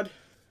 god.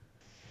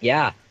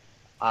 Yeah.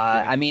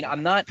 I mean,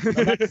 I'm not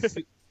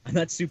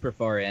super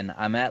far in.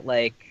 I'm at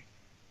like,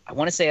 I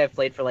want to say I've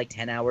played for like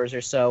 10 hours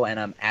or so, and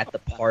I'm at the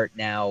part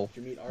now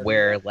Did you meet Arden?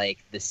 where like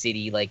the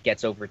city like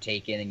gets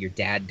overtaken and your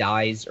dad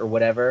dies or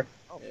whatever.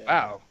 Yeah.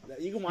 Wow.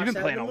 You can watch You've been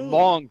that playing in a the movie.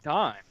 long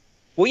time.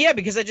 Well, yeah,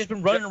 because I've just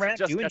been running Just- around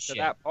just doing get to shit.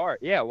 that part.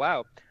 Yeah,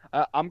 wow.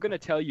 I'm gonna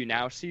tell you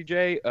now,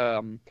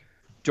 CJ.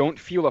 Don't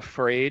feel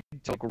afraid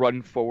to like,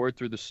 run forward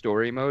through the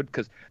story mode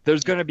because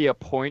there's gonna be a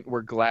point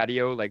where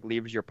Gladio like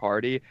leaves your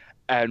party,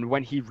 and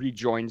when he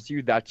rejoins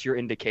you, that's your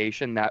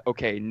indication that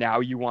okay,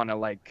 now you want to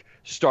like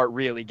start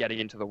really getting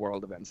into the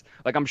world events.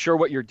 Like I'm sure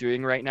what you're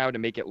doing right now to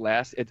make it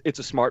last, it's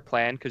a smart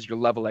plan because you're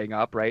leveling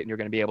up, right, and you're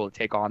gonna be able to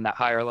take on that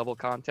higher level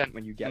content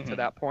when you get to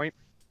that point.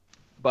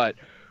 But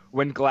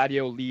when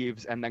Gladio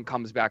leaves and then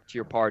comes back to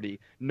your party,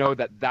 know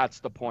that that's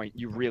the point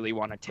you really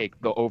want to take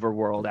the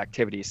overworld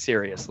activities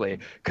seriously,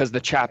 because the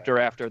chapter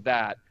after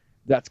that,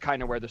 that's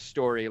kind of where the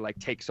story like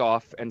takes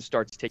off and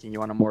starts taking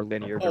you on a more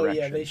linear direction. Oh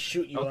yeah, they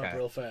shoot you up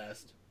real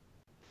fast.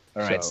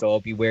 All right, so I'll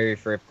be wary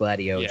for if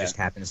Gladio just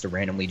happens to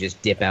randomly just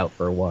dip out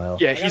for a while.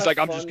 Yeah, he's like,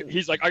 I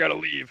gotta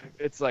leave.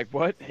 It's like,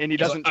 what? And he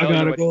doesn't tell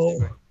you what he's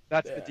doing.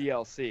 That's the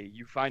DLC.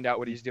 You find out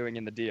what he's doing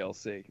in the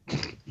DLC.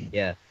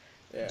 Yeah.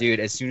 Dude,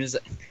 as soon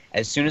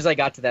as I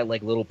got to that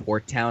like little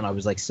port town, I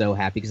was like so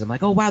happy because I'm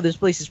like, oh wow, this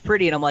place is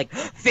pretty, and I'm like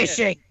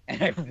fishing,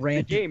 and I ran.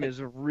 The game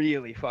is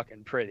really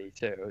fucking pretty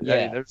too.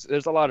 Yeah, I mean,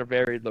 there's a lot of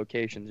varied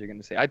locations you're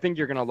gonna see. I think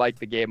you're gonna like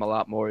the game a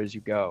lot more as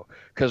you go,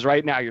 because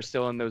right now you're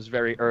still in those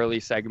very early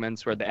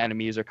segments where the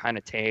enemies are kind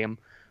of tame,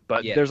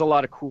 but there's a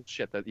lot of cool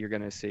shit that you're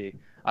gonna see.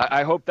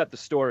 I hope that the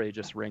story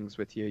just rings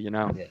with you. You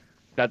know.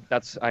 Yeah.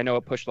 That's I know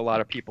it pushed a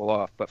lot of people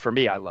off, but for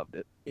me, I loved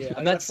it. Yeah,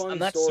 I got a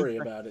fun story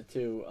about it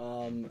too.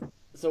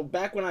 So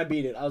back when I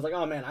beat it, I was like,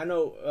 oh man, I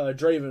know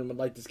Draven would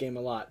like this game a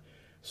lot.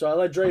 So I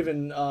let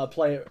Draven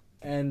play it,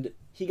 and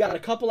he got a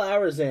couple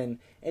hours in.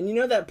 And you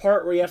know that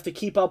part where you have to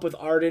keep up with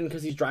Arden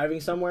because he's driving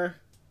somewhere?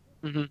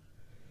 Mm-hmm.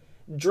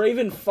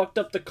 Draven fucked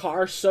up the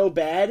car so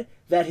bad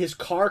that his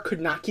car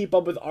could not keep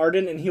up with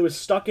Arden, and he was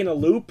stuck in a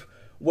loop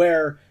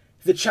where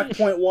the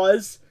checkpoint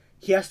was.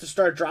 He has to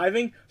start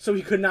driving, so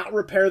he could not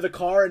repair the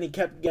car, and he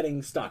kept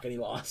getting stuck, and he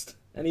lost.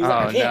 And he's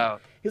like, I can't. No.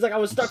 He's like, I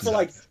was stuck for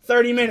like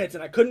 30 minutes,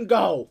 and I couldn't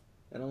go.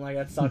 And I'm like,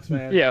 that sucks,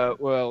 man. Yeah,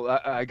 well,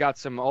 I got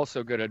some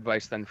also good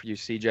advice then for you,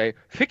 CJ.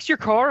 Fix your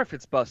car if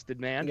it's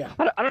busted, man. Yeah.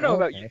 I don't know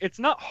about you. It's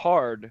not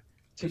hard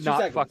to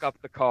not fuck up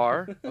the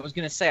car. I was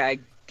going to say, I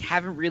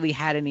haven't really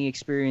had any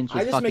experience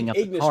with fucking up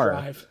the Ignis car.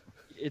 Drive.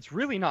 It's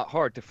really not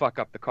hard to fuck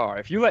up the car.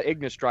 If you let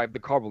Ignis drive, the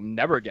car will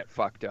never get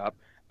fucked up.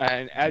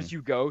 And as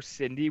you go,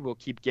 Cindy will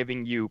keep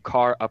giving you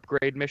car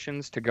upgrade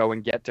missions to go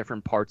and get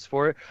different parts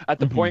for it. At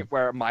the point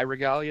where my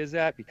regalia is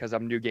at, because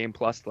I'm New Game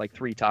Plus like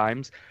 3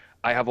 times,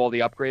 I have all the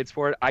upgrades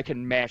for it. I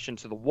can mash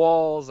into the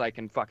walls. I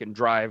can fucking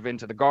drive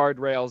into the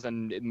guardrails,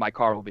 and my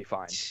car will be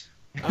fine.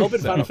 I hope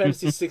in Final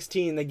Fantasy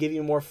 16 they give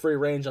you more free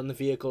range on the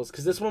vehicles,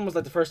 because this one was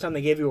like the first time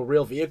they gave you a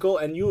real vehicle,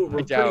 and you were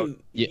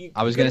pretty.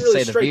 I was going to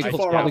say the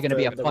vehicle's probably going to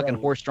be a fucking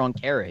horse-drawn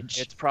carriage.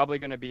 It's probably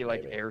going to be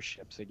like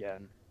airships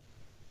again.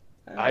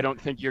 I don't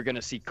think you're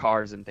gonna see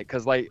cars and things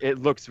because like it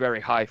looks very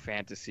high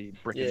fantasy.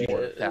 It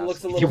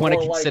looks a little if you want to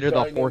more consider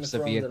like, the horse a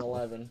vehicle. vehicle.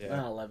 11.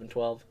 Yeah. 11,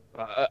 12.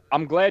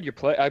 I'm glad you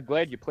played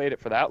it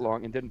for that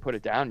long and didn't put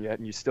it down yet,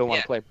 and you still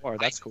want to play more.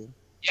 That's cool.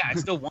 Yeah, I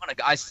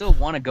still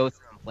want to go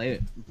through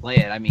and play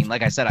it. I mean,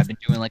 like I said, I've been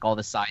doing like all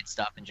the side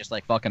stuff and just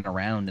like fucking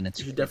around, and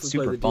it's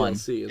super fun.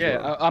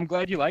 Well. I'm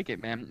glad you like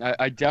it, man.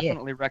 I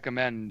definitely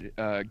recommend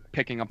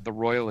picking up the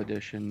Royal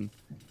Edition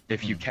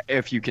if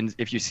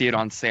you see it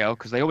on sale,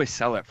 because they always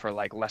sell it for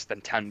like less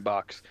than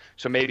 $10.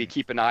 So maybe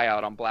keep an eye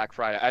out on Black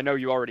Friday. I know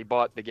you already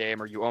bought the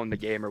game or you own the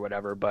game or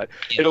whatever, but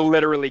it'll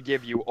literally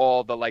give you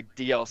all the like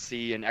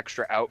DLC and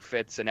extra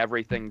outfits and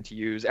everything to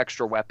use,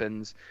 extra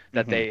weapons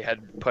that they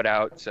had put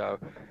out. So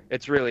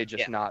it's really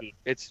just not.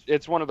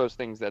 It's one of those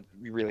things that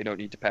we really don't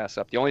need to pass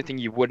up. The only thing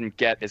you wouldn't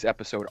get is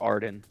episode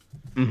Arden,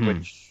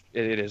 which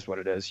it is what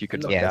it is. You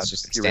could look it's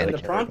just and the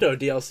Prompto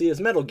DLC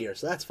is Metal Gear,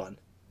 so that's fun.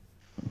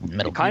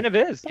 It kind of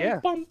is, yeah.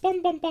 Bum,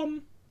 bum, bum,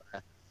 bum.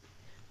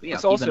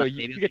 It's also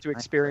you get to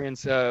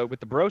experience with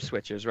the bro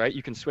switches, right?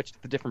 You can switch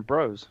to the different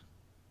bros.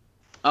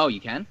 Oh, you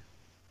can?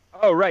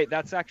 Oh, right.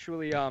 That's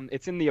actually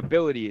it's in the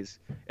abilities.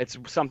 It's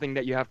something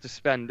that you have to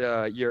spend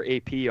your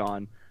AP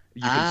on.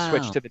 You can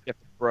switch to the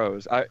different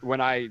bros. When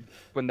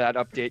that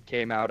update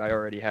came out, I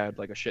already had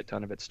like a shit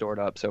ton of it stored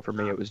up. So for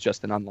me, it was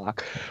just an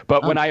unlock.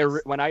 But when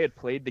I had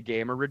played the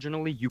game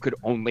originally, you could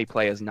only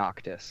play as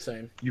Noctis.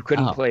 Same. You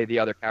couldn't play the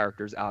other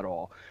characters at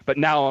all. But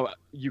now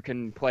you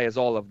can play as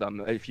all of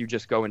them if you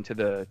just go into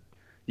the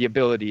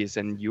abilities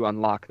and you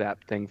unlock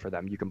that thing for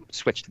them. You can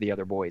switch to the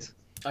other boys.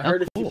 I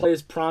heard if you play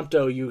as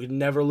Prompto, you could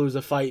never lose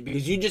a fight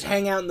because you just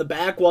hang out in the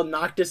back while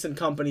Noctis and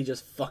company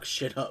just fuck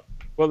shit up.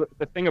 Well,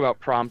 the thing about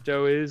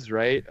Prompto is,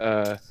 right,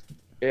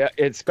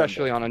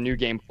 especially on a New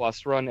Game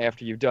Plus run,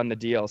 after you've done the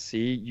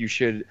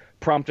DLC,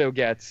 Prompto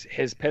gets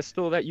his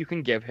pistol that you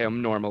can give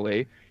him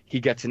normally. He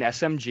gets an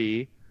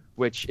SMG,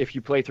 which if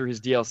you play through his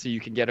DLC,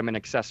 you can get him an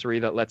accessory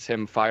that lets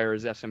him fire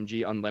his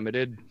SMG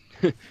unlimited.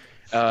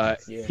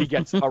 He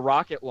gets a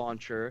rocket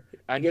launcher.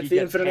 And he gets the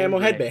infinite ammo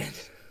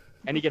headband.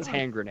 And he gets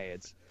hand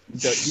grenades.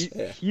 So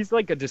he's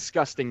like a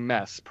disgusting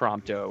mess,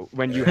 Prompto,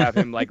 when you have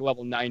him like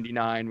level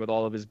 99 with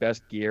all of his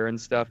best gear and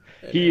stuff.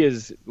 He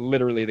is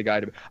literally the guy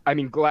to... I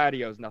mean,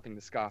 Gladio's nothing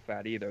to scoff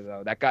at either,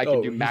 though. That guy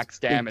can do max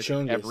damage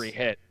every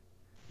hit.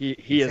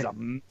 He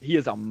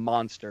is a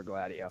monster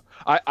Gladio.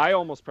 I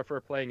almost prefer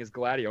playing as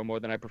Gladio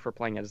more than I prefer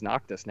playing as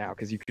Noctis now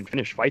because you can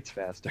finish fights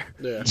faster.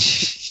 Yeah.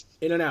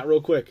 In and out,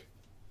 real quick.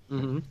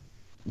 Mm-hmm.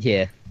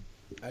 Yeah.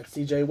 Alright,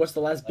 CJ, what's the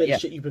last bit of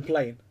shit you've been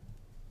playing?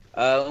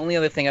 Only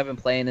other thing I've been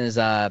playing is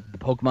the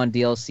Pokemon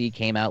DLC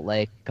came out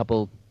like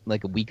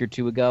a week or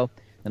two ago,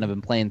 and I've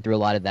been playing through a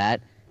lot of that.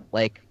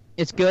 Like,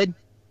 it's good.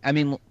 I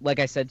mean, like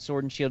I said,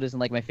 Sword and Shield isn't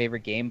like my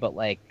favorite game, but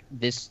like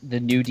the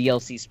new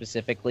DLC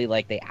specifically,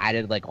 like they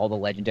added like all the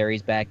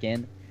legendaries back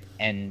in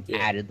and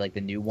added like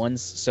the new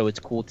ones, so it's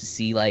cool to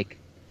see like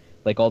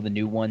all the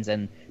new ones.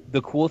 And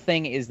the cool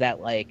thing is that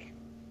like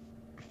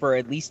for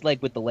at least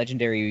like with the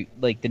legendary,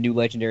 like the new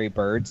legendary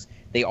birds,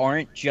 they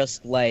aren't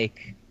just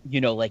like, you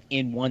know, like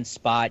in one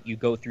spot you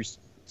go through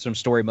some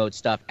story mode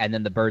stuff and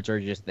then the birds are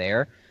just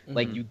there.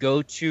 Like you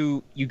go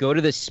to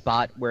this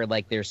spot where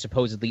like they're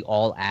supposedly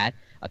all at,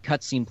 a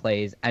cutscene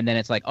plays, and then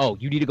it's like, oh,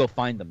 you need to go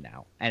find them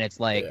now. And it's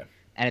like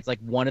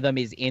one of them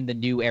is in the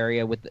new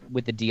area with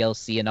the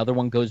DLC, another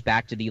one goes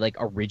back to the like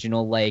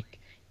original like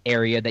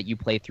area that you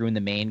play through in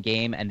the main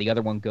game, and the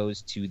other one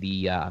goes to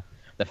the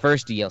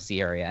first DLC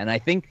area. And I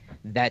think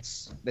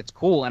that's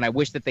cool, and I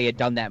wish that they had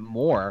done that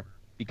more,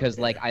 because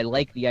like I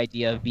like the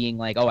idea of being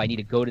like, oh, I need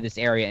to go to this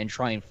area and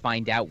try and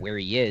find out where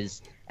he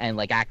is, and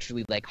like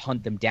actually like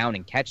hunt them down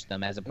and catch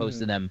them, as opposed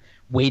to them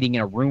waiting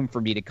in a room for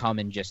me to come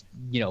and just,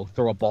 you know,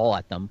 throw a ball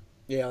at them.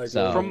 Yeah, like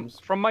So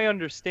from my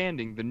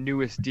understanding, the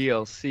newest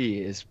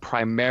DLC is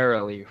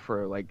primarily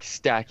for like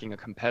stacking a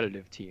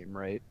competitive team,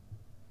 right?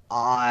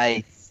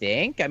 I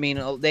think. I mean,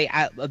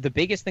 the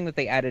biggest thing that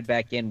they added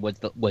back in was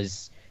the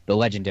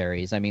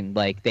legendaries. I mean,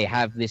 like they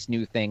have this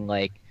new thing,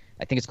 like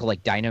I think it's called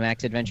like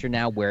Dynamax Adventure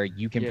now, where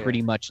you can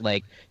pretty much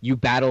like you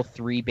battle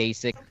 3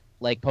 basic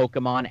like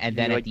Pokemon, and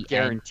then You're, at like, the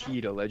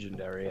guaranteed a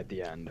legendary at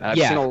the end. I've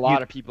seen a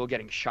lot of people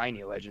getting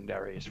shiny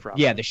legendaries from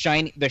it.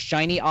 the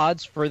shiny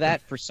odds for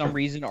that for some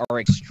reason are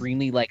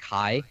extremely like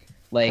high.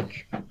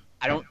 Like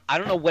I don't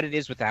know what it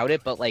is without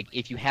it, but like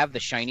if you have the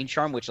shiny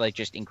charm, which like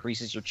just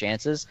increases your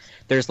chances,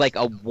 there's like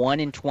a 1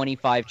 in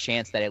 25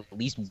 chance that at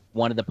least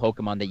one of the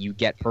Pokemon that you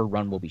get per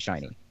run will be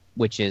shiny,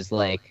 which is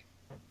like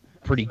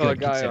pretty good. A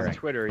guy considering. on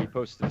Twitter, he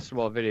posted a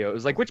small video. It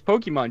was like, which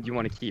Pokemon do you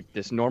want to keep?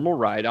 This normal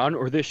Rhydon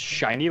or this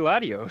shiny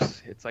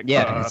Latios? It's like,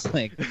 It's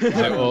like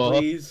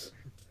please.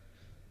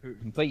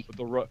 But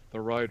the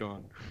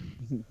Rhydon.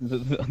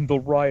 the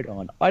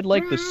Rhydon. I'd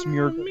like the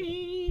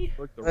Smeargle.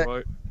 Like the Can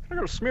I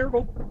got a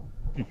Smeargle?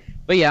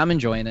 But yeah, I'm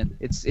enjoying it.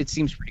 It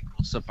seems pretty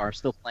cool so far.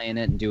 Still playing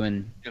it and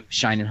doing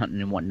shining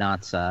hunting and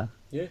whatnot. So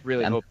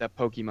Really hope that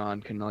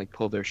Pokemon can like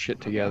pull their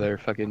shit together.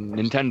 Fucking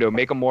Nintendo,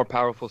 make a more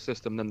powerful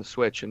system than the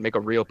Switch and make a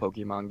real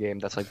Pokemon game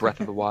that's like Breath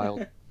of the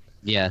Wild.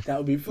 yeah, That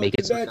would be fucking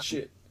bad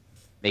shit.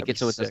 make That'd it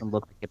so be it sick. doesn't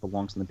look like it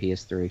belongs on the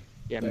PS3.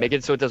 Yeah, make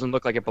it so it doesn't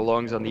look like it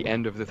belongs on the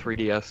end of the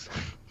 3DS.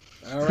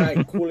 All right,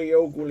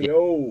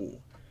 coolio.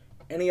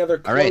 Any other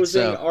All right,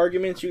 closing so-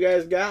 arguments you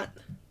guys got?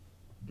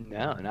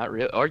 No, not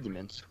real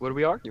arguments. What are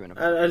we arguing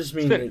about? I just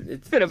mean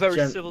It's been a very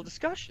gen- civil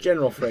discussion.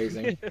 general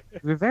phrasing.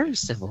 We're very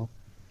civil.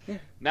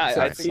 No,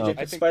 Sorry, I think CJ I put think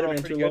we're Spider-Man on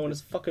too pretty low good. on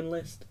his fucking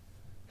list.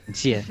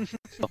 Yeah.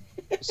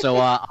 So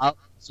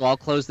I'll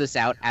close this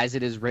out as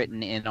it is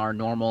written in our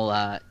normal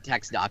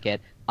text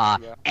docket.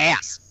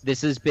 Ass.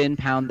 This has been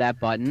Pound That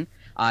Button.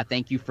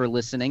 Thank you for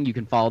listening. You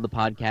can follow the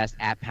podcast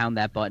at Pound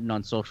That Button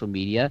on social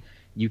media.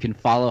 You can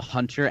follow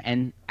Hunter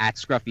and at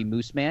Scruffy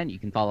Moose Man. You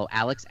can follow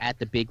Alex at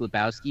The Big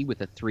Lebowski with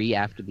a 3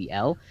 after the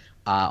L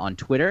on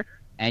Twitter.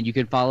 And you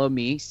can follow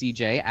me,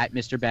 CJ, at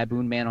Mr.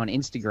 Baboon Man on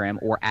Instagram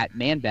or at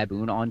Man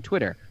Baboon on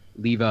Twitter.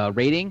 Leave a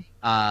rating,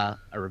 a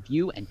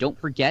review, and don't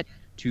forget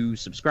to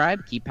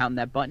subscribe. Keep pounding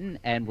that button,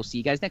 and we'll see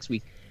you guys next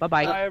week.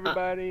 Bye-bye. Bye,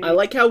 everybody. I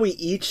like how we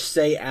each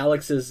say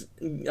Alex's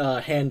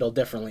handle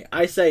differently.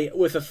 I say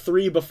with a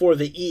 3 before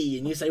the E,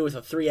 and you say with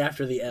a 3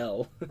 after the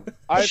L.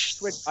 I've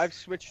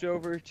switched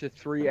over to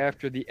 3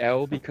 after the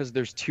L because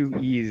there's 2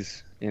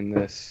 E's in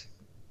this.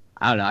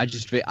 I don't know.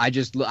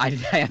 I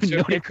haven't So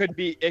noticed. it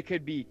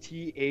could be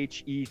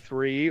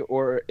THE3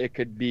 or it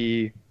could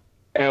be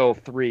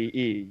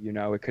L3E. You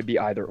know, it could be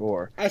either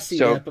or. I see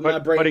So that, but my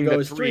brain putting the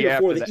goes 3 3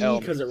 before after the the L E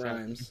because it makes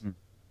sense. rhymes.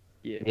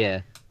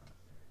 Yeah.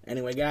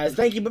 Anyway, guys,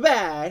 thank you.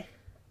 Bye-bye.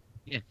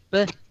 Yeah.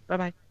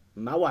 Bye-bye.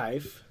 My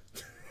wife.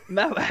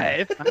 My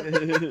wife.